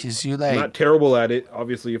wild because you like. I'm not terrible at it.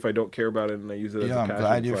 Obviously, if I don't care about it and I use it as a I'm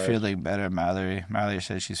glad you're feeling better, Mallory. Mallory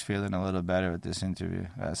says she's feeling a little better with this interview.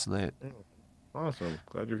 That's lit. Awesome.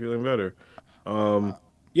 Glad you're feeling better.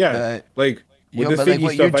 Yeah, like with this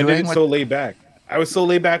Figgy stuff, I did it so laid back. I was so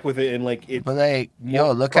laid back with it, and like it. But like,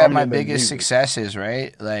 look at my biggest successes,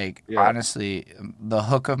 right? Like, honestly, the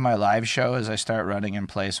hook of my live show is I start running in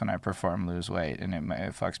place when I perform Lose Weight, and it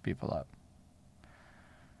fucks people up.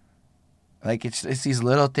 Like, it's these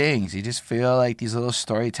little things. You just feel like these little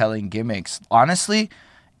storytelling gimmicks. Honestly,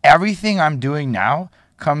 everything I'm doing now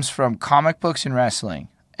comes from comic books and wrestling.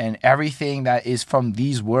 And everything that is from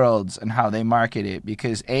these worlds and how they market it.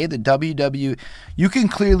 Because, the WWE... You can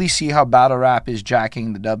clearly see how battle rap is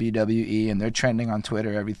jacking the WWE, and they're trending on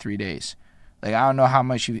Twitter every 3 days. Like, I don't know how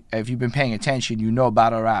much... if you've been paying attention, you know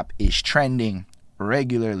battle rap is trending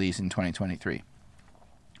regularly in 2023.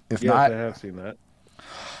 If not... I have seen that.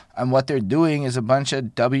 And what they're doing is a bunch of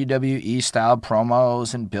WWE style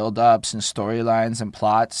promos and build-ups and storylines and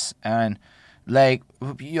plots. And like,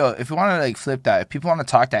 yo, if you want to like flip that, if people want to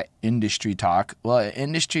talk that industry talk, well,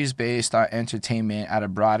 industry is based on entertainment at a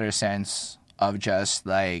broader sense of just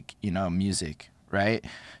like, you know, music, right?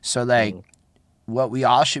 So like, what we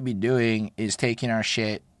all should be doing is taking our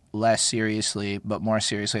shit less seriously, but more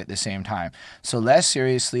seriously at the same time. So less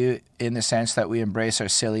seriously in the sense that we embrace our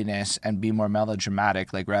silliness and be more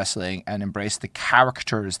melodramatic like wrestling, and embrace the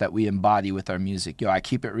characters that we embody with our music. Yo, I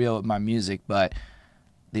keep it real with my music, but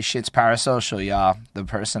this shit's parasocial, y'all. The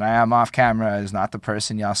person I am off camera is not the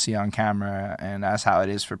person y'all see on camera, and that's how it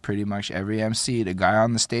is for pretty much every MC. The guy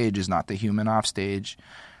on the stage is not the human off stage.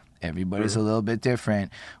 Everybody's a little bit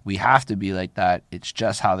different. We have to be like that. It's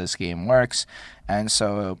just how this game works. And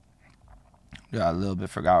so, yeah, a little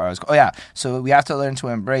bit forgot where I was going. Oh, yeah. So we have to learn to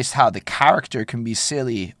embrace how the character can be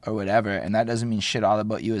silly or whatever, and that doesn't mean shit all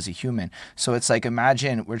about you as a human. So it's like,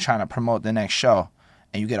 imagine we're trying to promote the next show,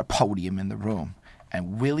 and you get a podium in the room,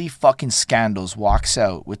 and Willie fucking Scandals walks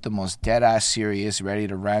out with the most dead-ass serious, ready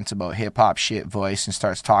to rant about hip-hop shit voice and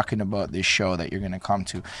starts talking about this show that you're going to come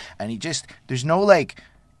to. And he just, there's no, like,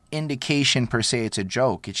 indication per se it's a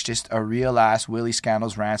joke. It's just a real ass Willie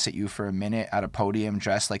Scandals rants at you for a minute at a podium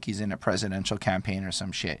dressed like he's in a presidential campaign or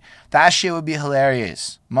some shit. That shit would be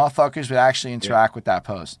hilarious. Motherfuckers would actually interact with that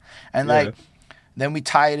post. And like, then we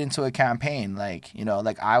tie it into a campaign. Like, you know,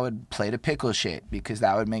 like I would play the pickle shit because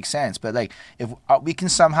that would make sense. But like, if we can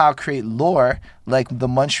somehow create lore like the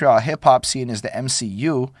Montreal hip hop scene is the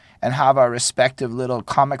MCU, and have our respective little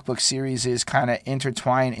comic book series is kind of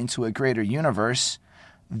intertwined into a greater universe,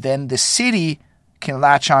 then the city can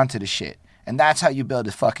latch onto the shit. And that's how you build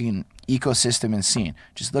a fucking ecosystem and scene.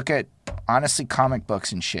 Just look at, honestly, comic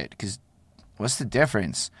books and shit. Because what's the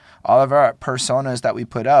difference? All of our personas that we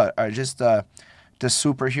put out are just the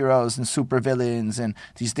superheroes and supervillains and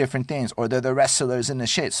these different things. Or they're the wrestlers and the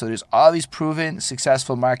shit. So there's all these proven,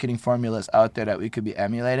 successful marketing formulas out there that we could be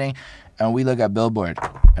emulating. And we look at Billboard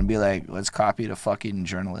and be like, let's copy the fucking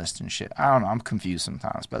journalist and shit. I don't know. I'm confused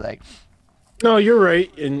sometimes. But like... No, you're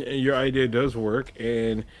right, and your idea does work,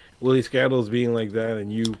 and Willie Scandals being like that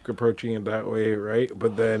and you approaching it that way, right?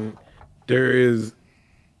 But then there is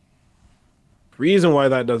reason why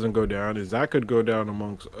that doesn't go down is that could go down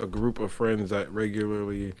amongst a group of friends that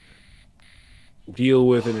regularly deal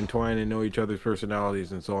with and entwine and know each other's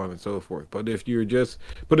personalities and so on and so forth. But if you're just,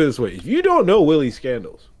 put it this way, if you don't know Willie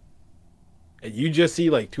Scandals and you just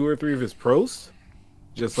see like 2 or 3 of his posts,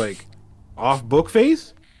 just like off book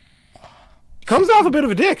face, comes off a bit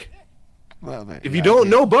of a dick. Well, if you don't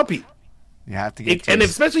know Buppy, you have to get and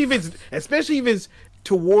especially if it's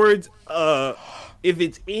towards if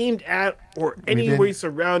it's aimed at or any way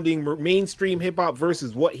surrounding mainstream hip hop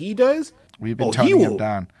versus what he does. We've been toning him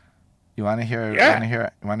down. You want to hear? Yeah.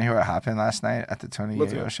 Want to hear what happened last night at the Tony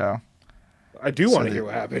Yayo show? I do want to hear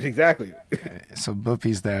what happened exactly. So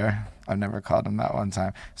Buppy's there. I've never called him that one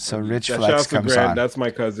time. So Rich Flex comes on. That's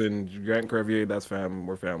my cousin Grant Crevier. That's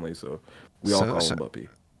we're family, so we all call him Buppy.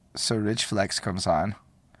 So Rich Flex comes on,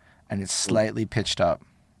 and it's slightly pitched up.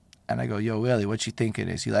 And I go, yo, Willie, what you think it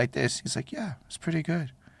is? You like this? He's like, yeah, it's pretty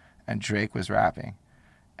good. And Drake was rapping.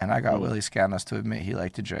 And I got Willie Scandals to admit he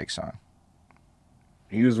liked the Drake song.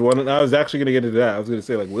 He was one, and I was actually going to get into that. I was going to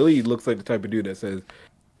say, like, Willie looks like the type of dude that says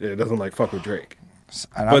it doesn't, like, fuck with Drake.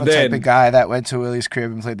 And I'm the type of guy that went to Willie's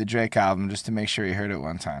crib and played the Drake album just to make sure he heard it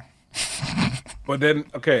one time. But then,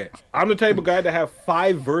 okay, I'm the type of guy to have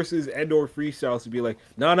 5 verses and or freestyles to be like,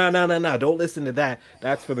 no, don't listen to that.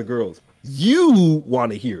 That's for the girls. You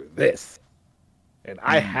want to hear this. And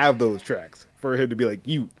I have those tracks for him to be like,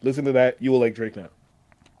 you, listen to that. You will like Drake now.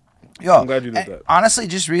 Yo, I'm glad you did that. Honestly,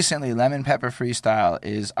 just recently, Lemon Pepper Freestyle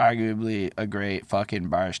is arguably a great fucking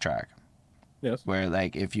bars track. Yes. Where,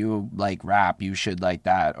 like, if you like rap, you should like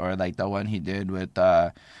that. Or, like, the one he did with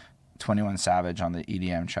 21 Savage on the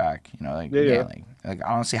EDM track. You know, like, yeah. Like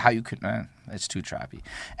I don't see how you could. It's too trappy.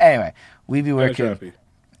 Anyway, we be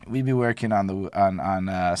working on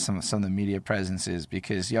the some of the media presences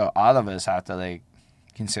because, yo, all of us have to, like,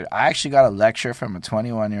 consider. I actually got a lecture from a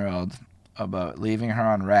 21-year-old about leaving her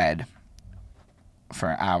on red for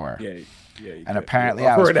an hour. Yeah. And apparently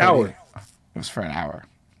I was for an hour. It was for an hour.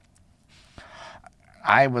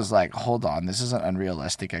 I was like, hold on, this is an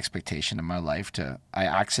unrealistic expectation in my life. I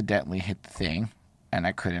accidentally hit the thing, and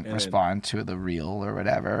I couldn't respond to the reel or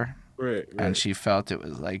whatever. Right. And she felt it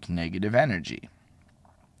was like negative energy.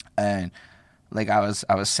 And like I was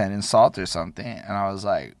sending salt or something, and I was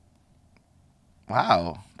like,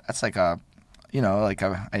 wow, that's like I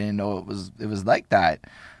didn't know it was like that.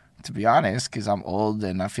 to be honest, because I'm old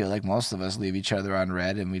and I feel like most of us leave each other on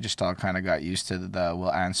red, and we just all kind of got used to the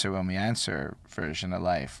 "we'll answer when we answer" version of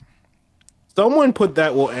life. Someone put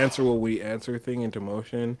that "we'll answer when we answer" thing into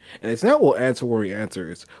motion, and it's not "we'll answer when we answer."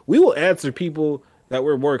 It's we will answer people that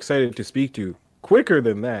we're more excited to speak to quicker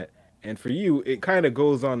than that. And for you, it kind of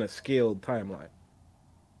goes on a scaled timeline.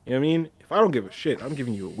 You know what I mean? If I don't give a shit, I'm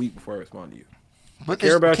giving you a week before I respond to you. I But care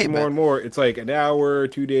there's about okay, you more but and more. It's like an hour,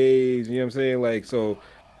 2 days. You know what I'm saying? Like, so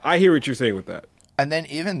I hear what you're saying with that. and then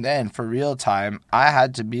even then for real time, I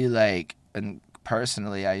had to be like, and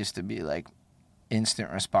personally, I used to be like instant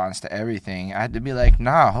response to everything. I had to be like,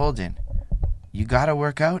 nah, Holden, you gotta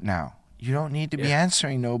work out now. You don't need to be Yeah.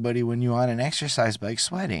 answering nobody when you're on an exercise bike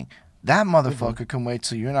sweating. That motherfucker can wait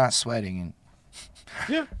till you're not sweating,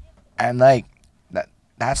 Yeah. and like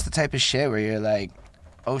that's the type of shit where you're like,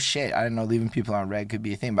 oh shit, I didn't know leaving people on red could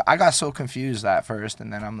be a thing. But I got so confused at first,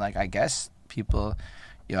 and then I'm like, I guess people,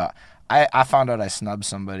 I found out I snubbed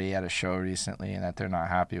somebody at a show recently, and that they're not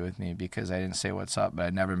happy with me because I didn't say what's up, but I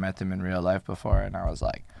never met them in real life before, and I was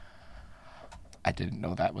like, I didn't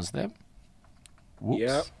know that was them. Whoops.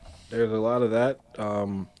 Yeah. There's a lot of that.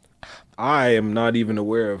 I am not even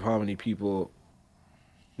aware of how many people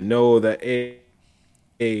know that I'm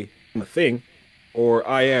a thing, or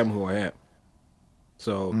I am who I am.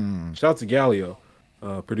 So, shout out to Galio,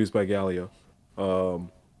 produced by Galio.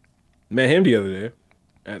 Um, Met him the other day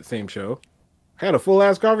at the same show. Had a full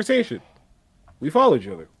ass conversation. We followed each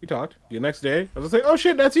other. We talked. The next day, I was like, "Oh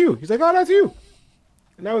shit, that's you." He's like, "Oh, that's you."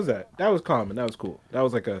 And that was that. That was calm and that was cool. That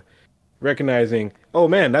was like a recognizing. Oh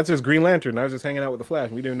man, that's just Green Lantern. I was just hanging out with the Flash.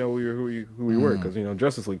 We didn't know who we were because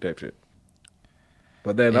Justice League type shit.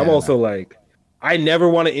 But then I'm Yeah. also like, I never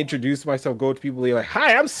want to introduce myself. Go to people like,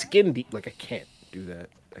 "Hi, I'm Skin Deep." Like I can't do that.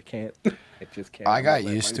 I can't. I just can't. I got I'm not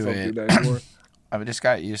letting used to myself it. do that anymore. I just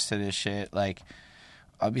got used to this shit. Like,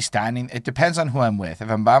 I'll be standing. It depends on who I'm with. If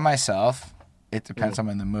I'm by myself, it depends. I'm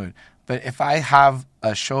in the mood. But if I have a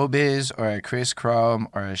Showbiz or a Chris Chrome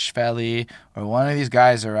or a Shvelly or one of these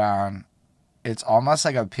guys around, it's almost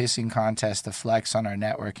like a pissing contest to flex on our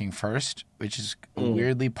networking first, which is a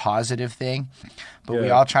weirdly positive thing. But we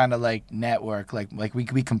Yeah. all trying to like network, like we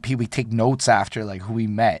compete. We take notes after like who we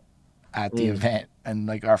met at the event, and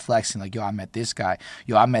like our flexing, like, yo, I met this guy,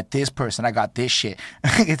 yo, I met this person, I got this shit.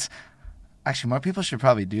 It's actually more people should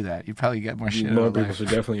probably do that. You probably get more shit. out More of people life. should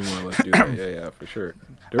definitely more or less do that. Yeah, for sure.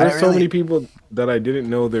 I There were don't so really- many people that I didn't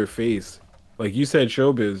know their face. Like you said,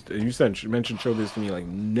 Showbiz, and mentioned Showbiz to me like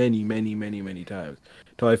many, many, many, many times.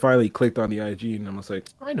 Until I finally clicked on the IG and I was like,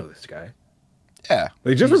 I know this guy. Yeah,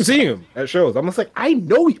 Like just from seeing him at shows, I'm just like, I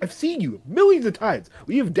know you. I've seen you millions of times.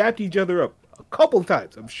 We have dapped each other up a couple of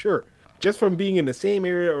times, I'm sure. Just from being in the same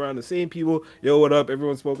area around the same people. Yo, what up?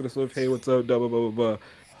 Everyone's spoken to Swift. Hey, what's up? Blah blah blah blah blah.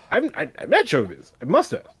 I met Showbiz. I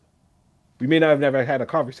must have. We may not have never had a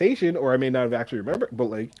conversation, or I may not have actually remembered. But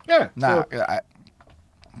like, yeah, nah. so-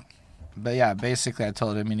 But yeah, basically, I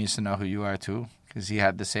told him he needs to know who you are too, because he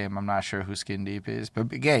had the same. I'm not sure who Skin Deep is,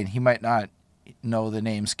 but again, he might not know the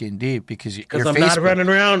name Skin Deep because your I'm Facebook. not running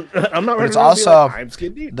around. I'm not But running it's around. being also like, I'm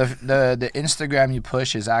Skin Deep. the Instagram you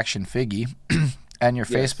push is Action Figgy, and your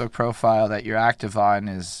Yes. Facebook profile that you're active on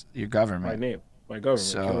is your My government. name, my government.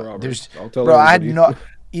 So Killer Roberts. there's, I'll tell bro, I had everybody. no.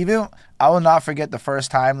 Even I will not forget the first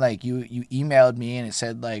time like you emailed me and it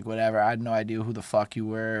said like whatever. I had no idea who the fuck you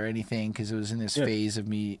were or anything because it was in this Yeah. phase of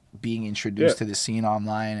me being introduced Yeah. to the scene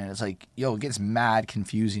online, and it's like, yo, it gets mad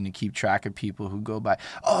confusing to keep track of people who go by,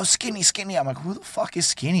 oh, Skinny. I'm like, who the fuck is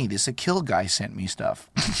Skinny? This Akil guy sent me stuff.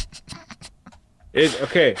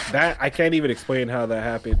 Okay, that I can't even explain how that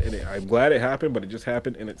happened, and I'm glad it happened, but it just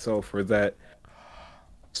happened in itself for that.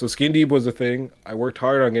 So Skin Deep was a thing. I worked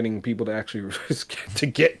hard on getting people to actually to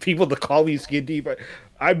get people to call me Skin Deep.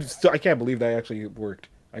 I can't believe that actually worked.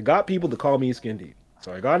 I got people to call me Skin Deep.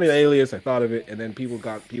 So I got an alias. I thought of it, and then people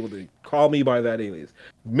got people to call me by that alias.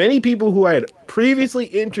 Many people who I had previously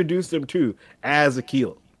introduced them to as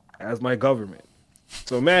Akil, as my government.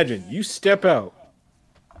 So imagine you step out.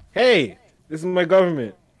 Hey, this is my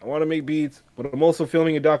government. I want to make beats, but I'm also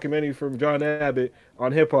filming a documentary from John Abbott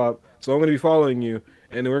on hip hop. So I'm going to be following you,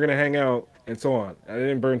 and we're going to hang out, and so on. I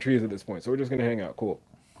didn't burn trees at this point, so we're just going to hang out. Cool.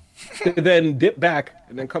 Then dip back,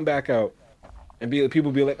 and then come back out, and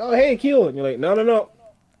people be like, "Oh, hey, Keel," and you're like, "No.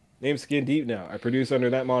 Name's Skin Deep now. I produce under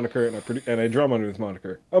that moniker, and I drum under this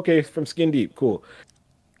moniker. Okay, from Skin Deep. Cool."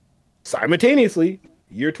 Simultaneously,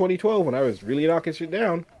 year 2012, when I was really knocking shit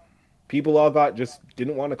down, people all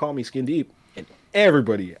didn't want to call me Skin Deep. And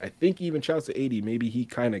everybody, I think even shouts to 80, maybe he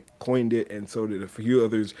kind of coined it, and so did a few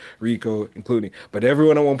others, Rico including. But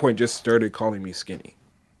everyone at one point just started calling me Skinny.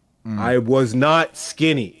 I was not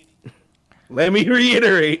skinny. Let me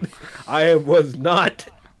reiterate, I was not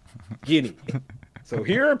skinny. So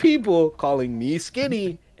here are people calling me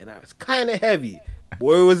skinny, and I was kind of heavy.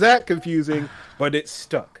 Boy, was that confusing, but it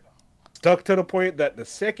stuck. Stuck to the point that the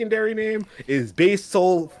secondary name is based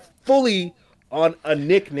so fully on a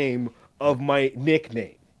nickname of my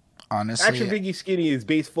nickname. Honestly, Action Biggie Skinny is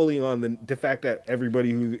based fully on the fact that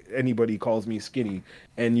anybody calls me skinny,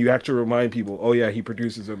 and you have to remind people, oh yeah, he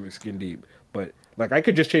produces under Skin Deep. But like, I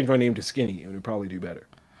could just change my name to Skinny, and it would probably do better.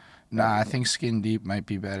 nah, I think Skin Deep might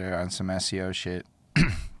be better on some SEO shit.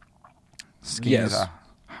 Skinny is a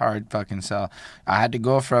hard fucking sell. I had to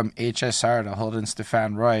go from HSR to Holden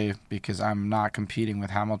Stefan Roy because I'm not competing with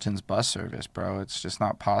Hamilton's bus service, bro. It's just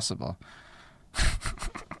not possible.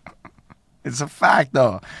 It's a fact,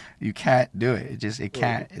 though. You can't do it. It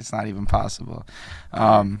can't. It's not even possible.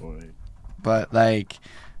 But, like,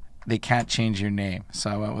 they can't change your name. So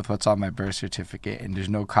I went with what's on my birth certificate, and there's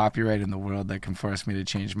no copyright in the world that can force me to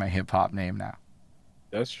change my hip-hop name now.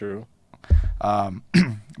 That's true. But,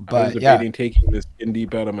 I was debating taking this Skin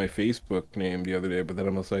Deep out of my Facebook name the other day, but then I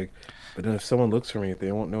was like, but then if someone looks for me,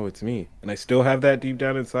 they won't know it's me. And I still have that deep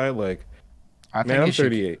down inside, like, man, I'm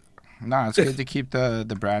 38. No, it's good to keep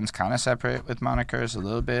the brands kind of separate with monikers a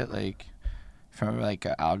little bit, like from like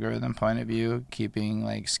an algorithm point of view, keeping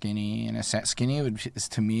like Skinny in a sense. Skinny is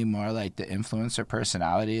to me more like the influencer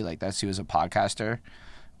personality, like that's you as a podcaster,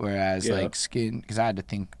 whereas like Skin, because I have to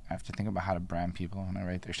think about how to brand people when I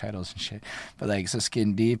write their titles and shit. But like so,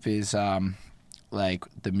 Skin Deep is like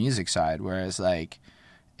the music side, whereas like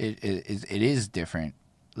it is different.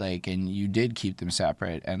 Like, and you did keep them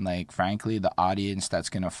separate, and like frankly the audience that's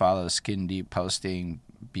gonna follow Skin Deep posting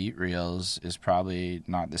beat reels is probably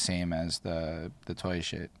not the same as the toy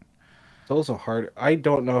shit. It's also hard. I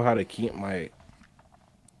don't know how to keep my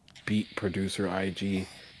beat producer IG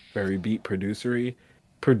very beat producery.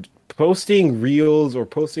 Posting reels or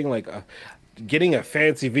posting like getting a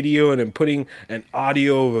fancy video and then putting an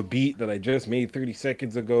audio of a beat that I just made 30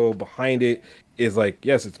 seconds ago behind it is like,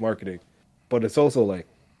 yes, it's marketing, but it's also like,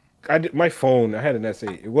 my phone, I had an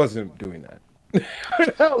S8, it wasn't doing that.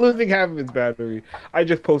 Without losing half of its battery, I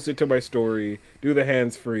just post it to my story, do the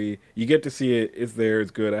hands free. You get to see it, it's there,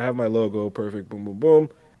 it's good. I have my logo, perfect, boom, boom, boom.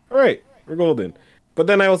 All right, we're golden. But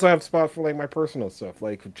then I also have spot for like my personal stuff,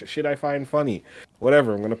 like shit I find funny,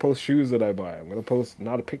 whatever. I'm gonna post shoes that I buy. I'm gonna post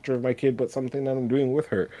not a picture of my kid, but something that I'm doing with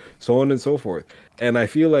her, so on and so forth. And I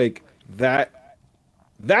feel like that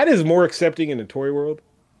is more accepting in the toy world,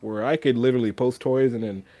 where I could literally post toys and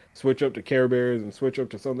then switch up to Care Bears and switch up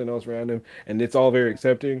to something else random, and it's all very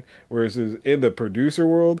accepting. Whereas in the producer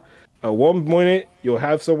world, at one point you'll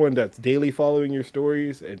have someone that's daily following your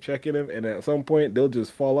stories and checking them, and at some point they'll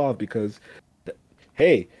just fall off because,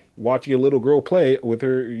 hey, watching a little girl play with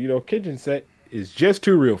her, kitchen set is just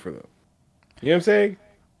too real for them. You know what I'm saying?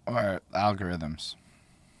 Or algorithms.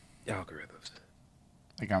 Algorithms.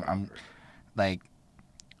 Like I'm like,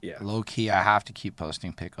 yeah, low key. I have to keep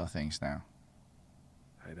posting pickle things now.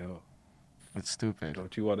 I know. It's stupid.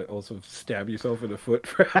 Don't you want to also stab yourself in the foot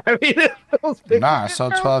for having those pictures? Nah, I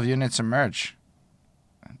sold 12 units of merch.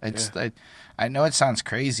 It's like, I know it sounds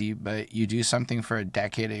crazy, but you do something for a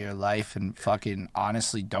decade of your life and fucking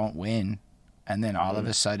honestly don't win, and then all of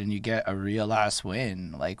a sudden you get a real ass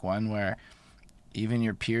win, like one where even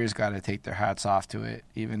your peers got to take their hats off to it,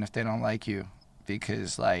 even if they don't like you,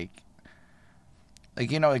 because like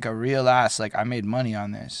a real ass, like I made money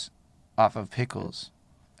on this off of pickles.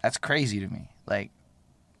 That's crazy to me. Like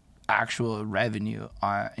actual revenue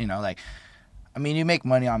on, like, I mean, you make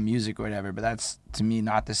money on music or whatever, but that's to me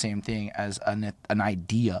not the same thing as an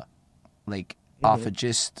idea, like off of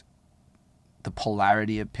just the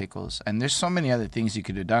polarity of pickles. And there's so many other things you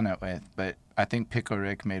could have done it with, but I think Pickle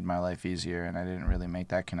Rick made my life easier, and I didn't really make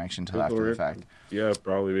that connection till after the fact. Yeah,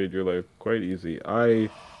 probably made your life quite easy. I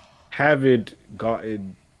haven't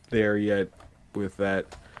gotten there yet with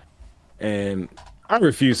that, and I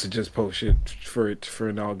refuse to just post shit for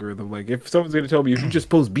an algorithm. Like, if someone's gonna tell me if you just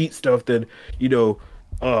post beat stuff, then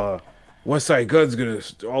West Side Gun's gonna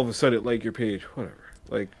all of a sudden like your page. Whatever.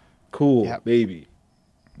 Like, cool, yep. maybe,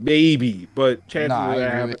 but chances I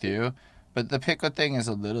agree with you. But the pickle thing is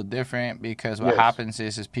a little different because what happens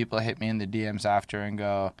is people hit me in the DMs after and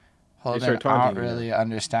go, "Hold on, I don't really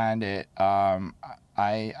understand it.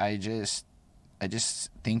 I just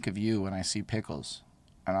think of you when I see pickles."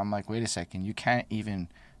 And I'm like, wait a second, you can't even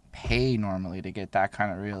pay normally to get that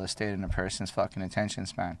kind of real estate in a person's fucking attention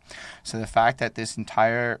span. So the fact that this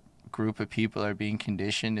entire group of people are being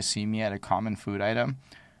conditioned to see me at a common food item,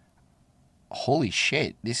 holy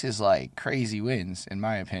shit, this is like crazy wins in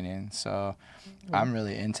my opinion. So I'm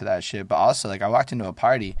really into that shit. But also, like, I walked into a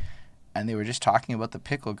party and they were just talking about the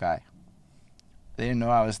pickle guy. They didn't know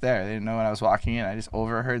I was there. They didn't know when I was walking in. I just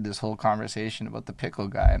overheard this whole conversation about the pickle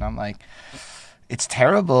guy. And I'm like, it's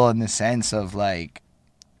terrible in the sense of, like,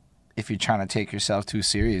 if you're trying to take yourself too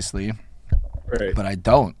seriously. Right. But I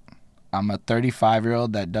don't. I'm a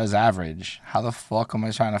 35-year-old that does average. How the fuck am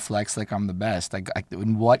I trying to flex like I'm the best? Like,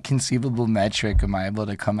 in what conceivable metric am I able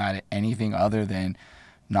to come at it anything other than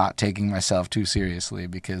not taking myself too seriously?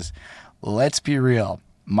 Because let's be real.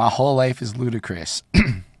 My whole life is ludicrous.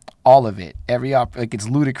 All of it. It's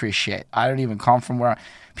ludicrous shit. I don't even come from where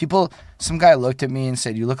some guy looked at me and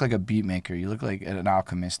said, "You look like a beat maker. You look like an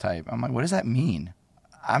alchemist type." I'm like, what does that mean?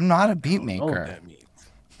 I'm not a beat maker. I don't know what that means.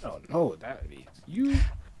 I don't know what that means. You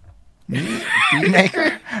beat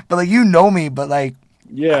maker? But like, you know me, but like,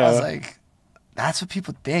 yeah. I was like, that's what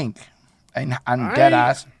people think. And I'm dead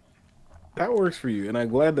ass. That works for you. And I'm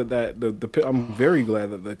glad I'm very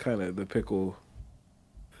glad that the pickle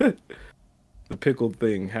the pickle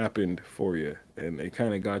thing happened for you, and it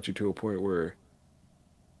kind of got you to a point where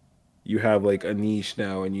you have like a niche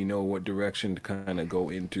now, and you know what direction to kind of go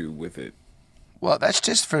into with it. Well, that's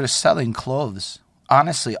just for selling clothes.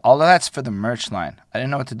 Honestly, all of that's for the merch line. I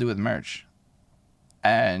didn't know what to do with merch,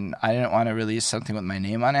 and I didn't want to release something with my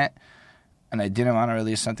name on it, and I didn't want to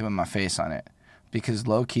release something with my face on it, because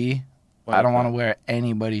low key, I don't want to wear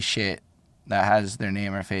anybody's shit that has their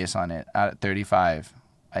name or face on it at 35.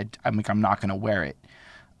 I'm not gonna wear it.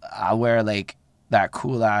 I wear like that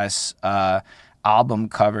cool ass album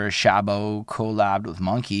cover Shabo collabed with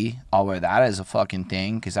Monkey. I'll wear that as a fucking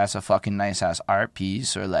thing because that's a fucking nice ass art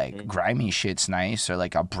piece. Or like grimy shit's nice. Or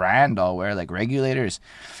like a brand I'll wear, like Regulators.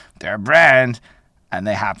 They're a brand and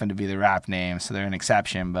they happen to be the rap name, so they're an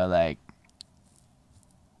exception. But like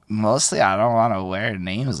mostly I don't want to wear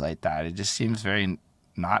names like that. It just seems very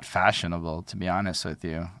not fashionable, to be honest with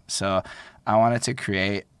you. So I wanted to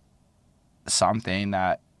create something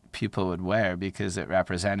that people would wear because it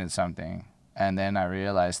represented something. And then I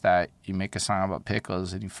realized that you make a song about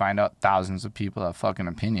pickles and you find out thousands of people have fucking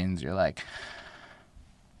opinions. You're like,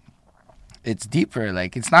 it's deeper.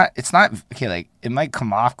 Like, it's not, okay, like, it might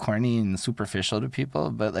come off corny and superficial to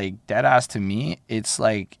people, but like, dead ass to me, it's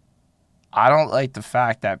like, I don't like the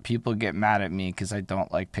fact that people get mad at me because I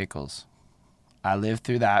don't like pickles. I lived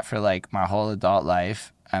through that for like my whole adult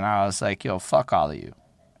life, and I was like, yo, fuck all of you.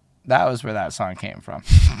 That was where that song came from.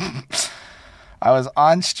 I was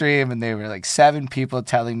on stream, and they were like 7 people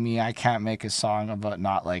telling me I can't make a song about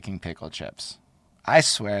not liking pickle chips. I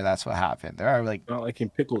swear that's what happened. There are like... Not liking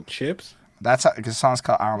pickled chips? That's because the song's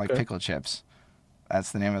called I Don't Like Pickle Chips.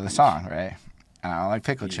 That's the name of the song, right? I don't like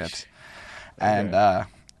pickle chips. And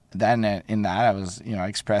then in that, I was, I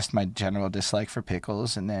expressed my general dislike for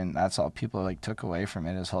pickles, and then that's all people like took away from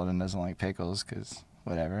it, is Holden doesn't like pickles because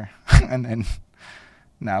whatever. And then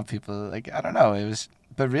now people like, I don't know, it was,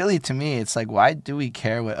 but really to me, it's like, why do we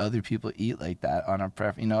care what other people eat like that on a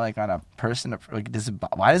like on a person, like,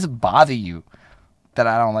 why does it bother you that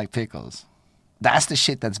I don't like pickles? That's the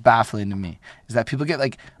shit that's baffling to me, is that people get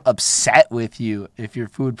like upset with you if your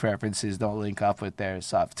food preferences don't link up with their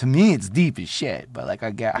stuff. To me, it's deep as shit, but like I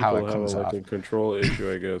get how it comes off. People have a control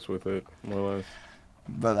issue, I guess, with it, more or less.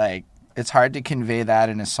 But like, it's hard to convey that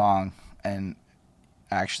in a song and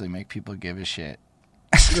actually make people give a shit.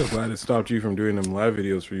 I'm just glad it stopped you from doing them live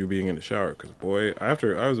videos for you being in the shower, because boy,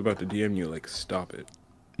 after I was about to DM you, like, stop it.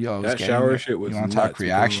 Yo, that shower shit was. You want to talk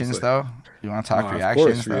reactions though? You want to talk reactions?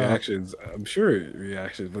 Of course, though? Reactions. I'm sure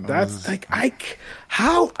reactions, but that's like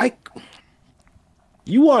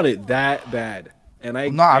you want it that bad, and I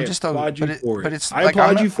applaud you for it. But it's I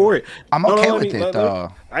applaud you for it. I'm okay with it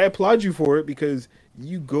though. I applaud you for it because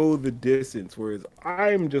you go the distance, whereas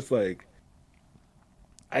I'm just like,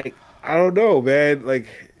 I don't know, man. Like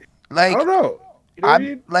I don't know. You know what I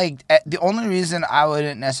mean? Like, the only reason I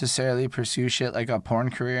wouldn't necessarily pursue shit like a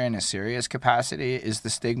porn career in a serious capacity is the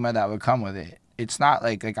stigma that would come with it. It's not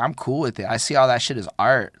like I'm cool with it. I see all that shit as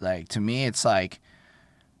art. Like, to me, it's like,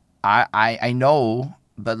 I know,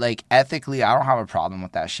 but like ethically, I don't have a problem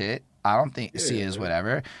with that shit. I don't see it as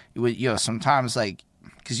whatever. Sometimes like,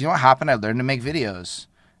 because you know what happened? I learned to make videos,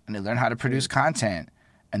 and I learned how to produce content.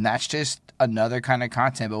 And that's just another kind of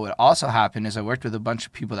content. But what also happened is I worked with a bunch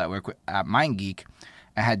of people that work at MindGeek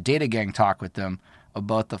and had Data Gang talk with them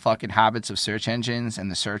about the fucking habits of search engines and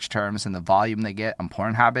the search terms and the volume they get on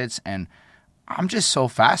porn habits. And I'm just so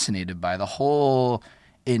fascinated by the whole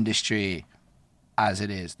industry as it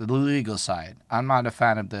is, the legal side. I'm not a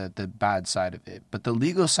fan of the bad side of it, but the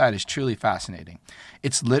legal side is truly fascinating.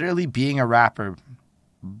 It's literally being a rapper,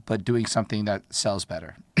 but doing something that sells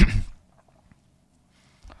better.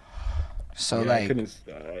 So Yeah, I like, couldn't.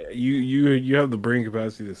 You have the brain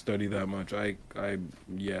capacity to study that much.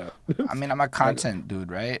 Yeah. I mean, I'm a I, content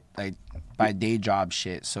dude, right? Like my day job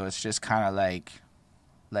shit. So it's just kind of like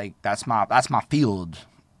that's my field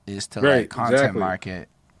is to like right, content exactly. market.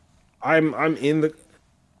 I'm in the.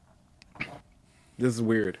 This is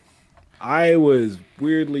weird. I was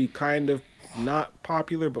weirdly kind of not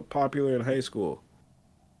popular, but popular in high school,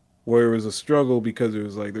 where it was a struggle because it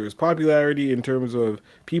was like there was popularity in terms of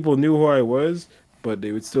people knew who I was, but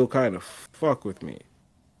they would still kind of fuck with me.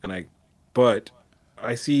 And but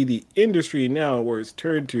I see the industry now where it's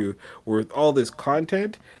turned to, where with all this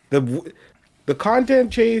content, the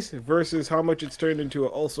content chase versus how much it's turned into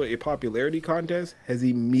also a popularity contest has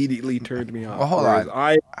immediately turned me Well, off. hold Whereas on.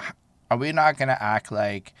 I, Are we not gonna act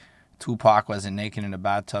like Tupac wasn't naked in a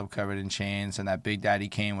bathtub covered in chains, and that Big Daddy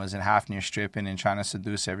Kane wasn't half near stripping and trying to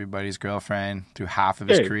seduce everybody's girlfriend through half of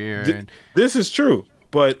his hey, career, th- this is true,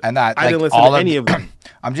 but and that I didn't like listen all to of any of them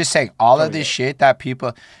I'm just saying all of coming this up. shit that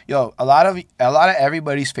people, a lot of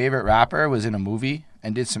everybody's favorite rapper was in a movie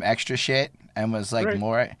and did some extra shit and was like Right,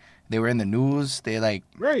 more. They were in the news. right.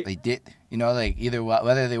 They did, like either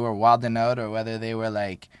whether they were wilding out or whether they were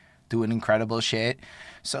like doing incredible shit.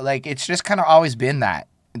 So like it's just kind of always been that.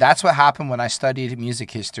 That's what happened when I studied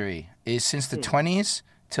music history. Is since the Hmm. 20s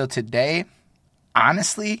till today,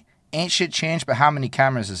 honestly, ain't shit changed but how many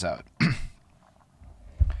cameras is out.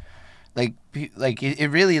 Like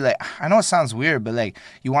it really, like, I know it sounds weird, but like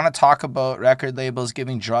you want to talk about record labels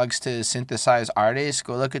giving drugs to synthesize artists,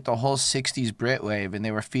 go look at the whole 60s Brit wave, and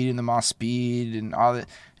they were feeding them all speed and all that.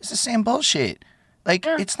 It's the same bullshit. Like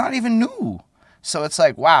Yeah. it's not even new. So it's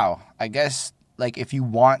like, wow, I guess like if you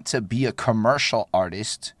want to be a commercial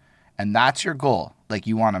artist and that's your goal, like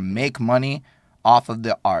you want to make money off of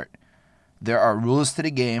the art, there are rules to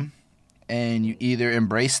the game, and you either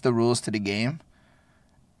embrace the rules to the game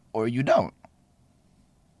or you don't.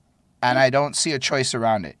 And I don't see a choice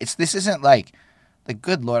around it. This isn't like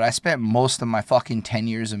good Lord, I spent most of my fucking 10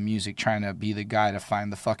 years of music trying to be the guy to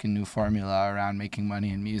find the fucking new formula around making money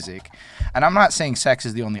in music. And I'm not saying sex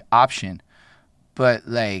is the only option, but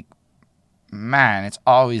like, man, it's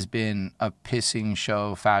always been a pissing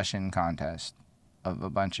show fashion contest of a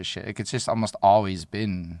bunch of shit. Like, it's just almost always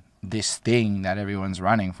been this thing that everyone's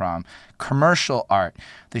running from. Commercial art,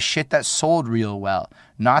 the shit that sold real well,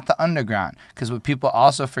 not the underground. Because what people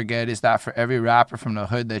also forget is that for every rapper from the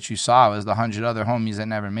hood that you saw was the 100 other homies that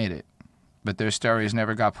never made it. But their stories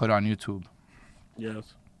never got put on YouTube.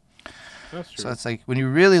 Yes, that's So true. it's like, when you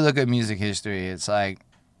really look at music history, it's like,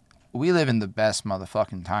 we live in the best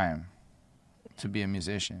motherfucking time to be a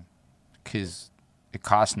musician. Because it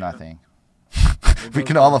costs nothing. It We does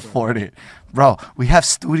can all cost afford something. it. Bro, we have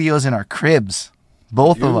studios in our cribs.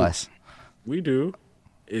 Both of do. us. We do.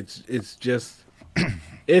 It's just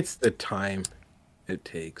it's the time it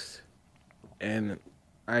takes. And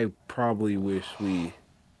I probably wish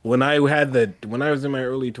when I was in my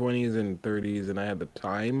early 20s and 30s and I had the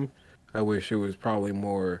time, I wish it was probably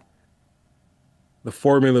more the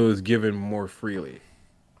formula was given more freely.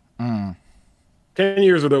 Mm, 10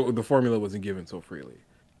 years ago the formula wasn't given so freely.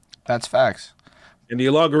 that's facts. And the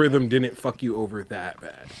algorithm didn't fuck you over that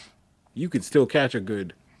bad. You could still catch a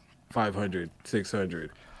good 500,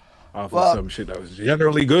 600 off of Well, some shit that was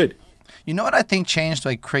generally good. you know what I think changed,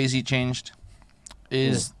 like crazy changed? Hmm.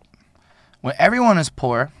 Is when everyone is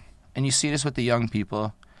poor, and you see this with the young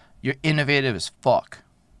people, you're innovative as fuck.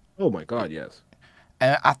 Oh my god, yes.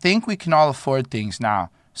 And I think we can all afford things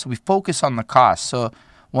now. So we focus on the cost. So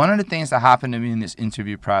one of the things that happened to me in this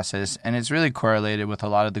interview process, and it's really correlated with a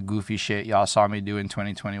lot of the goofy shit y'all saw me do in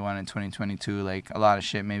 2021 and 2022, like a lot of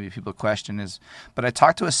shit maybe people question is, but I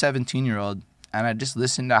talked to a 17-year-old and I just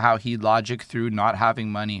listened to how he logic through not having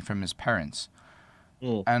money from his parents.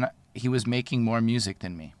 Mm. And he was making more music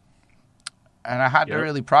than me. And I had to Yep.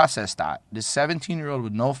 really process that. This 17-year-old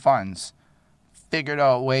with no funds figured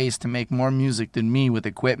out ways to make more music than me with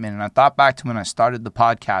equipment. And I thought back to when I started the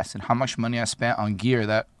podcast and how much money I spent on gear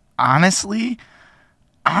that honestly,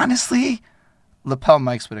 lapel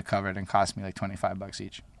mics would have covered and cost me like $25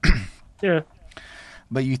 each. Yeah.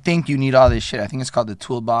 But you think you need all this shit. I think it's called the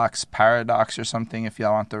Toolbox Paradox or something if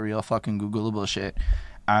y'all want the real fucking Googleable shit.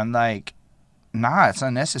 And like, nah, it's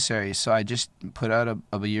unnecessary. So I just put out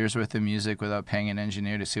a year's worth of music without paying an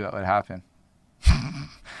engineer to see what would happen.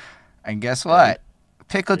 And guess what?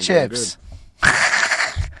 Pickle You got chips.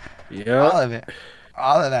 Yeah. All of it.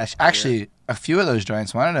 All of that. Actually, a few of those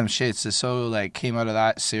joints, one of them shits is so like came out of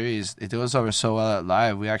that series. It goes over so well at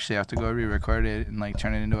live. We actually have to go re-record it and like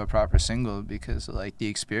turn it into a proper single because of like the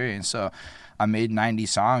experience. So I made 90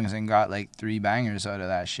 songs and got like 3 bangers out of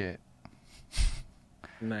that shit.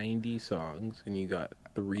 90 songs and you got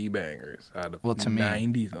 3 bangers out of Well, to me,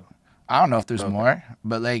 90 songs. I don't know if there's Okay. more,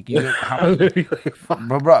 but like you, I was literally like, fuck.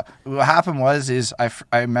 bro, what happened is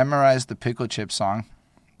I memorized the Pickle Chip song,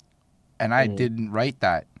 and I didn't write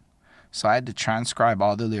that, so I had to transcribe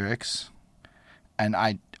all the lyrics, and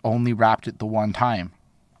I only rapped it the one time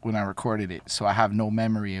when I recorded it, so I have no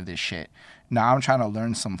memory of this shit. Now I'm trying to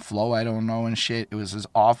learn some flow I don't know and shit. It was as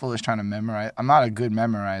awful as trying to memorize. I'm not a good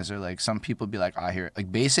memorizer. Like some people be like, I hear it.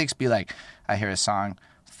 Like basics be like, I hear a song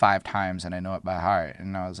 5 times and I know it by heart.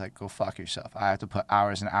 And I was like, go fuck yourself. I have to put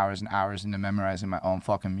hours and hours and hours into memorizing my own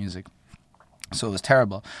fucking music. So it was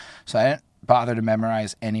terrible. So I didn't bother to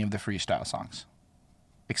memorize any of the freestyle songs,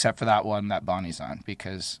 except for that one that Bonnie's on,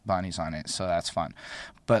 because Bonnie's on it. So that's fun.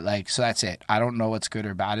 But like, so that's it. I don't know what's good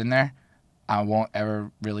or bad in there. I won't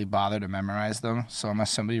ever really bother to memorize them. So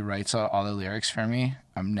unless somebody writes out all the lyrics for me,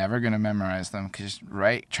 I'm never going to memorize them, because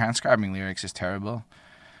transcribing lyrics is terrible.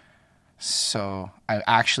 So I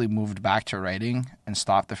actually moved back to writing and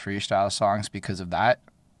stopped the freestyle songs because of that.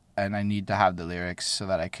 And I need to have the lyrics so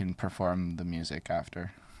that I can perform the music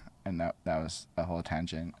after. And that was a whole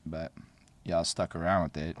tangent, but y'all stuck around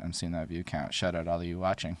with it. I'm seeing that view count. Shout out all of you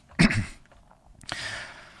watching.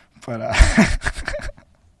 But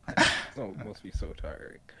Oh, it must be so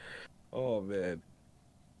tiring. Oh man.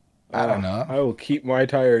 I don't know. I will keep my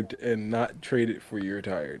tired and not trade it for your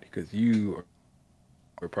tired, because you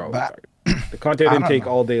are probably tired. The content intake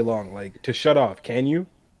all day long, like to shut off. Can you?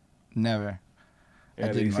 Never. Yeah,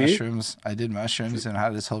 I did mushrooms and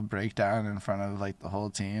had this whole breakdown in front of like the whole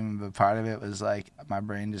team. But part of it was like my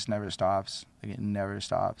brain just never stops. Like it never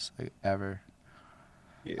stops, like ever.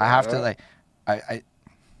 Yeah. I have to like, I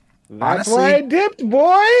That's honestly, why I dipped,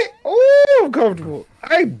 boy. Ooh, I'm comfortable.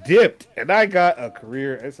 I dipped and I got a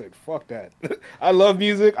career. I said, fuck that. I love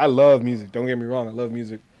music. Don't get me wrong. I love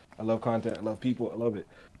music. I love content. I love people. I love it.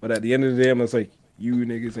 But at the end of the day, I'm just like, you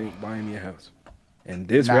niggas ain't buying me a house. And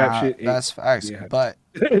this rap shit ain't. That's facts. Yeah. But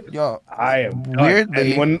yo, I am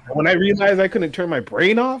weirdly. And when I realized I couldn't turn my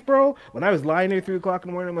brain off, bro, when I was lying there 3 o'clock in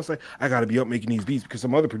the morning, I was like, I gotta be up making these beats because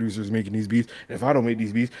some other producers are making these beats. And if I don't make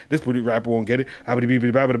these beats, this rapper won't get it.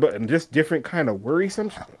 And just different kind of worrisome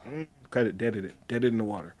shit. Cut it, deaded it in the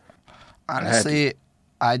water. Honestly,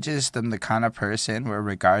 I just am the kind of person where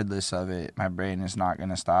regardless of it, my brain is not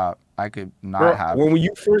gonna stop. I could not Bro, have. when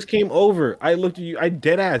you first came over, I looked at you. I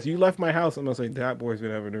dead ass. You left my house, and I was like, "That boy's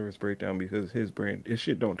gonna have a nervous breakdown because his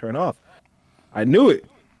shit don't turn off." I knew it.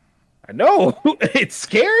 I know it's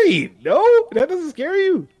scary. No, that doesn't scare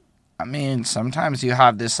you. I mean, sometimes you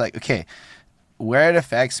have this like, okay, where it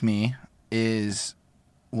affects me is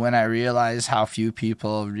when I realize how few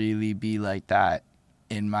people really be like that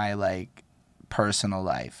in my like personal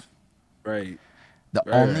life. Right. The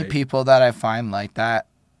only people that I find like that,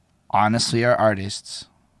 honestly, are artists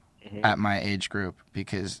at my age group,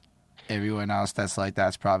 because everyone else that's like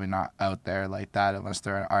that's probably not out there like that unless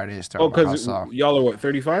they're an artist or because y'all are what,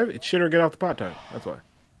 35? It's shit or get off the pot time. That's why.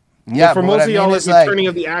 Yeah, for most of y'all, it's like turning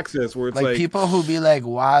of the axis where it's like people who be like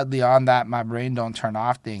wildly on that my brain don't turn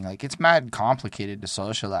off thing. Like it's mad complicated to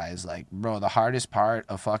socialize. Like, bro, the hardest part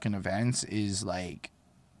of fucking events is like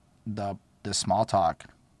the small talk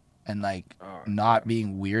and like not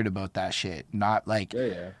being weird about that shit. Not like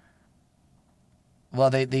well,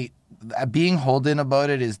 they being holden about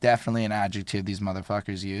it is definitely an adjective these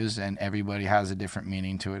motherfuckers use, and everybody has a different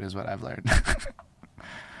meaning to it, is what I've learned.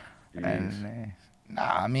 And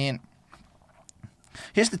I mean,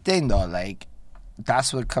 here's the thing though, like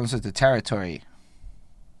that's what comes with the territory.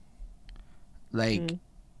 Like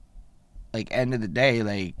end of the day,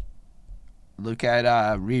 like look at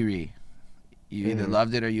Riri. You either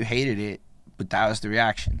loved it or you hated it, but that was the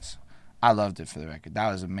reactions. I loved it, for the record. That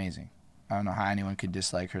was amazing. I don't know how anyone could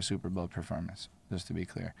dislike her Super Bowl performance, just to be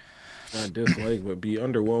clear. Not dislike, but be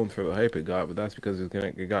underwhelmed for the hype it got. But that's because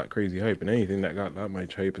it got crazy hype, and anything that got that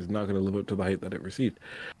much hype is not going to live up to the hype that it received.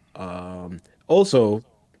 Also,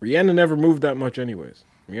 Rihanna never moved that much anyways.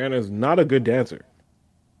 Rihanna is not a good dancer,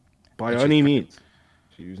 by any means.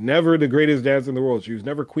 She was never the greatest dancer in the world. She was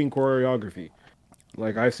never queen choreography.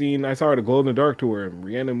 Like I saw her at a Glow in the Dark tour, and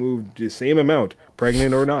Rihanna moved the same amount,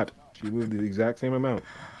 pregnant or not. She moved the exact same amount.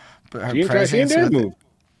 But her presence,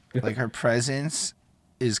 like her presence,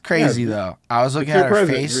 is crazy though. I was looking at her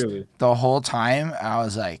face the whole time. I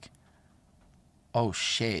was like, "Oh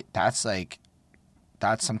shit, that's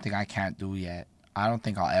something I can't do yet. I don't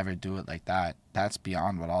think I'll ever do it like that. That's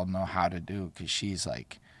beyond what I'll know how to do." Because she's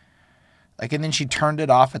like, and then she turned it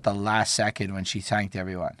off at the last second when she thanked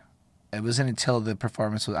everyone. It wasn't until the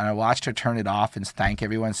performance was, and I watched her turn it off and thank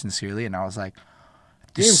everyone sincerely, and I was like,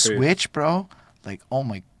 "The switch, bro! Like, oh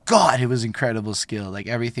my God, it was incredible skill. Like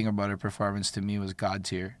everything about her performance to me was god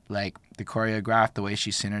tier. Like the choreograph, the way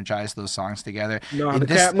she synergized those songs together. No, the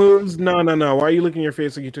cat moves. No. Why are you looking in your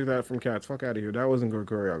face like you took that from Cats? Fuck out of here. That wasn't good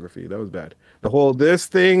choreography. That was bad. The whole this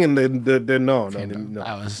thing and then no.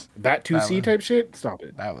 That 2C type shit. Stop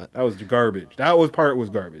it. That was garbage. Part was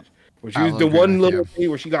garbage. When she was the one little thing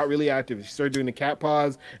where she got really active. She started doing the cat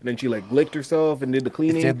paws and then she like licked herself and did the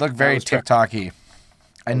cleaning. It did look very TikTok-y.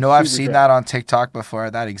 I know I've seen that on TikTok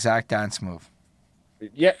before, that exact dance move.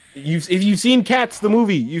 Yeah, if you've seen Cats the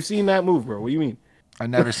movie, you've seen that move, bro. What do you mean?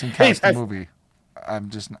 I've never seen Cats the movie.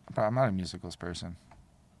 I'm not a musicals person.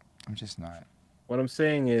 I'm just not. What I'm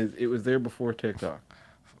saying is, it was there before TikTok.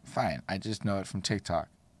 Fine, I just know it from TikTok.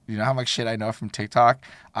 You know how much shit I know from TikTok?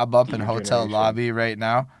 I'm up in hotel lobby right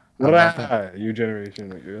now. Your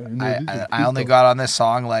generation. I only got on this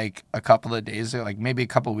song like a couple of days ago, like maybe a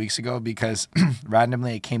couple of weeks ago, because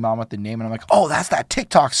randomly it came on with the name and I'm like, oh, that's that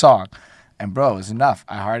TikTok song. And bro, it was enough.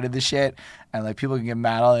 I hearted the shit, and like people can get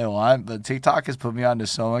mad all they want, but TikTok has put me onto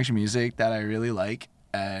so much music that I really like,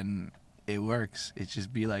 and it works. It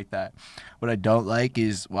just be like that. What I don't like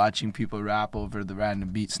is watching people rap over the random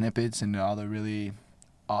beat snippets and all the really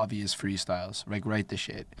obvious freestyles. Like, write the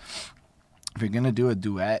shit. If you're gonna do a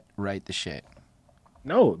duet, write the shit.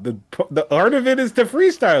 No, the art of it is to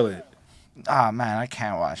freestyle it. Oh man, I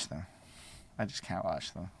can't watch them. I just can't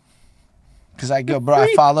watch them. Cause I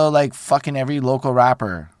follow like fucking every local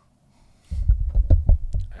rapper.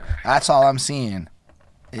 That's all I'm seeing.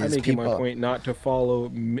 I make it my point not to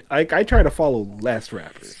follow. I try to follow less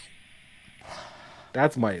rappers.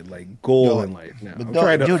 That's my like goal in life now. I'm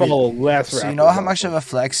trying to follow less rappers. So you know how much of a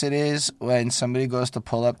flex it is when somebody goes to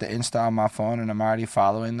pull up the Insta on my phone and I'm already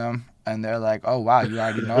following them, and they're like, "Oh wow, you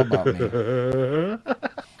already know about me."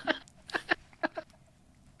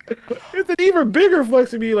 It's an even bigger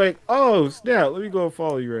flex to be like, "Oh snap, let me go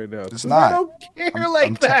follow you right now." It's not. I don't care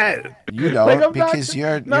that. You don't, like, because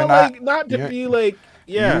you're not to be like,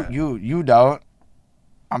 yeah. You don't.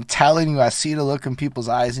 I'm telling you, I see the look in people's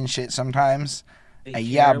eyes and shit sometimes. And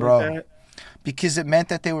yeah, bro, because it meant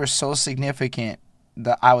that they were so significant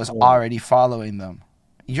that I was already following them.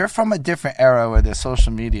 You're from a different era where the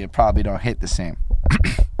social media probably don't hit the same.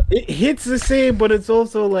 It hits the same, but it's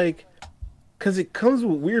also like, because it comes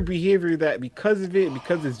with weird behavior that because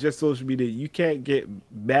it's just social media, you can't get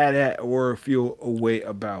mad at or feel a way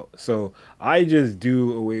about. So I just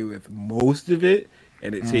do away with most of it,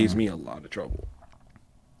 and it saves me a lot of trouble.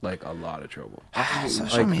 Like, a lot of trouble.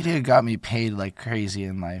 Social media got me paid like crazy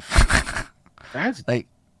in life. That's like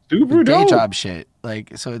super day dope. Job shit.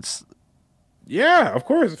 Like, so it's... Yeah, of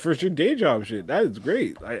course, for sure, day job shit. That is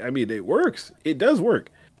great. I mean, it works. It does work.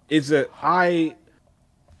 It's that I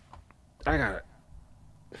got it.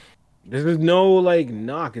 There's no like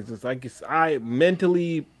knock. It's just like I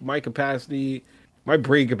mentally, my brain capacity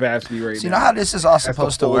right now. You know how this is all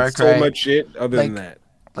supposed to work, so right? So much shit other than that.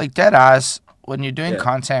 Like dead ass, when you're doing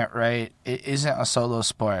content, right, it isn't a solo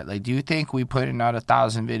sport. Like, do you think we putting out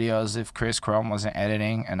 1,000 videos if Chris Chrome wasn't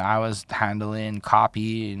editing and I was handling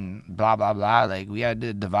copy and blah, blah, blah? Like, we had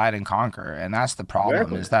to divide and conquer. And that's the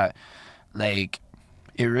problem is that, like,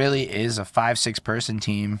 it really is a 5-6 person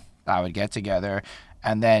team that would get together.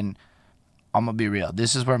 And then, I'm going to be real,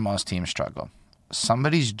 this is where most teams struggle.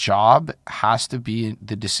 Somebody's job has to be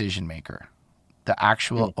the decision maker, the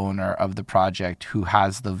actual owner of the project who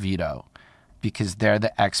has the veto, because they're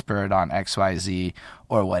the expert on XYZ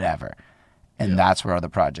or whatever. And that's where the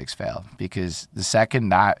projects fail. Because the second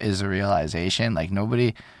that is a realization, like,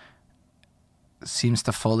 nobody seems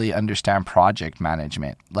to fully understand project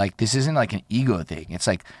management. Like, this isn't like an ego thing. It's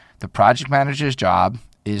like the project manager's job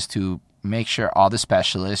is to make sure all the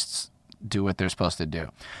specialists do what they're supposed to do.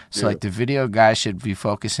 So like the video guy should be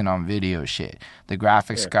focusing on video shit. The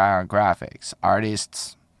graphics guy on graphics.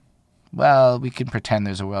 Artists, well, we can pretend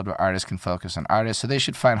there's a world where artists can focus on artists, so they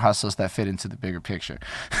should find hustles that fit into the bigger picture.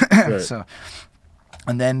 So,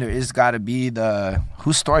 and then there is got to be the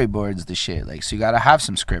who storyboards the shit. Like, so you got to have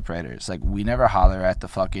some script writers. Like, we never holler at the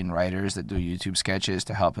fucking writers that do YouTube sketches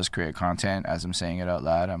to help us create content. As I'm saying it out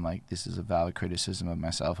loud, I'm like, this is a valid criticism of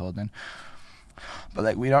myself, Holden. But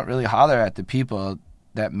like, we don't really holler at the people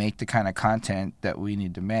that make the kind of content that we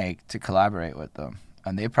need to make to collaborate with them.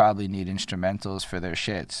 And they probably need instrumentals for their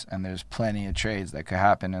shits. And there's plenty of trades that could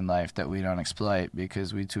happen in life that we don't exploit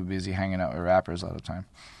because we're too busy hanging out with rappers all the time.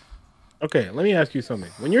 Okay, let me ask you something.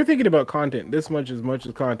 When you're thinking about content, this much as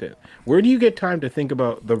content, where do you get time to think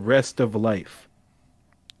about the rest of life?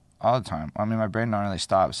 All the time. I mean, my brain don't really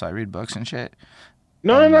stop, so I read books and shit.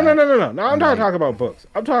 No. I'm not talking about books.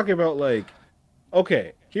 I'm talking about like,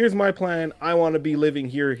 okay, here's my plan. I want to be living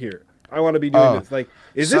here. I want to be doing this. Like,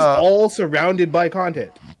 is this all surrounded by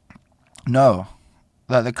content? No.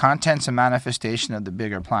 The content's a manifestation of the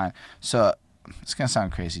bigger plan. So it's going to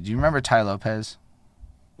sound crazy. Do you remember Tai Lopez?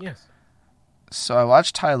 Yes. So I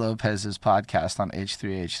watched Tai Lopez's podcast on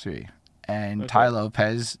H3H3. And Tai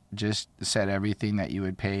Lopez just said everything that you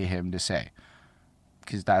would pay him to say.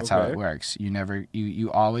 Because that's how it works.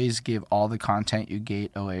 You always give all the content you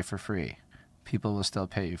get away for free. People will still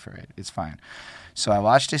pay you for it. It's fine. So I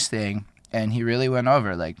watched his thing, and he really went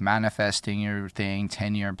over, like, manifesting your thing,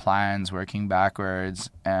 10-year plans, working backwards.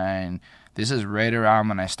 And this is right around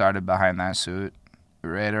when I started Behind That Suit,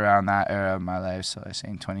 right around that era of my life. So I say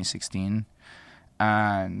in 2016.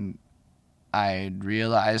 And I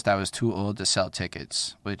realized I was too old to sell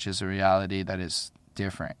tickets, which is a reality that is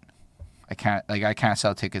different. I can't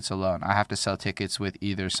sell tickets alone. I have to sell tickets with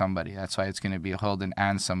either somebody. That's why it's going to be Holden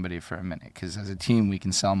and somebody for a minute, because as a team, we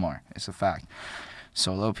can sell more. It's a fact.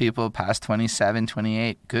 Solo people past 27,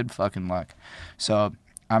 28, good fucking luck. So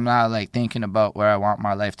I'm not like thinking about where I want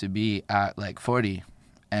my life to be at like 40,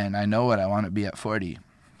 and I know what I want to be at 40.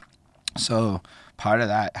 So part of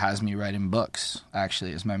that has me writing books,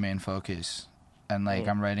 actually, is my main focus. And like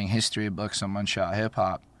I'm writing history books on Montreal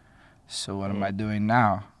hip-hop. So what am I doing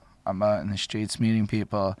now? I'm out in the streets meeting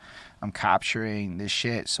people. I'm capturing this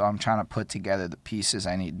shit. So I'm trying to put together the pieces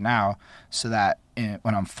I need now so that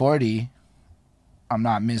when I'm 40, I'm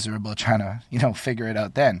not miserable trying to, figure it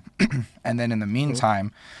out then. And then in the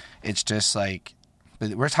meantime, it's just like,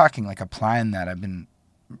 but we're talking like a plan that I've been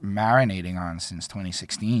marinating on since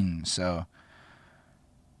 2016. So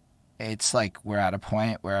it's like we're at a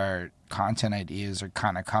point where content ideas are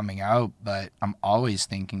kind of coming out, but I'm always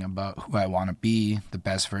thinking about who I want to be, the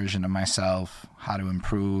best version of myself, how to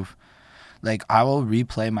improve. Like, I will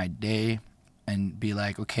replay my day and be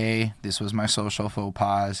like, okay, this was my social faux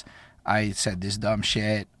pas. I said this dumb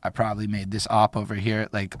shit. I probably made this op over here.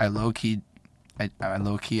 Like, I low-key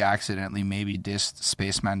accidentally maybe dissed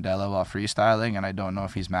Space Mandela while freestyling, and I don't know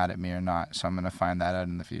if he's mad at me or not, so I'm going to find that out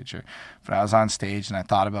in the future. But I was on stage, and I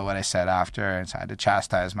thought about what I said after, and so I had to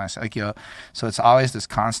chastise myself. So it's always this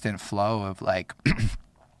constant flow of, like,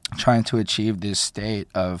 trying to achieve this state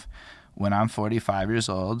of, when I'm 45 years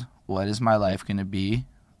old, what is my life going to be?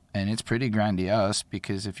 And it's pretty grandiose,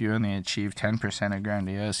 because if you only achieve 10% of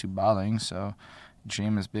grandiose, you're balling, so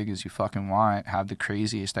dream as big as you fucking want, have the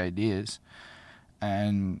craziest ideas.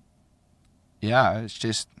 And yeah, it's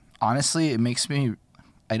just, honestly, it makes me,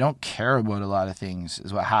 I don't care about a lot of things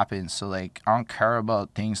is what happens. So like, I don't care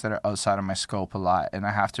about things that are outside of my scope a lot. And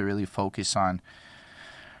I have to really focus on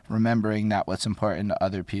remembering that what's important to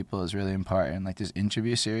other people is really important. Like, this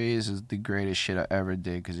interview series is the greatest shit I ever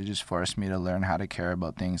did, because it just forced me to learn how to care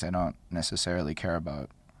about things I don't necessarily care about.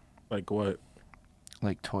 Like what?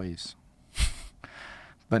 Like toys.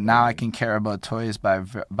 But now I can care about toys by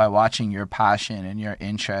watching your passion and your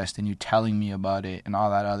interest and you telling me about it and all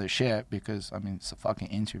that other shit, because, I mean, it's a fucking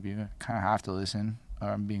interview. I kind of have to listen, or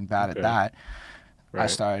I'm being bad at that. Right. I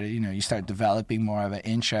started, you start developing more of an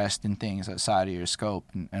interest in things outside of your scope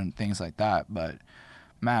and things like that. But,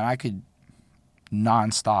 man, I could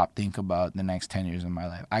nonstop think about the next 10 years of my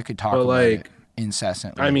life. I could talk about it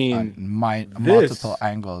incessantly. I mean, multiple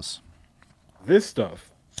angles. This stuff.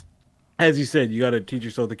 As you said, you got to teach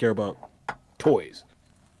yourself to care about toys.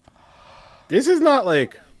 This is not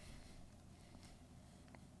like...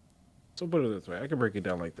 So put it this way. I can break it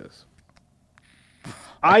down like this.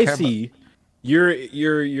 I see your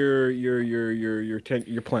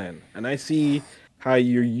plan, and I see how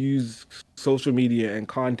you use social media and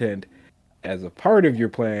content as a part of your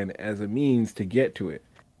plan, as a means to get to it.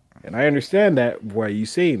 And I understand that, why you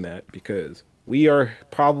saying that, because we are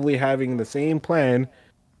probably having the same plan.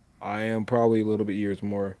 I am probably a little bit years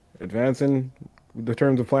more advanced in the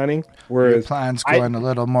terms of planning. Whereas your plan's going a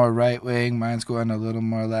little more right wing, mine's going a little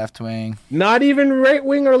more left wing. Not even right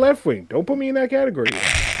wing or left wing. Don't put me in that category.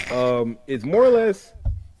 It's more or less,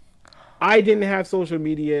 I didn't have social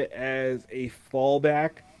media as a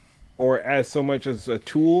fallback or as so much as a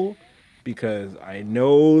tool, because I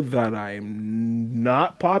know that I'm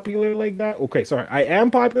not popular like that. Okay, sorry. I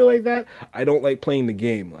am popular like that. I don't like playing the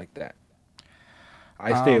game like that.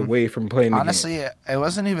 I stay away from playing the game. Honestly, it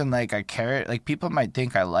wasn't even like I care. Like, people might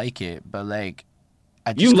think I like it, but like,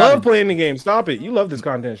 you love playing the game. Stop it. You love this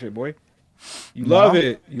content shit, boy. You love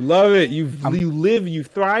it. You love it. You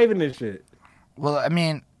thrive in this shit. Well, I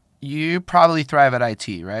mean, you probably thrive at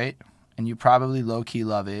IT, right? And you probably low-key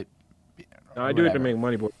love it. No, I do it to make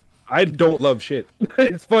money, boy. I don't love shit.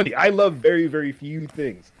 It's funny. I love very, very few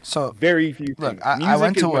things. So very few things. Look, I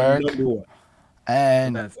went to work,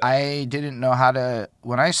 and I didn't know how to.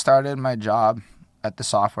 When I started my job, at the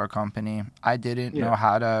software company. I didn't know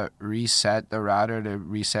how to reset the router to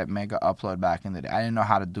reset Mega Upload back in the day. I didn't know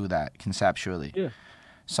how to do that conceptually. Yeah.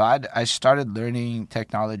 So I started learning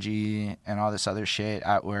technology and all this other shit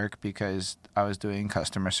at work because I was doing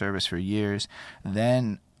customer service for years.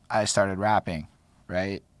 Then I started rapping,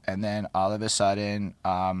 right? And then all of a sudden,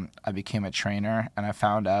 I became a trainer, and I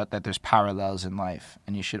found out that there's parallels in life,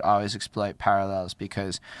 and you should always exploit parallels,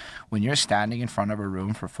 because when you're standing in front of a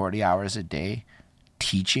room for 40 hours a day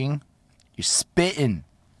teaching, you're spitting.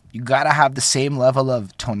 You got to have the same level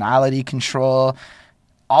of tonality control,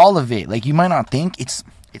 all of it. Like, you might not think it's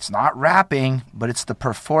not rapping, but it's the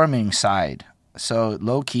performing side. So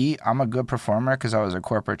low key, I'm a good performer because I was a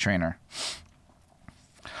corporate trainer.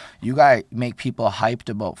 You gotta make people hyped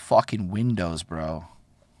about fucking Windows, bro.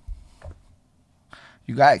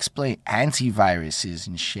 You gotta explain antiviruses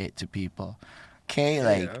and shit to people. Okay,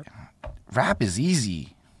 like, rap is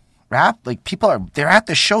easy. Rap, like, they're at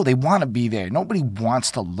the show. They want to be there. Nobody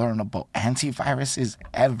wants to learn about antiviruses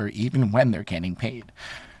ever, even when they're getting paid.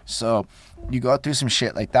 So you go through some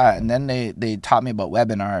shit like that. And then they taught me about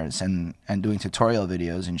webinars and doing tutorial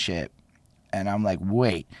videos and shit. And I'm like,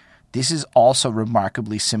 wait, this is also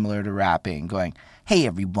remarkably similar to rapping. Going, hey,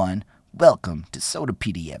 everyone, welcome to Soda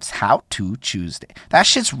PDF's How To Tuesday. That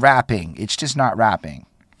shit's rapping. It's just not rapping.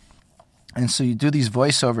 And so you do these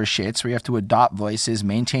voiceover shits where you have to adopt voices,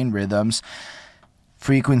 maintain rhythms,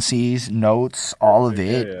 frequencies, notes, all of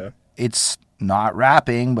it. Yeah. It's not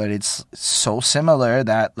rapping, but it's so similar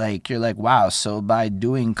that, like, you're like, wow, so by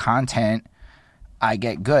doing content, I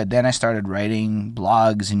get good. Then I started writing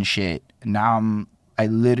blogs and shit. Now I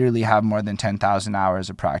literally have more than 10,000 hours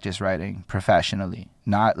of practice writing professionally.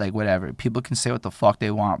 Not like whatever. People can say what the fuck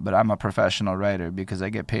they want, but I'm a professional writer because I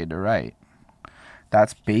get paid to write.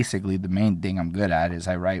 That's basically the main thing I'm good at, is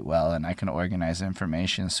I write well and I can organize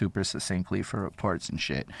information super succinctly for reports and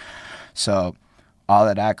shit. So all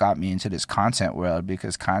of that got me into this content world,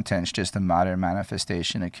 because content's just a modern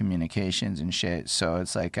manifestation of communications and shit. So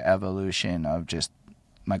it's like an evolution of just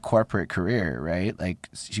my corporate career, right? Like,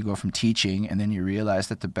 you go from teaching, and then you realize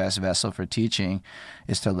that the best vessel for teaching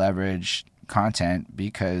is to leverage content,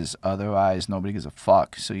 because otherwise nobody gives a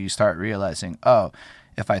fuck. So you start realizing, oh,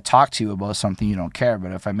 if I talk to you about something, you don't care,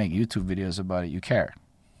 but if I make YouTube videos about it, you care.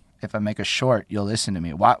 If I make a short, you'll listen to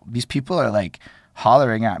me. These people are like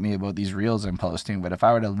hollering at me about these reels I'm posting, but if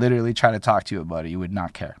I were to literally try to talk to you about it, you would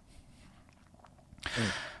not care.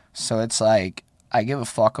 So it's like, I give a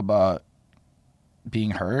fuck about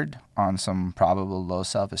being heard on some probable low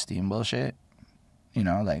self-esteem bullshit, you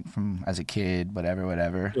know, like from as a kid,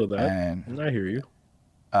 whatever. Feel that. And I hear you.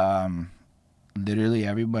 Literally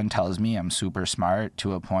everyone tells me I'm super smart,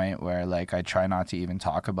 to a point where, like, I try not to even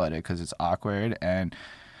talk about it because it's awkward, and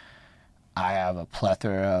I have a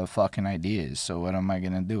plethora of fucking ideas. So what am I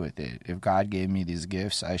going to do with it? If God gave me these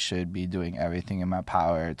gifts, I should be doing everything in my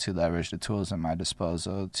power to leverage the tools at my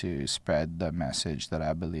disposal to spread the message that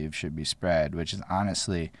I believe should be spread, which is,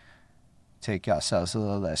 honestly, take yourselves a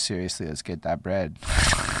little less seriously. Let's get that bread.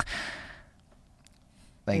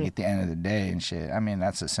 Like, at the end of the day and shit. I mean,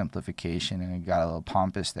 that's a simplification, and it got a little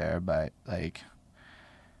pompous there, but, like,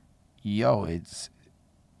 it's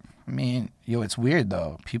weird,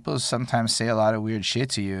 though. People sometimes say a lot of weird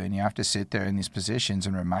shit to you, and you have to sit there in these positions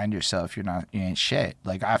and remind yourself you ain't shit.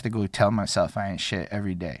 Like, I have to go tell myself I ain't shit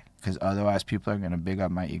every day, because otherwise people are going to big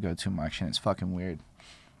up my ego too much, and it's fucking weird.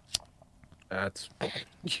 That's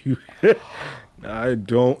you. I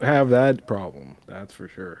don't have that problem. That's for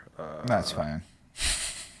sure. That's fine.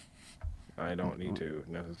 I don't need to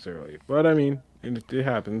necessarily, but I mean, it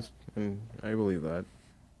happens, and I believe that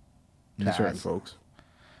to certain folks.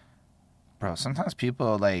 Bro, sometimes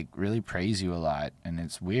people, like, really praise you a lot, and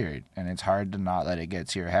it's weird, and it's hard to not let it get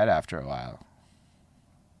to your head after a while.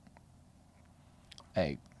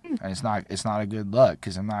 Like, and it's not a good look,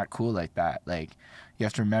 because I'm not cool like that. Like, you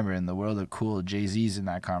have to remember, in the world of cool, Jay-Z's in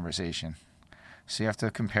that conversation. So you have to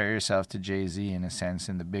compare yourself to Jay-Z, in a sense,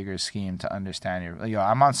 in the bigger scheme, to understand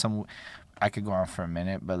I'm on some, I could go on for a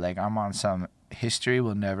minute, but, like, I'm on some, history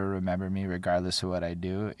will never remember me regardless of what I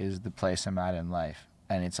do, is the place I'm at in life.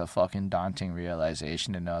 And it's a fucking daunting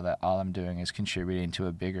realization to know that all I'm doing is contributing to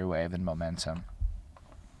a bigger wave and momentum.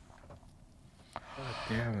 Oh,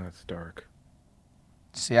 damn, that's dark.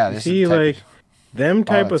 So, yeah, this is like, them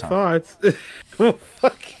type of thoughts.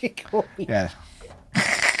 Fucking yeah.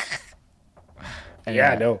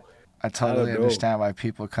 Yeah, no. I totally understand why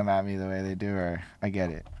people come at me the way they do, or I get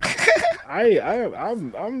it.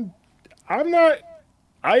 I'm not.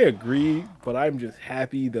 I agree, but I'm just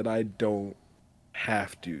happy that I don't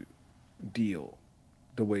have to deal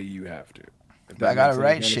the way you have to. But I gotta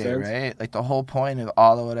write shit, right? Like the whole point of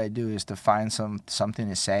all of what I do is to find something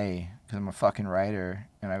to say because I'm a fucking writer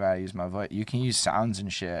and I gotta use my voice. You can use sounds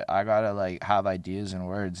and shit. I gotta like have ideas and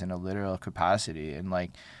words in a literal capacity, and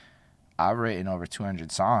like I've written over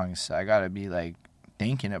 200 songs. So I gotta be like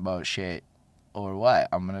thinking about shit, or what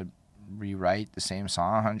I'm gonna rewrite the same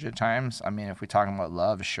song 100 times. I mean, if we're talking about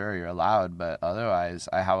love, sure, you're allowed, but otherwise,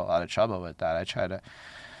 I have a lot of trouble with that.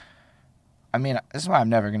 I mean, this is why I'm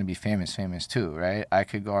never going to be famous too, right? I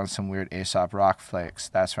could go on some weird Aesop Rock flicks.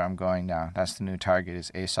 That's where I'm going now. That's the new target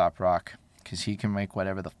is Aesop Rock, because he can make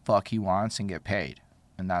whatever the fuck he wants and get paid.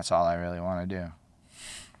 And that's all I really want to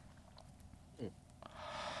do.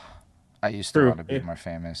 I used to want to be more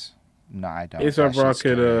famous. No, I don't. Aesop Rock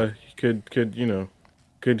could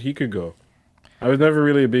go. I was never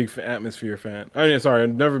really a big Atmosphere fan. I mean, sorry,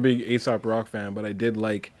 I'm never a big Aesop Rock fan, but I did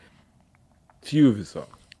like few of his songs.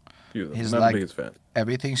 He's not like, the biggest fan.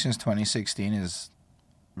 Everything since 2016 is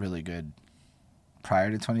really good. Prior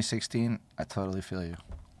to 2016, I totally feel you.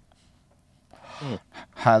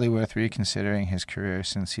 Highly worth reconsidering his career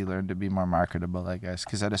since he learned to be more marketable, I guess.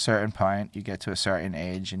 Because at a certain point, you get to a certain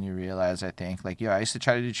age and you realize, I think, like, I used to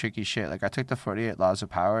try to do tricky shit. Like, I took the 48 Laws of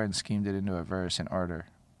Power and schemed it into a verse in order.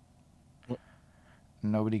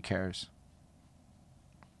 Nobody cares.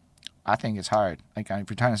 I think it's hard. Like, if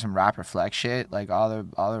you're talking some rapper flex shit, like all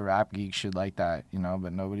the rap geeks should like that,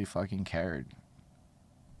 but nobody fucking cared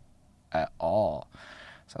at all.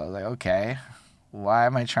 So I was like, okay, why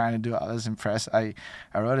am I trying to do all this I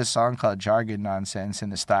wrote a song called Jargon Nonsense in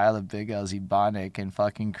the style of Big L's Ebonic and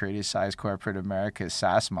fucking criticize corporate America's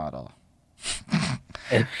SaaS model.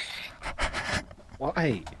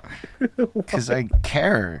 Why? Because I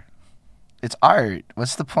care. It's art.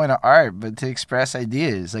 What's the point of art but to express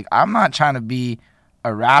ideas? Like, I'm not trying to be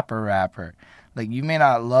a rapper. Like, you may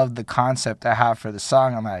not love the concept I have for the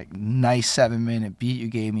song. I'm like, nice 7-minute beat you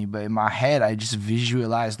gave me. But in my head, I just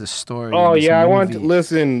visualize the story. Oh, yeah,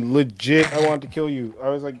 listen, legit, I want to kill you. I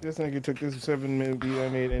was like, this nigga took this 7-minute beat I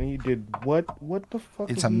made, and he did what? What the fuck?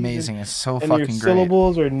 It's amazing. It's so and fucking your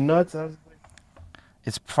syllables great. Are nuts. I was like,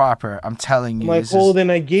 it's proper. I'm telling you. I'm like, Holden,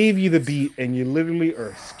 I gave you the beat, and you literally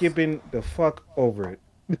are skipping the fuck over it.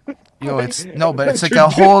 Yo, it's like a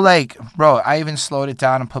whole, like, bro, I even slowed it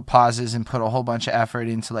down and put pauses and put a whole bunch of effort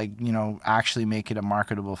into, like, actually make it a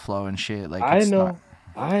marketable flow and shit. Like, I know.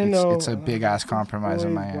 It's a big ass compromise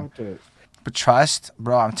on my end. But trust,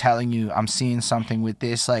 bro, I'm telling you, I'm seeing something with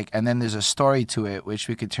this, like, and then there's a story to it, which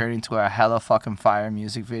we could turn into a hella fucking fire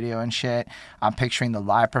music video and shit. I'm picturing the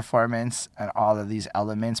live performance and all of these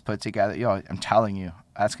elements put together. Yo, I'm telling you,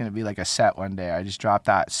 that's going to be like a set one day. I just dropped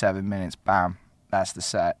that 7 minutes, bam. That's the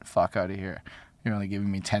set. Fuck out of here. You're only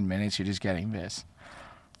giving me 10 minutes. You're just getting this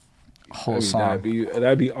whole song.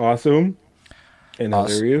 That'd be awesome and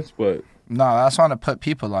hilarious, but... No, I also want to put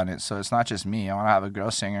people on it, so it's not just me. I want to have a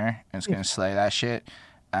girl singer, and it's going to slay that shit.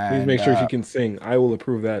 And, please make sure she can sing. I will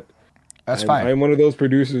approve that. That's fine. I'm one of those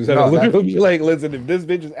producers that will literally be like, listen, if this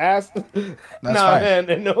bitch is ass, fine.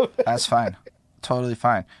 No. That's fine. Totally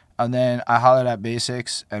fine. And then I hollered at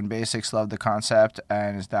Basics, and Basics loved the concept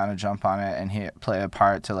and is down to jump on it and play a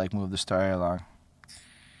part to, like, move the story along.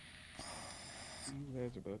 What are you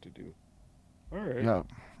guys about to do? All right. Yo,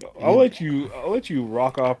 I'll let you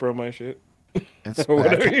rock opera my shit. You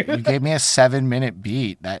gave me a 7-minute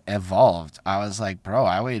beat that evolved. I was like, bro,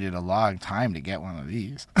 I waited a long time to get one of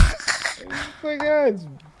these. Like, yeah, it's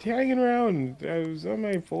hanging around. I was on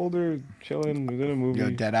my folder chilling within a movie.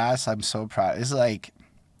 Yo, deadass, I'm so proud. It's like,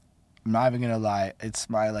 I'm not even gonna lie, it's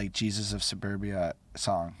my, like, Jesus of Suburbia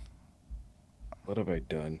song. What have I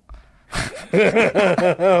done?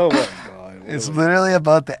 Oh my god. It's literally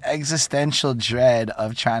about the existential dread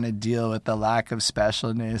of trying to deal with the lack of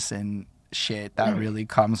specialness and shit that really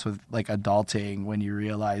comes with, like, adulting when you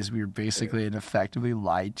realize we were basically and effectively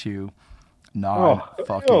lied to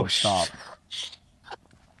non-fucking stop.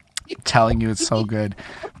 I'm telling you, it's so good.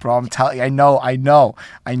 Bro, I'm telling you, I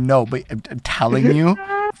know, but I'm telling you,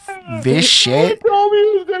 this shit, told me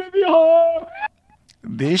it was gonna be hard.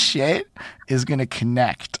 This shit is gonna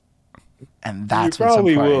connect. And that's you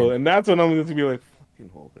probably will, and that's when I'm going to be like, fucking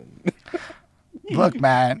Holden. Look,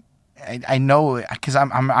 man, I know, because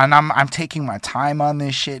I'm taking my time on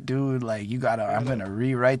this shit, dude. Like, I'm gonna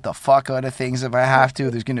rewrite the fuck out of things if I have to.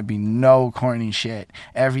 There's gonna be no corny shit.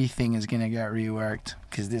 Everything is gonna get reworked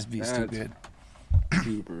because this beat's too good.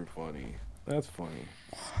 Super funny. That's funny.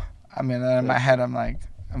 I mean, in my head, I'm like,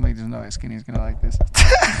 there's no way Skinny's gonna like this.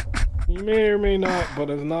 You may or may not, but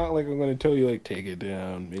it's not like I'm going to tell you, like, take it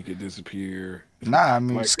down, make it disappear. Nah, I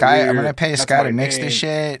mean, Sky, I'm going to pay Sky to mix this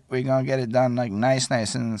shit. We're going to get it done, like, nice,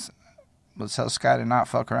 and Well, tell Sky to not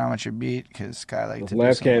fuck around with your beat, because Sky like to do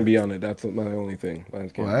Lance some can't work. be on it. That's my only thing.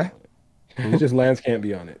 Lance can't be on What? it. It's Who? just Lance can't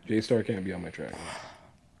be on it. J Star can't be on my track.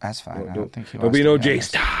 That's fine. No, I don't think he there'll wants be to no be on J this.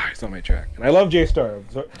 Star. It's on my track, and I love J Star.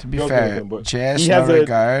 To be fair, JS he No has a.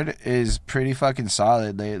 Regard is pretty fucking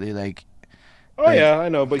solid lately. Oh like, yeah, I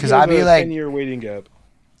know, but he 'cause has I be a like- 10-year waiting gap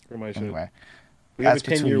for my shit. Anyway, We have a that's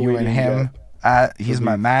between 10-year you and waiting him. gap. He's for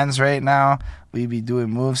my beats. man's right now. We be doing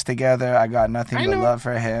moves together. I got nothing I but know. love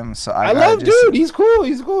for him. So I gotta love just, dude. He's cool.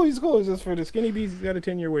 He's cool. He's cool. It's just for the skinny beats, he's got a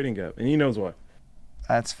 10-year waiting gap, and he knows why.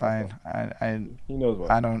 That's fine. He knows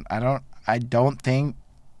why. I don't think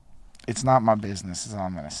it's not my business. Is all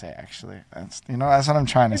I'm gonna say. Actually, that's what I'm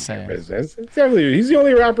trying to say. It's definitely, he's the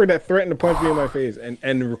only rapper that threatened to punch me in my face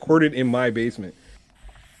and recorded in my basement.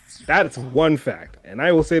 That's one fact. And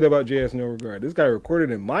I will say that about JS No Regard. This guy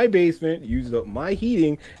recorded in my basement, used up my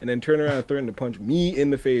heating, and then turned around and threatened to punch me in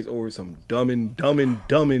the face over some dumbin'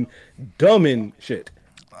 shit.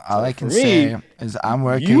 All I can for say me, is I'm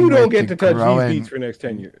working. You don't with get the to touch growing, these beats for the next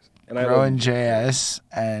 10 years. And I growing love JS,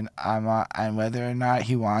 and and whether or not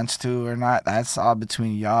he wants to or not, that's all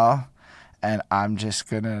between y'all. And I'm just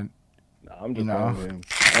gonna, I'm just playing with him.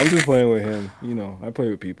 I'm just playing with him. You know, I play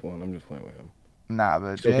with people, and I'm just playing with him. nah,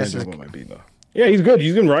 but Still can't JS do is. it with my beat though. Yeah, he's good.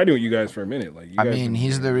 He's been riding with you guys for a minute. Like, I mean,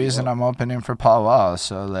 he's the reason I'm opening for Paul Wall.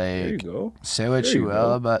 So There you like, go. say what There you you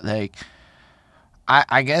will, go. but like,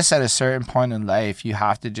 I guess at a certain point in life, you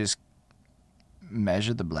have to just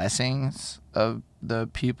measure the blessings of the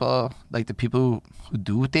people, like the people who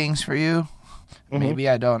do things for you. Mhm. Maybe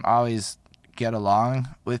I don't always get along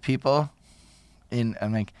with people, and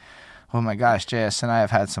I'm like, oh my gosh, JS and I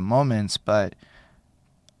have had some moments, but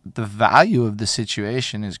the value of the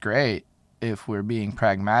situation is great if we're being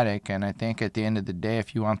pragmatic. And I think at the end of the day,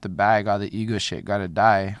 if you want the bag, all the ego shit gotta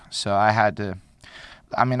die. So I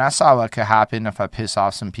saw what could happen if I piss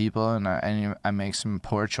off some people and I make some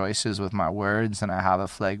poor choices with my words and I have a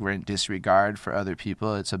flagrant disregard for other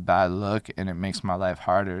people. It's a bad look and it makes my life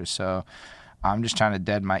harder. So I'm just trying to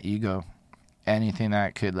dead my ego. Anything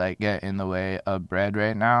that could like get in the way of bread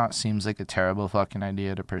right now seems like a terrible fucking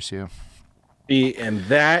idea to pursue. And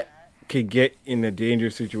that could get in a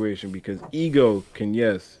dangerous situation because ego can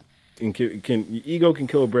ego can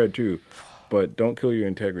kill bread too, but don't kill your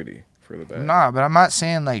integrity for the bad. Nah, but I'm not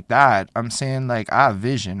saying like that. I'm saying like I have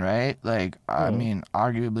vision, right? Like I mean,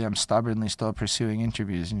 arguably I'm stubbornly still pursuing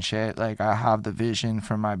interviews and shit. Like I have the vision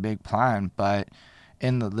for my big plan, but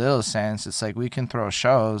in the little sense, it's like we can throw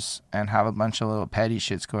shows and have a bunch of little petty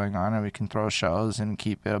shits going on, or we can throw shows and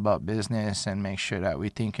keep it about business and make sure that we're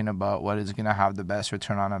thinking about what is going to have the best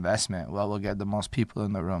return on investment. What will get the most people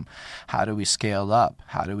in the room? How do we scale up?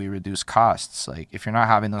 How do we reduce costs? Like, if you're not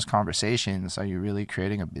having those conversations, are you really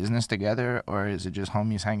creating a business together, or is it just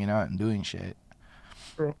homies hanging out and doing shit?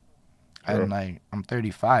 True. And like, I'm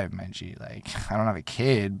 35, my G. Like, I don't have a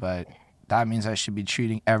kid, but that means I should be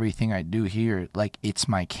treating everything I do here like it's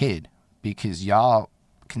my kid, because y'all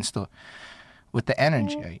can still, with the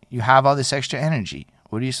energy, you have all this extra energy.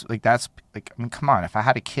 What do you like? That's like, I mean, come on. If I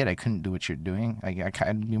had a kid, I couldn't do what you're doing. Like,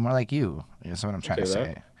 I'd be more like you. That's what I'm trying to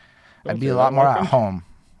say. I'd be a lot more at home.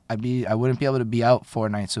 I wouldn't be able to be out 4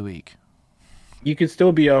 nights a week. You could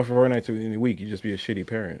still be out for 4 nights in a week. You just be a shitty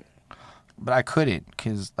parent. But I couldn't,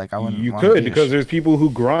 because like I wouldn't. You wanna could be because there's people who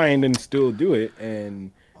grind and still do it,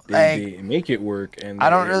 and they make it work. And I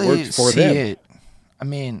don't it really works for see them. it. I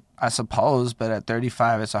mean, I suppose, but at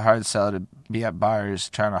 35, it's a hard sell to be at bars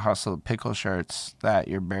trying to hustle pickle shirts that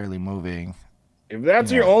you're barely moving. If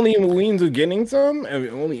that's your only means of getting some, and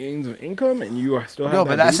only means of income, and you are still have No, that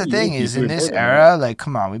but that's the baby, you thing keep is, in this reporting era, like,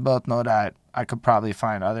 come on, we both know that I could probably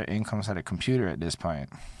find other incomes at a computer at this point.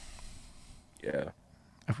 that. Yeah.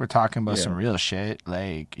 If we're talking about Yeah. some real shit,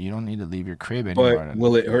 like, you don't need to leave your crib anymore. But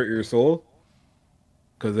will it hurt your soul?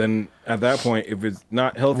 Because then at that point, if it's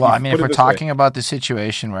not healthy, Well, I mean, if put it we're this way. talking about the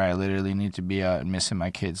situation where I literally need to be out and missing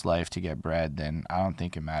my kid's life to get bread, then I don't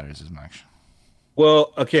think it matters as much.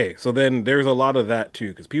 Well, okay, so then there's a lot of that too,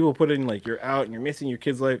 because people put in like you're out and you're missing your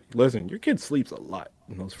kid's life. Listen, your kid sleeps a lot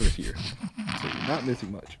in those first years, so you're not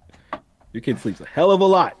missing much. Your kid sleeps a hell of a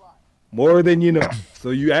lot, more than you know.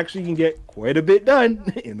 So you actually can get quite a bit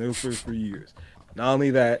done in those first 3 years. Not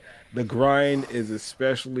only that, the grind is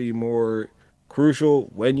especially more crucial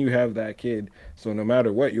when you have that kid. So no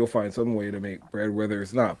matter what, you'll find some way to make bread, whether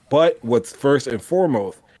it's not. But what's first and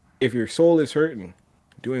foremost, if your soul is hurting,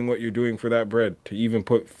 doing what you're doing for that bread to even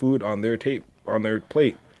put food on their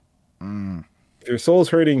plate. if your soul's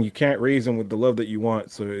hurting, you can't raise them with the love that you want.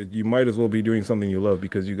 So you might as well be doing something you love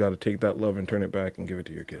because you got to take that love and turn it back and give it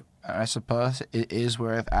to your kid. I suppose it is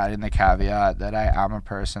worth adding the caveat that I am a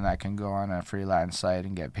person that can go on a freelance site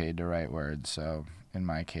and get paid to write words. So in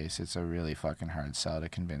my case, it's a really fucking hard sell to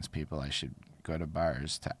convince people I should go to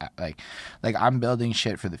bars to like I'm building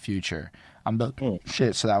shit for the future. I'm building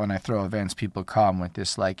shit so that when I throw events, people come with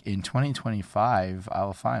this like, in 2025, I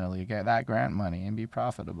will finally get that grant money and be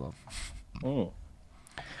profitable.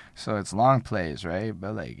 So it's long plays, right?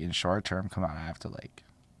 But like in short term, come on, I have to like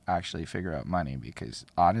actually figure out money because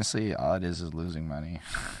honestly, all it is losing money.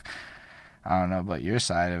 I don't know about your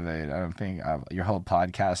side of it. I don't think your whole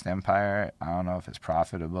podcast empire, I don't know if it's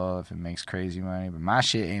profitable, if it makes crazy money, but my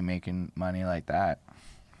shit ain't making money like that.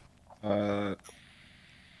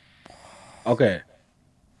 Okay.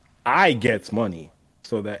 I gets money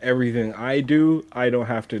so that everything I do,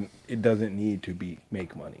 it doesn't need to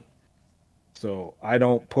make money. So I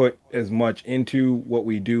don't put as much into what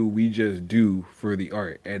we do. We just do for the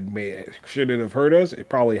art. And should it have hurt us? It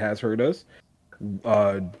probably has hurt us.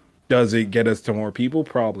 Does it get us to more people?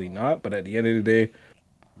 Probably not. But at the end of the day,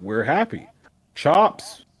 we're happy.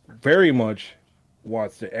 Chops very much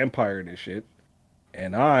wants to empire this shit.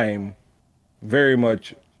 And I'm very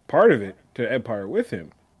much part of it to empire with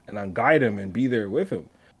him. And I guide him and be there with him.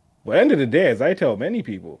 But at the end of the day, as I tell many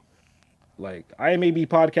people, like, I may be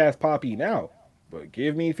podcast poppy now, but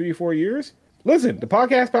give me 3-4 years. Listen, the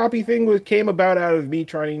podcast poppy thing came about out of me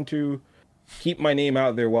trying to keep my name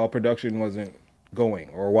out there while production wasn't going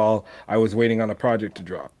or while I was waiting on a project to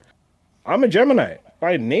drop. I'm a Gemini.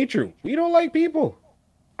 By nature, we don't like people.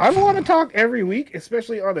 I want to talk every week,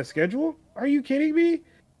 especially on a schedule. Are you kidding me?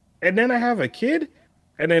 And then I have a kid,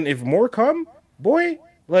 and then if more come, boy,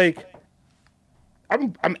 like,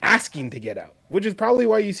 I'm asking to get out, which is probably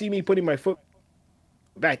why you see me putting my foot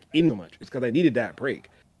back in so much. It's because I needed that break,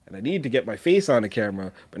 and I needed to get my face on the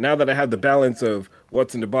camera. But now that I have the balance of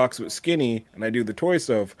what's in the box with Skinny, and I do the toy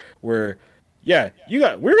stuff, where, yeah,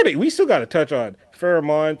 we still got to touch on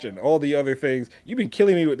Fairmont and all the other things. You've been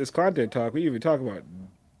killing me with this content talk. We even talk about,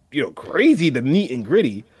 crazy the neat and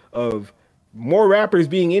gritty of more rappers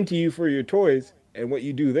being into you for your toys and what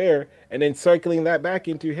you do there, and then cycling that back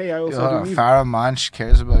into, hey, I also do music. Pharaoh Monch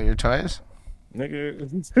cares about your toys?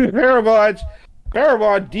 Nigga,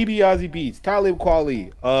 Paramount, DiBiase Beats, Talib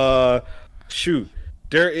Kweli. Shoot.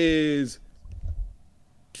 There is,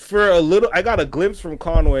 for a little, I got a glimpse from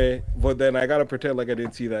Conway, but then I got to pretend like I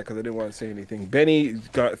didn't see that because I didn't want to say anything. Benny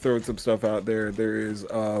got thrown some stuff out there. There is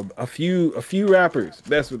a few rappers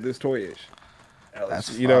mess with this toy-ish. That's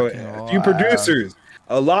a few producers.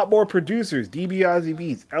 A lot more producers, DiBiase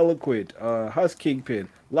Beats, Eloquent, Husk Kingpin.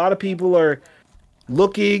 A lot of people are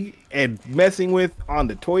looking and messing with on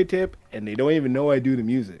the toy tip, and they don't even know I do the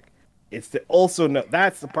music. It's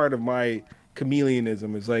that's the part of my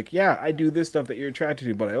chameleonism. Is like, yeah, I do this stuff that you're attracted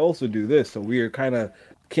to, but I also do this. So we are kind of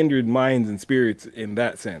kindred minds and spirits in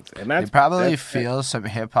that sense. And that's you probably feel some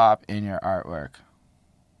hip hop in your artwork.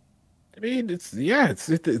 I mean, it's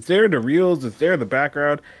there in the reels, it's there in the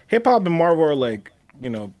background. Hip hop and Marvel are like,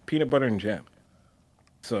 peanut butter and jam.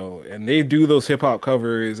 So, and they do those hip hop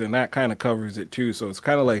covers, and that kind of covers it too. So it's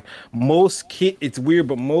kind of like it's weird,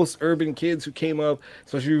 but most urban kids who came up,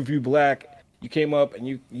 especially if you black, you came up and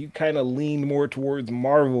you kind of leaned more towards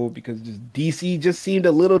Marvel because DC just seemed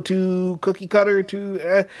a little too cookie cutter.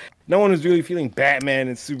 No one was really feeling Batman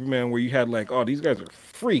and Superman, where you had like, oh, these guys are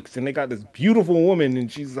freaks, and they got this beautiful woman,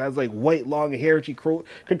 and she has like white long hair. She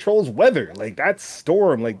controls weather, like that's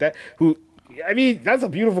Storm, like that. That's a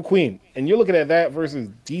beautiful queen. And you're looking at that versus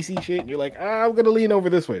DC shit, and you're like, I'm going to lean over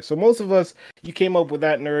this way. So most of us, you came up with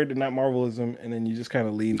that nerd and that Marvelism, and then you just kind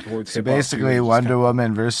of lean towards hip-hop. So basically, Wonder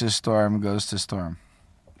Woman versus Storm goes to Storm.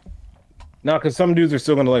 No, because some dudes are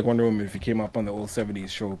still going to like Wonder Woman if you came up on the old 70s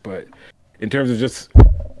show. But in terms of just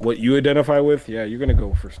what you identify with, yeah, you're going to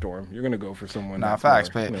go for Storm. You're going to go for someone. Nah, facts.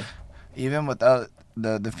 But even without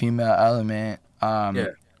the female element, yeah.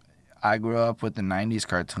 I grew up with the 90s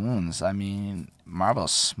cartoons. I mean, Marvel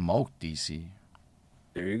smoked DC.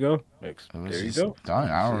 There you go. There you go. Done.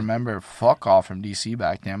 I don't remember fuck all from DC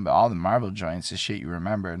back then, but all the Marvel joints is shit you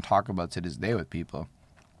remember and talk about to this day with people.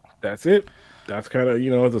 That's it. That's kind of,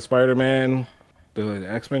 the Spider-Man,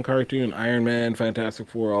 the X-Men cartoon, Iron Man, Fantastic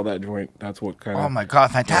Four, all that joint. That's what kind of... Oh my God,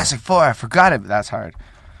 Fantastic Four. I forgot it, but that's hard.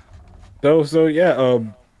 So yeah,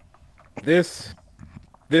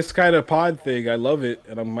 This kind of pod thing, I love it,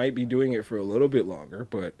 and I might be doing it for a little bit longer,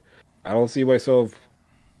 but I don't see myself,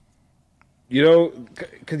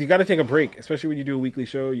 because you got to take a break, especially when you do a weekly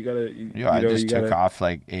show. You got to, I just took off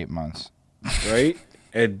like 8 months, right?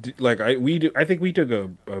 And like I think we took a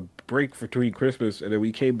break between Christmas, and then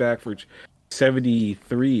we came back for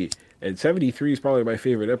 73. And 73 is probably my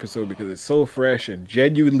favorite episode because it's so fresh and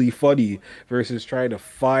genuinely funny versus trying to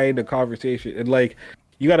find a conversation. And like,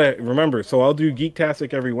 you gotta remember, so I'll do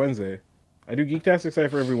Geektastic every Wednesday. I do Geektastic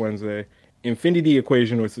Cypher every Wednesday. Infinity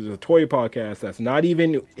Equation, which is a toy podcast that's not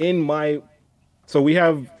even in my. So we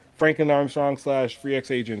have Franklin Armstrong / Free X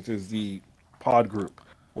Agents is the pod group,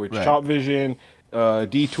 which right. Chop Vision,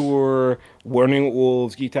 Detour, Warning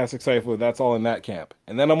Wolves, Geektastic Cypher, that's all in that camp.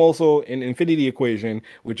 And then I'm also in Infinity Equation,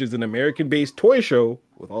 which is an American-based toy show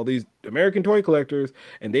with all these American toy collectors,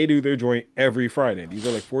 and they do their joint every Friday. These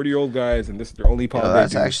are like 40-year-old guys, and this is their only pod.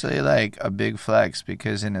 That's actually like a big flex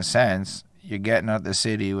because in a sense, you're getting out the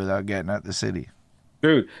city without getting out the city.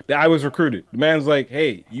 Dude, I was recruited. The man's like,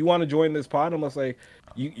 hey, you want to join this pod? I'm just like,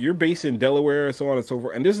 you're based in Delaware, so on and so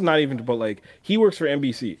forth. And this is not even, but like, he works for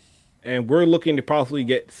NBC. And we're looking to possibly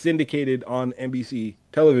get syndicated on NBC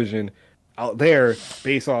television out there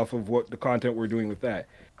based off of what the content we're doing with that.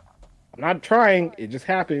 I'm not trying, it just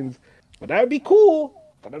happens. But that would be cool.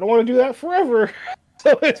 But I don't want to do that forever.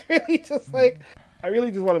 So it's really just like, I really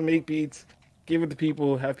just want to make beats, give it to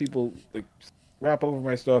people, have people like rap over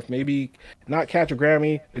my stuff, maybe not catch a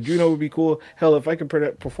Grammy. A Juno would be cool. Hell, if I could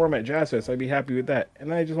perform at Jazz Fest, I'd be happy with that.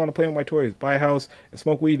 And I just want to play with my toys, buy a house, and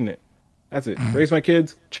smoke weed in it. That's it. Raise my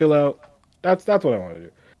kids, chill out. That's what I want to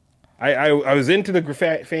do. I was into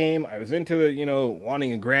the fame. I was into the,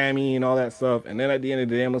 wanting a Grammy and all that stuff. And then at the end of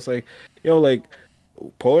the day, I'm just like,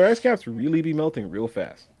 polar ice caps really be melting real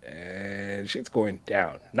fast. And shit's going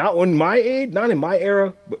down. Not in my age, not in my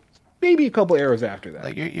era, but maybe a couple eras after that.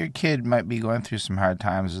 Like your kid might be going through some hard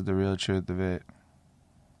times is the real truth of it.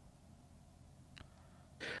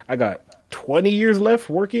 I got 20 years left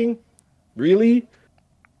working. Really?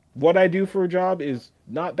 What I do for a job is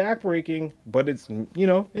not backbreaking, but it's,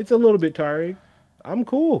 it's a little bit tiring. I'm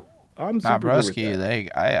cool. I'm super broski,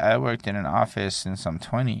 like, I worked in an office since I'm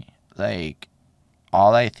 20. Like,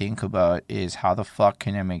 all I think about is how the fuck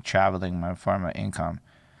can I make traveling my form of income?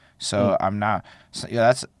 So I'm not,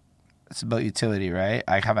 it's about utility, right?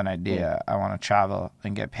 I have an idea. I want to travel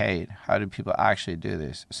and get paid. How do people actually do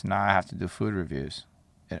this? So now I have to do food reviews.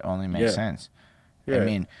 It only makes sense. Yeah. I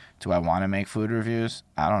mean, do I want to make food reviews?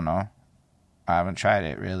 I don't know. I haven't tried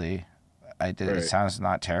it, really. It sounds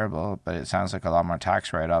not terrible, but it sounds like a lot more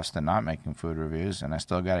tax write-offs than not making food reviews, and I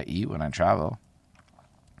still got to eat when I travel.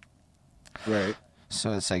 Right.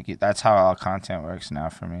 So it's like, that's how all content works now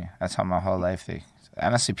for me. That's how my whole life is.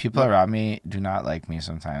 Honestly, people around me do not like me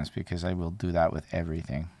sometimes because I will do that with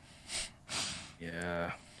everything.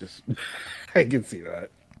 Yeah, I can see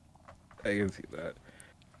that.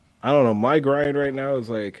 I don't know. My grind right now is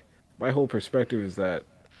like, my whole perspective is that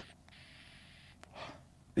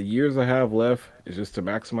the years I have left is just to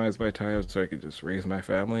maximize my time so I can just raise my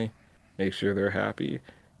family, make sure they're happy.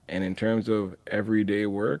 And in terms of everyday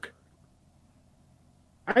work,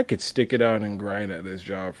 I could stick it out and grind at this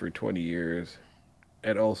job for 20 years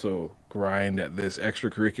and also grind at this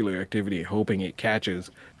extracurricular activity, hoping it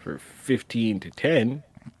catches for 15 to 10.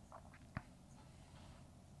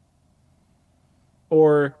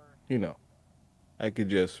 Or, I could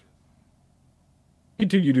just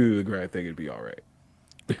continue to do the grind thing and be all right.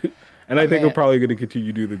 And I think I'm probably going to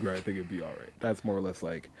continue to do the grind thing and be all right. That's more or less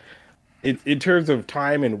like, in terms of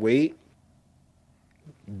time and weight,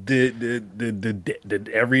 the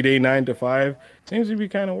everyday 9 to 5 seems to be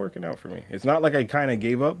kind of working out for me. It's not like I kind of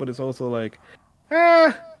gave up, but it's also like,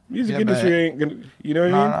 music industry ain't gonna, you know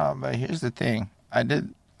what I mean? No, but here's the thing.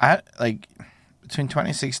 Between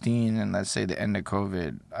 2016 and let's say the end of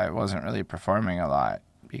COVID, I wasn't really performing a lot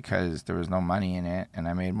because there was no money in it, and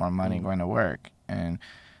I made more money going to work. And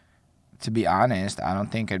to be honest, I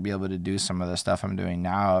don't think I'd be able to do some of the stuff I'm doing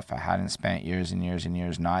now if I hadn't spent years and years and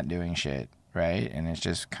years not doing shit, right? And it's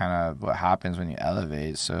just kind of what happens when you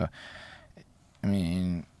elevate. So, I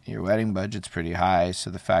mean, your wedding budget's pretty high, so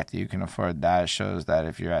the fact that you can afford that shows that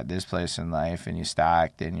if you're at this place in life and you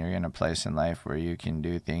stack, then you're in a place in life where you can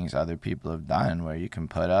do things other people have done, where you can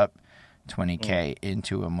put up $20K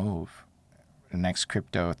into a move. The next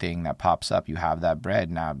crypto thing that pops up, you have that bread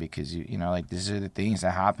now because these are the things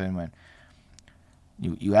that happen when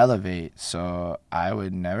you elevate. So I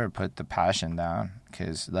would never put the passion down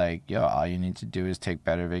because all you need to do is take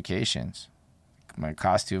better vacations. My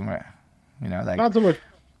costume, not so much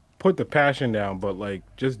put the passion down, but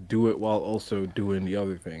just do it while also doing the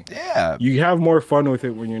other thing. Yeah, you have more fun with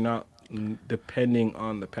it when you're not depending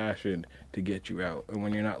on the passion to get you out, and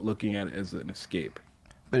when you're not looking at it as an escape.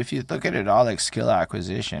 But if you look at it all like skill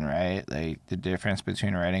acquisition, right? Like the difference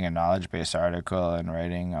between writing a knowledge-based article and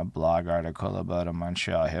writing a blog article about a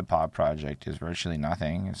Montreal hip-hop project is virtually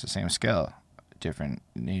nothing. It's the same skill. Different,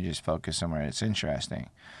 you just focus somewhere it's interesting.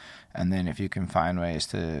 And then if you can find ways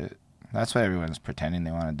to, that's what everyone's pretending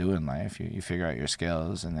they want to do in life. You figure out your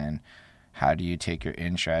skills, and then how do you take your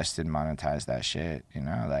interest and monetize that shit? You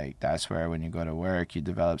know, like that's where when you go to work, you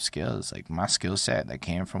develop skills. Like my skill set that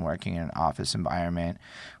came from working in an office environment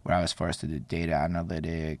where I was forced to do data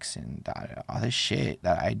analytics and all this shit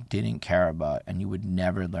that I didn't care about and you would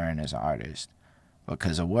never learn as an artist.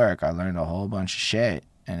 Because of work, I learned a whole bunch of shit,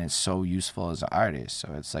 and it's so useful as an artist.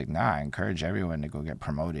 So it's like, nah, I encourage everyone to go get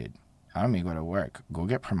promoted. I don't mean go to work. Go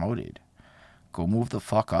get promoted. Go move the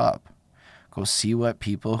fuck up. Go see what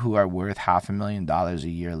people who are worth $500,000 a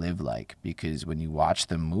year live like, because when you watch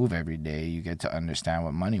them move every day, you get to understand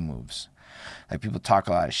what money moves. Like, people talk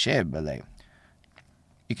a lot of shit, but like,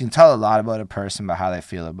 you can tell a lot about a person by how they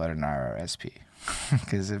feel about an RRSP.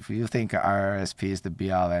 Because if you think an RRSP is the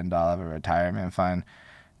be-all end-all of a retirement fund,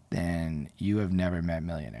 then you have never met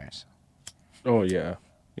millionaires. Oh yeah,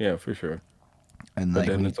 yeah, for sure. And but like,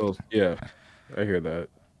 then it's also, yeah, I hear that.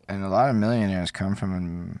 And a lot of millionaires come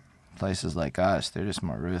from places like us. They're just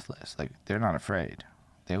more ruthless. Like, they're not afraid.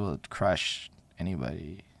 They will crush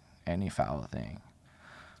anybody, any foul thing.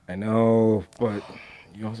 I know, but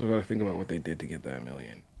you also got to think about what they did to get that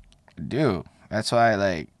million. Do. That's why,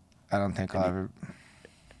 like, I don't think I'll ever.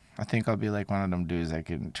 I think I'll be like one of them dudes that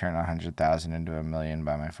can turn 100,000 into $1 million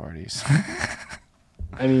by my 40s.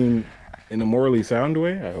 I mean, in a morally sound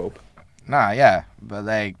way, I hope. Nah, yeah, but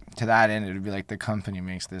like to that end, it'd be like the company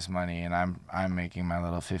makes this money, and I'm making my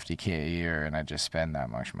little $50K a year, and I just spend that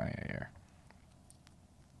much money a year.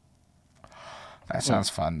 That sounds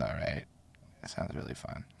fun, though, right? It sounds really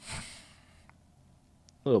fun.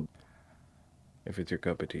 Well, if it's your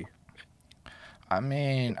cup of tea. I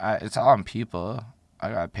mean, it's all on people. I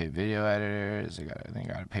gotta pay video editors. I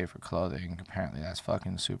gotta pay for clothing. Apparently, that's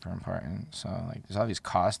fucking super important. So, like, there's all these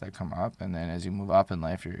costs that come up, and then as you move up in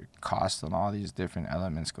life, your costs and all these different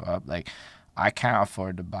elements go up. Like, I can't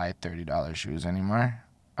afford to buy $30 shoes anymore.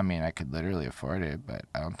 I mean, I could literally afford it, but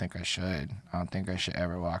I don't think I should. I don't think I should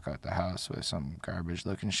ever walk out the house with some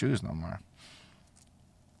garbage-looking shoes no more.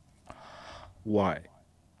 Why?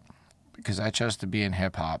 Because I chose to be in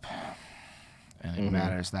hip-hop, and it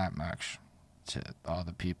matters that much to all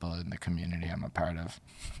the people in the community I'm a part of.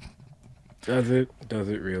 Does it? Does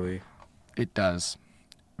it really? It does.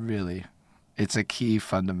 Really. It's a key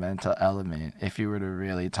fundamental element. If you were to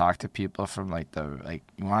really talk to people from you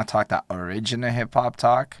want to talk that origin of hip hop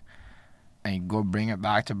talk, and you go bring it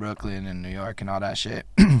back to Brooklyn and New York and all that shit.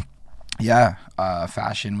 Yeah,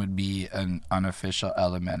 fashion would be an unofficial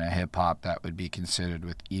element of hip hop that would be considered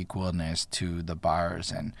with equalness to the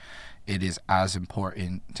bars, and it is as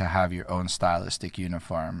important to have your own stylistic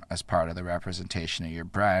uniform as part of the representation of your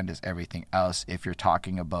brand as everything else. If you're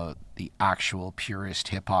talking about the actual purest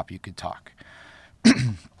hip hop, you could talk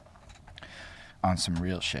on some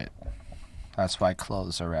real shit. That's why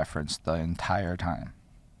clothes are referenced the entire time.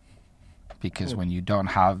 Because when you don't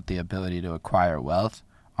have the ability to acquire wealth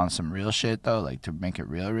on some real shit, though, like to make it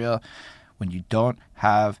real, when you don't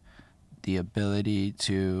have the ability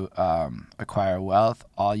to acquire wealth,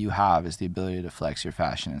 all you have is the ability to flex your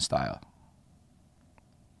fashion and style.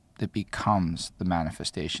 It becomes the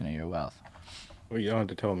manifestation of your wealth. Well, you don't have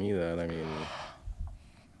to tell me that. I mean,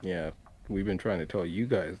 yeah, we've been trying to tell you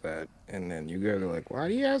guys that, and then you guys are like, why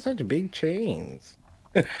do you have such big chains?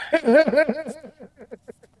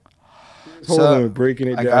 So, breaking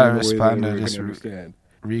it I down gotta in a way that respond to everyone this. can understand.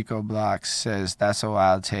 Rico Blocks says, that's a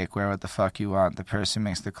wild take. Wear what the fuck you want. The person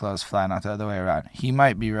makes the clothes fly, not the other way around. He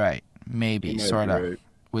might be right. Maybe, sort of.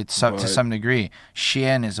 Right. To some degree.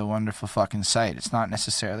 Shein is a wonderful fucking site. It's not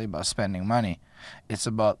necessarily about spending money. It's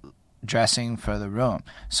about dressing for the room.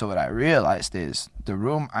 So what I realized is the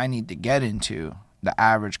room I need to get into, the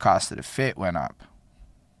average cost of the fit went up.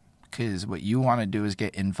 Because what you want to do is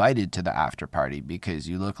get invited to the after party because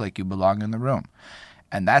you look like you belong in the room.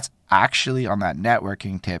 And that's actually, on that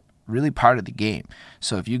networking tip, really part of the game.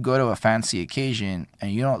 So if you go to a fancy occasion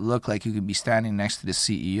and you don't look like you could be standing next to the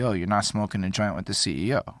CEO, you're not smoking a joint with the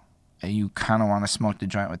CEO. And you kind of want to smoke the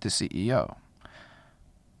joint with the CEO.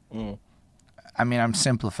 I mean, I'm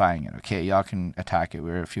simplifying it, okay? Y'all can attack it.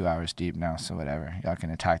 We're a few hours deep now, so whatever. Y'all can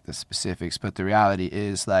attack the specifics. But the reality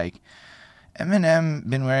is, like, Eminem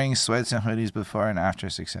been wearing sweats and hoodies before and after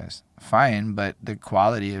success. Fine, but the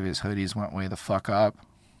quality of his hoodies went way the fuck up.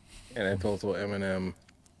 And it's also Eminem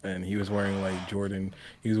and he was wearing like Jordan.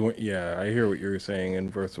 Yeah, I hear what you're saying.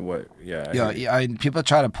 And versus what? Yeah, people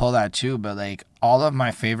try to pull that too, but like all of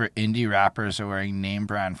my favorite indie rappers are wearing name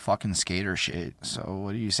brand fucking skater shit. So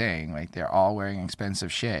what are you saying? Like they're all wearing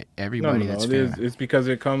expensive shit. Everybody no. that's It's because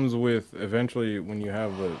it comes with eventually when you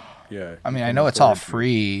have a yeah. I mean, I know it's all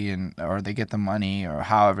free and or they get the money or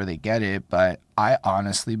however they get it, but I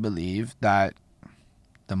honestly believe that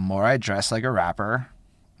the more I dress like a rapper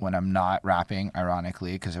when I'm not rapping,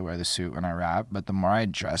 ironically, because I wear the suit when I rap, but the more I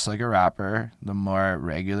dress like a rapper, the more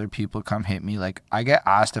regular people come hit me. Like, I get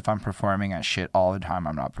asked if I'm performing at shit all the time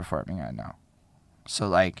I'm not performing at now. So,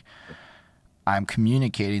 like, I'm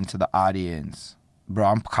communicating to the audience. Bro,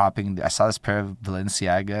 I'm copying. I saw this pair of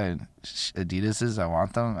Balenciaga and Adidas's. I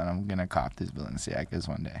want them, and I'm going to cop these Balenciagas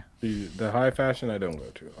one day. The high fashion I don't go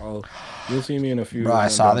to. You'll see me in a few. Bro, I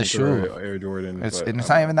saw the shoe. Air Jordan. It's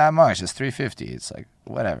not even that much. It's $350. It's like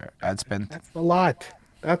whatever. I'd spend. That's a lot.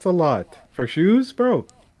 That's a lot for shoes, bro.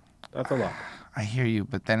 That's a lot. I hear you,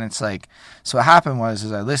 but then it's like, so what happened was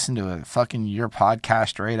I listened to a fucking your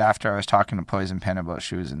podcast right after I was talking to Poison Pen about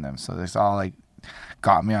shoes in them. So it's all like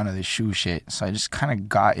got me onto the shoe shit. So I just kind of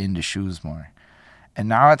got into shoes more. And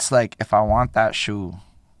now it's like, if I want that shoe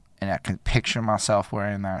and I can picture myself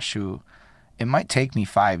wearing that shoe, it might take me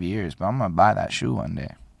 5 years, but I'm going to buy that shoe one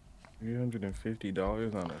day.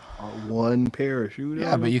 $350 on one pair of shoes?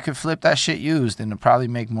 Yeah, but you could flip that shit used and it'll probably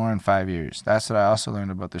make more in 5 years. That's what I also learned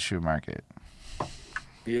about the shoe market.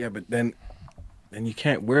 Yeah, but then you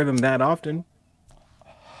can't wear them that often.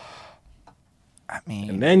 I mean,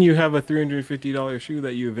 and then you have a $350 shoe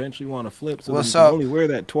that you eventually want to flip, so you can only wear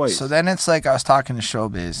that twice. So then it's like I was talking to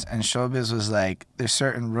Showbiz, and Showbiz was like, there's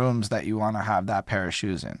certain rooms that you want to have that pair of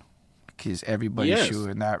shoes in. Because everybody's shoe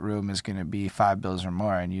in that room is going to be $5 or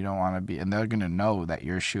more, and you don't want to be, and they're going to know that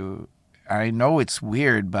your shoe, I know it's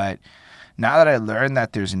weird, but now that I learned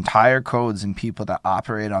that there's entire codes and people that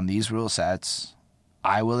operate on these rule sets,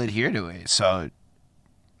 I will adhere to it. So,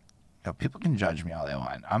 people can judge me all they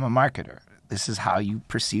want. I'm a marketer. This is how you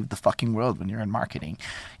perceive the fucking world when you're in marketing.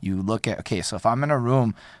 You look at, okay, so if I'm in a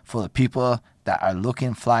room full of people that are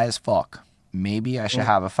looking fly as fuck, maybe I should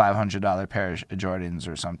have a $500 pair of Jordans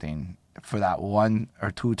or something for that 1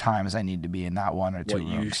 or 2 times I need to be in that 1 or 2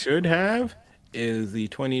 rooms. What you should have is the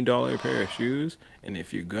 $20 pair of shoes, and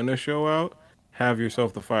if you're going to show out, have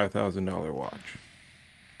yourself the $5,000 watch.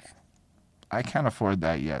 I can't afford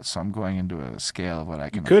that yet, so I'm going into a scale of what I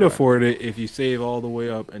can. You could afford it if you save all the way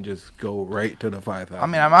up and just go right to the $5,000. I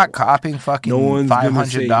mean, I'm not copying fucking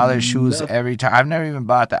 $500 shoes every time. I've never even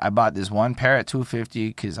bought that. I bought this one pair at $250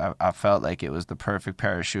 because I felt like it was the perfect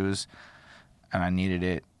pair of shoes, and I needed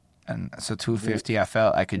it, and so $250 I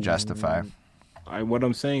felt I could justify. What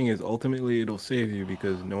I'm saying is ultimately it'll save you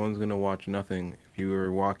because no one's gonna watch nothing. If you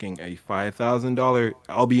were walking a $5,000,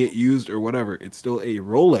 albeit used or whatever, it's still a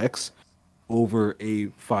Rolex over a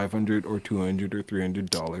 $500 or $200 or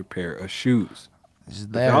 $300 pair of shoes. The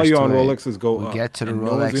value on Rolexes go up. Get to the and Rolex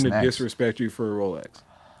no one's going to disrespect you for a Rolex.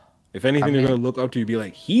 If anything, they're going to look up to you and be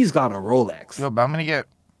like, he's got a Rolex. Yo, but I'm going to get...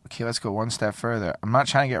 Okay, let's go one step further. I'm not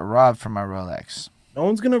trying to get robbed for my Rolex. No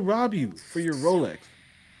one's going to rob you for your Rolex.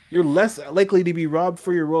 You're less likely to be robbed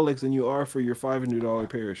for your Rolex than you are for your $500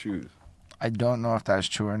 pair of shoes. I don't know if that's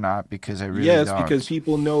true or not because I really don't. Yes, because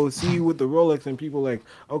people see you with the Rolex and people like,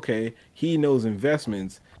 okay, he knows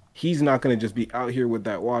investments. He's not going to just be out here with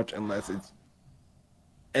that watch unless it's...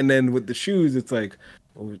 And then with the shoes, it's like,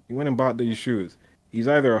 well, you went and bought these shoes. He's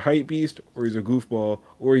either a hype beast or he's a goofball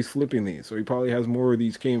or he's flipping these. So he probably has more where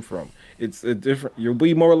these came from. It's a different... You'll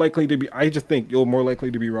be more likely to be... I just think you're more likely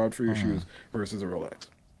to be robbed for your shoes versus a Rolex.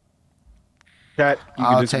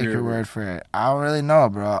 I'll take your word for it. I don't really know,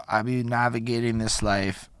 bro. I be navigating this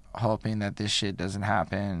life hoping that this shit doesn't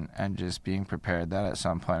happen and just being prepared that at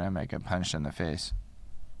some point I might get punched in the face.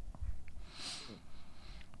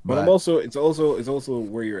 But it's also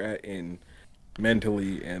where you're at in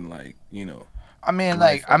mentally and like, I mean,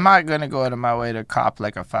 like, I'm not gonna go out of my way to cop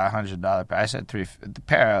like a $500 pair. I said the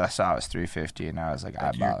pair I saw was $350, and I was like,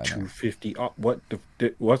 I bought it.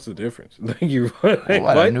 $250. What's the difference?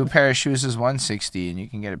 A new pair of shoes is $160, and you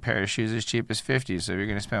can get a pair of shoes as cheap as $50. So if you're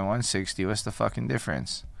gonna spend $160, what's the fucking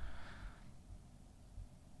difference?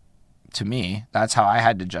 To me, that's how I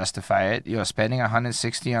had to justify it. Spending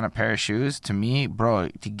 $160 on a pair of shoes, to me, bro,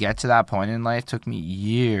 to get to that point in life took me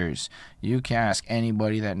years. You can ask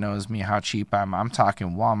anybody that knows me how cheap I'm. I'm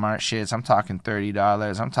talking Walmart shits. I'm talking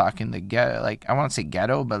 $30. I'm talking the ghetto. Like, I won't say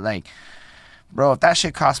ghetto, but like, bro, if that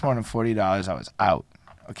shit cost more than $40, I was out.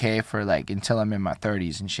 Okay, for like until I'm in my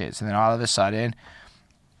 30s and shit. So then all of a sudden,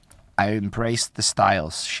 I embraced the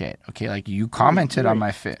styles shit. Okay, like you commented on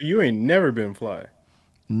my fit. You ain't never been fly.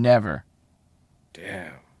 Never.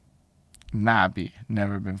 Damn.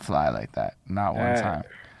 Never been fly like that. Not one time.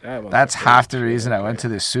 That That's half the reason I went to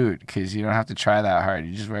the suit, because you don't have to try that hard.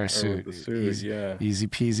 You just wear a suit. The suit, Easy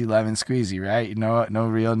peasy, lemon squeezy, right? No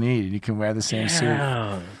real need. You can wear the same suit.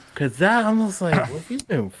 Because that almost like, well, if you've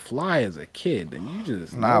been fly as a kid, then you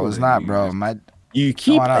just I was not, bro. You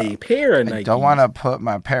keep a pair of Nikes. I don't want to put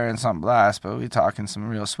my parents on blast, but we talking some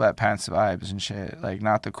real sweatpants vibes and shit. Like,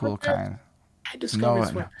 not the cool kind. I discovered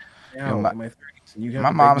sweatpants my 30s.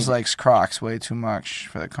 My mom's likes Crocs way too much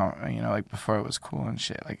for the like before it was cool and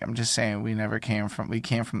shit. Like, I'm just saying, we came from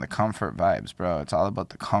the comfort vibes, bro. It's all about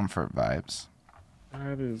the comfort vibes.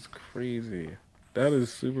 That is crazy. That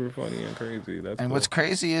is super funny and crazy. What's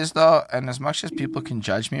crazy is, though, and as much as people can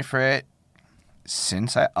judge me for it,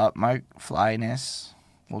 since I upped my flyness,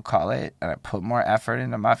 we'll call it, and I put more effort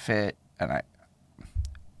into my fit,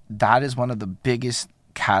 that is one of the biggest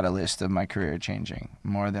catalysts of my career changing,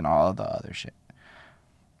 more than all of the other shit.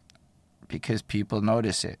 Because people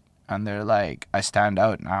notice it, and they're like, I stand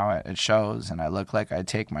out now at shows, and I look like I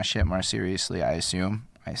take my shit more seriously, I assume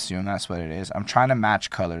that's what it is. I'm trying to match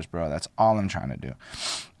colors, bro. That's all I'm trying to do.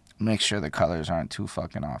 Make sure the colors aren't too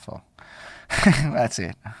fucking awful. That's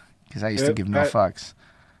it. Because I used to give no fucks.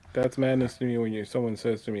 That's madness to me when someone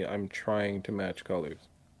says to me, I'm trying to match colors.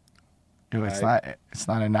 Dude, it's not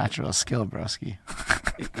a natural skill, broski.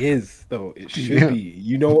 It is, though. It should be.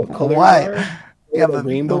 You know what colors are? Yeah, but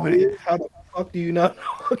rainbow is? How the fuck do you not know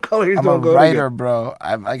what colors I'm don't go a writer, together? bro.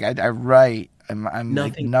 I write. I'm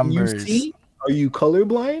like numbers. You see? Are you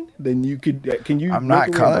colorblind? Then you could. Can you? I'm not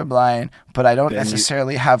colorblind, but I don't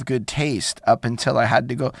necessarily have good taste up until I had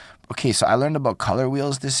to go. Okay, so I learned about color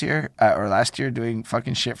wheels this year or last year doing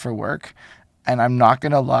fucking shit for work, and I'm not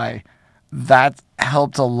gonna lie, that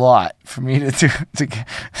helped a lot for me to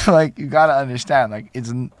like, you gotta understand, like,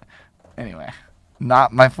 it's anyway.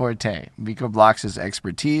 Not my forte. Miko Blocks'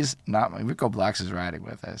 expertise. Not my Miko Blocks is riding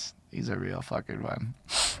with us. He's a real fucking one.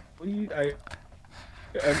 What do you?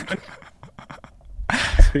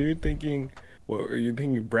 So you're thinking? What are you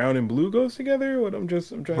thinking? Brown and blue goes together? What I'm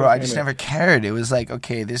trying. Bro, I just never cared. It was like,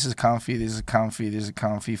 okay, this is comfy. This is comfy. This is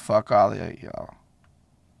comfy. Fuck all of y'all.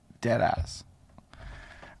 Dead ass.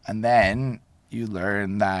 And then you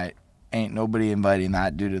learn that ain't nobody inviting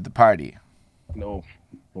that dude to the party. No.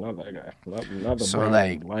 Not that guy. Not the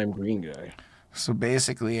brown, lime green guy. So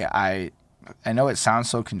basically, I know it sounds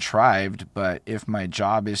so contrived, but if my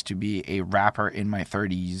job is to be a rapper in my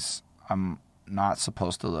 30s, I'm not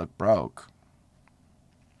supposed to look broke.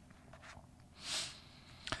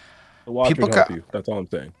 The watch will help you. That's all I'm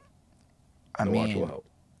saying. The watch will help.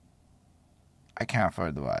 I can't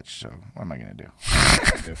afford the watch, so what am I going to do?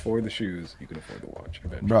 You can afford the shoes. You can afford the watch.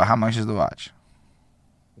 Eventually. Bro, how much is the watch?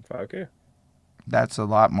 $5K. That's a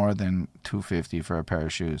lot more than $250 for a pair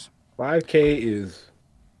of shoes. $5K is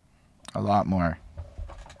a lot more.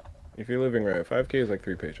 If you're living right, $5K is like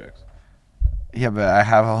 3 paychecks. Yeah, but I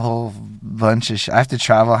have a whole bunch of I have to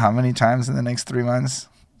travel how many times in the next 3 months?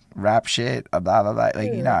 Rap shit, blah blah blah.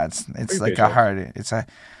 Like, you know, it's like a hard.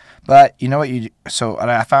 But you know what so what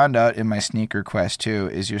I found out in my sneaker quest too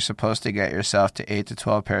is you're supposed to get yourself to 8 to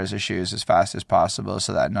 12 pairs of shoes as fast as possible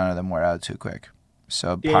so that none of them wear out too quick.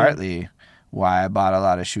 So partly why I bought a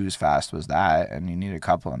lot of shoes fast was that, and you need a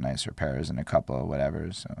couple of nicer pairs and a couple of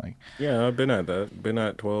whatever. So like, yeah, I've been at that. Been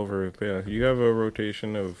at 12 or you have a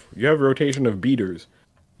rotation of beaters.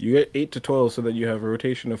 You get 8 to 12 so that you have a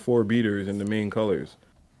rotation of 4 beaters in the main colors,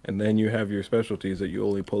 and then you have your specialties that you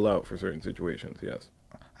only pull out for certain situations. Yes.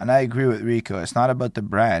 And I agree with Rico. It's not about the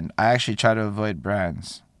brand. I actually try to avoid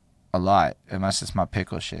brands a lot, unless it's my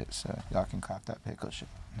pickle shit. So y'all can cop that pickle shit.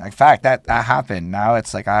 In fact, that happened. Now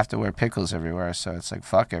it's like I have to wear pickles everywhere, so it's like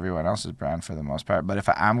fuck everyone else's brand for the most part. But if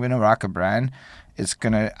I'm going to rock a brand, it's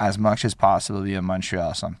going to, as much as possible, be a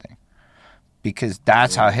Montreal something. Because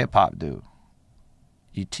that's how hip-hop do.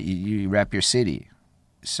 You rep your city.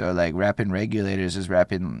 So, like, repping Regulators is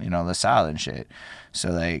repping, LaSalle and shit.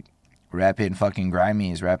 So, like, repping fucking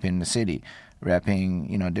Grimy is repping the city.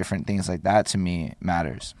 Repping, different things like that to me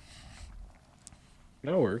matters.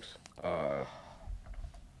 That works.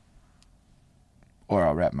 Or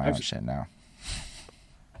I'll rep my own shit now.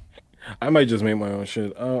 I might just make my own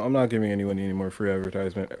shit. I'm not giving anyone any more free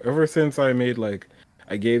advertisement. Ever since I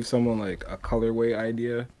gave someone like a colorway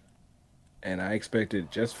idea, and I expected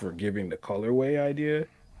just for giving the colorway idea,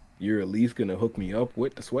 you're at least gonna hook me up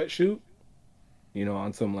with the sweatshirt.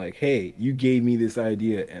 On some like, hey, you gave me this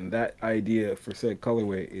idea, and that idea for said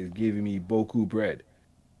colorway is giving me beaucoup bread.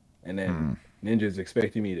 And then Ninja's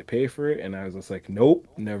expecting me to pay for it, and I was just like, nope,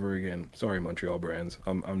 never again. Sorry, Montreal brands.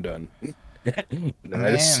 I'm done.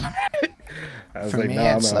 I was For like, me, nah,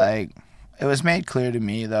 I'm it's out. like it was made clear to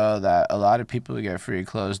me though that a lot of people who get free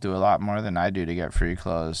clothes do a lot more than I do to get free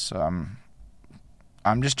clothes. So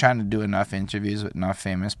I'm just trying to do enough interviews with enough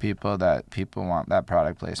famous people that people want that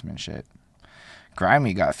product placement shit.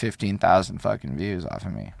 Grimy got 15,000 fucking views off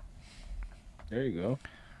of me. There you go.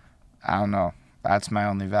 I don't know. That's my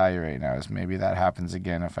only value right now. Is maybe that happens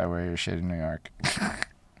again if I wear your shit in New York.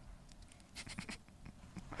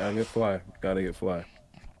 Gotta get fly. Gotta get fly.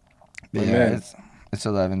 But yeah, it's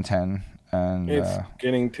 11:10, and it's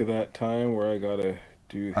getting to that time where I gotta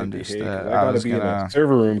do hippie hey, 'cause I I gotta was be in a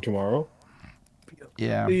server room tomorrow.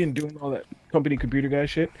 Yeah. And doing all that company computer guy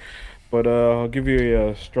shit. But I'll give you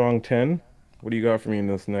a strong 10. What do you got for me in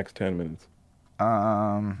this next 10 minutes?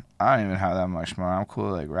 I don't even have that much more. I'm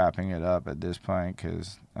cool like wrapping it up at this point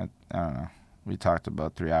because I don't know. We talked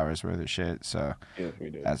about 3 hours worth of shit, so yes, we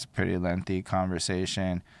did. That's a pretty lengthy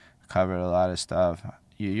conversation. Covered a lot of stuff.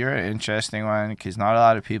 You're an interesting one because not a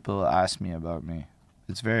lot of people ask me about me.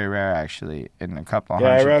 It's very rare actually. In a couple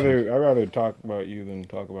yeah, hundred. I rather talk about you than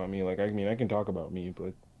talk about me. Like I mean, I can talk about me,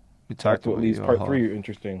 but We talked that's what about leaves you part 3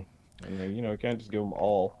 interesting. And you know, you can't just give them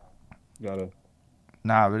all. You gotta.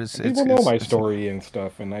 Nah, but people know my story and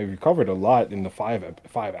stuff, and I've covered a lot in the 5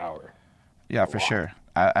 hour. Yeah, for sure.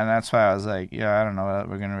 And that's why I was like, yeah, I don't know what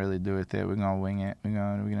we're gonna really do with it. We're gonna wing it. We're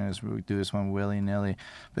gonna just do this one willy nilly.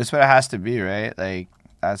 But it's what it has to be, right? Like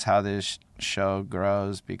that's how this show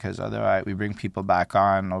grows. Because otherwise, we bring people back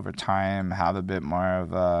on over time, have a bit more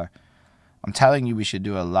of a. I'm telling you, we should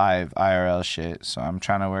do a live IRL shit. So I'm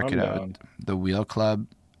trying to work it out with the Wheel Club,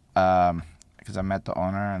 because I met the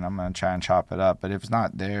owner and I'm gonna try and chop it up. But if it's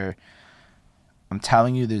not there, I'm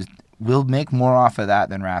telling you, we'll make more off of that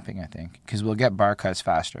than rapping, I think, because we'll get bar cuts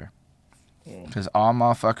faster. Because all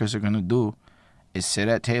motherfuckers are going to do is sit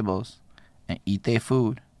at tables and eat their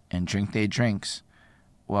food and drink their drinks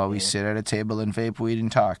while we sit at a table and vape weed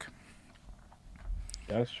and talk.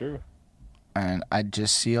 That's true. And I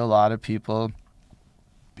just see a lot of people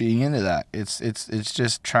being into that. It's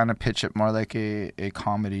just trying to pitch it more like a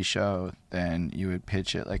comedy show than you would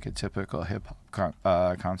pitch it like a typical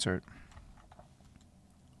hip-hop concert.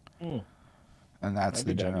 And that's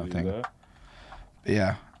the general thing. But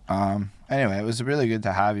yeah. Anyway, it was really good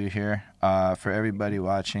to have you here. For everybody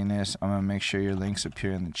watching this, I'm going to make sure your links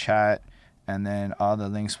appear in the chat. And then all the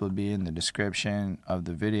links will be in the description of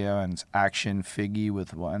the video. And it's Action Figgy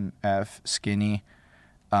with 1F Skinny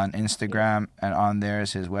on Instagram. And on there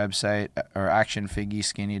is his website, or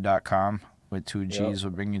actionfiggyskinny.com with 2 G's.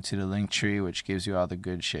 Will bring you to the link tree, which gives you all the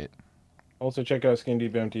good shit. Also, check out Skin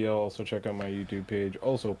Deep MTL. Also, check out my YouTube page.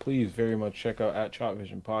 Also, please very much check out at Chop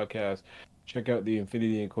Vision Podcast. Check out the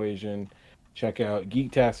Infinity Equation. Check out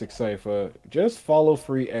Geektastic Cypher. Just follow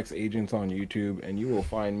Free X Agents on YouTube, and you will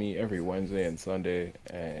find me every Wednesday and Sunday.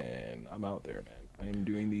 And I'm out there, man. I'm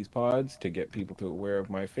doing these pods to get people to aware of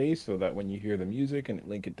my face, so that when you hear the music and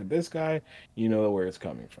link it to this guy, you know where it's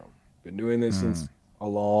coming from. Been doing this since a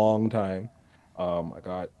long time. I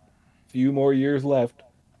got a few more years left,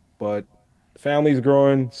 but family's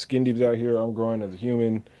growing. Skin Deep's out here. I'm growing as a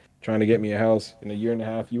human, trying to get me a house. In a year and a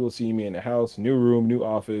half, you will see me in a house, new room, new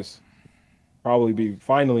office. Probably be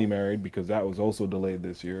finally married, because that was also delayed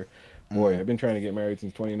this year. Boy, I've been trying to get married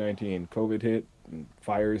since 2019. COVID hit, and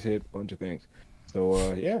fires hit, a bunch of things.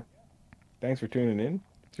 So, yeah. Thanks for tuning in.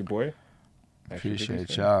 It's your boy.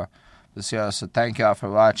 Appreciate y'all. So thank y'all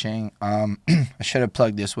for watching. I should have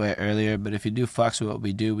plugged this way earlier, but if you do fucks with what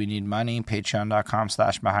we do, we need money.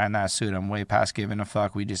 Patreon.com/BehindThatSuit. I'm way past giving a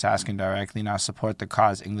fuck. We just asking directly. Now support the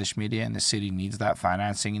cause. English media in the city needs that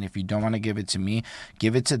financing, and if you don't want to give it to me,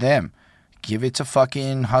 give it to them. Give it to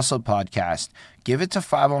fucking Hustle Podcast. Give it to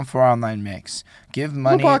 514 Online Mix. Give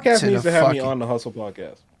money Hustle Podcast to needs the to have fucking... me on the Hustle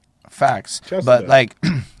Podcast. Facts. But like,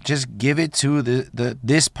 just give it to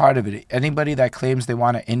this part of it. Anybody that claims they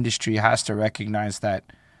want an industry has to recognize that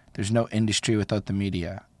there's no industry without the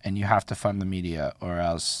media, and you have to fund the media, or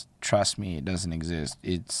else, trust me, it doesn't exist.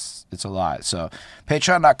 It's a lot. So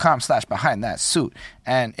patreon.com/BehindThatSuit.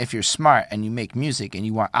 And if you're smart and you make music and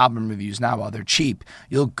you want album reviews now while they're cheap,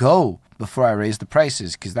 you'll go before I raise the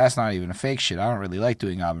prices, because that's not even a fake shit. I don't really like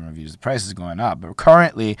doing album reviews. The price is going up. But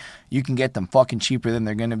currently, you can get them fucking cheaper than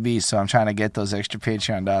they're going to be, so I'm trying to get those extra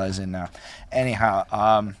Patreon dollars in now.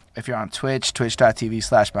 Anyhow, if you're on Twitch,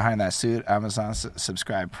 twitch.tv/BehindThatSuit, Amazon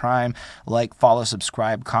subscribe Prime, like, follow,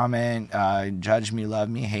 subscribe, comment, judge me, love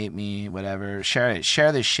me, hate me, whatever. Share it.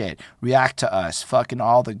 Share this shit. React to us. Fucking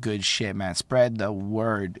all the good shit, man. Spread the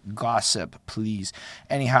word. Gossip, please.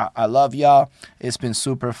 Anyhow, I love y'all. It's been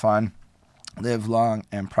super fun. Live long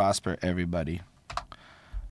and prosper, everybody.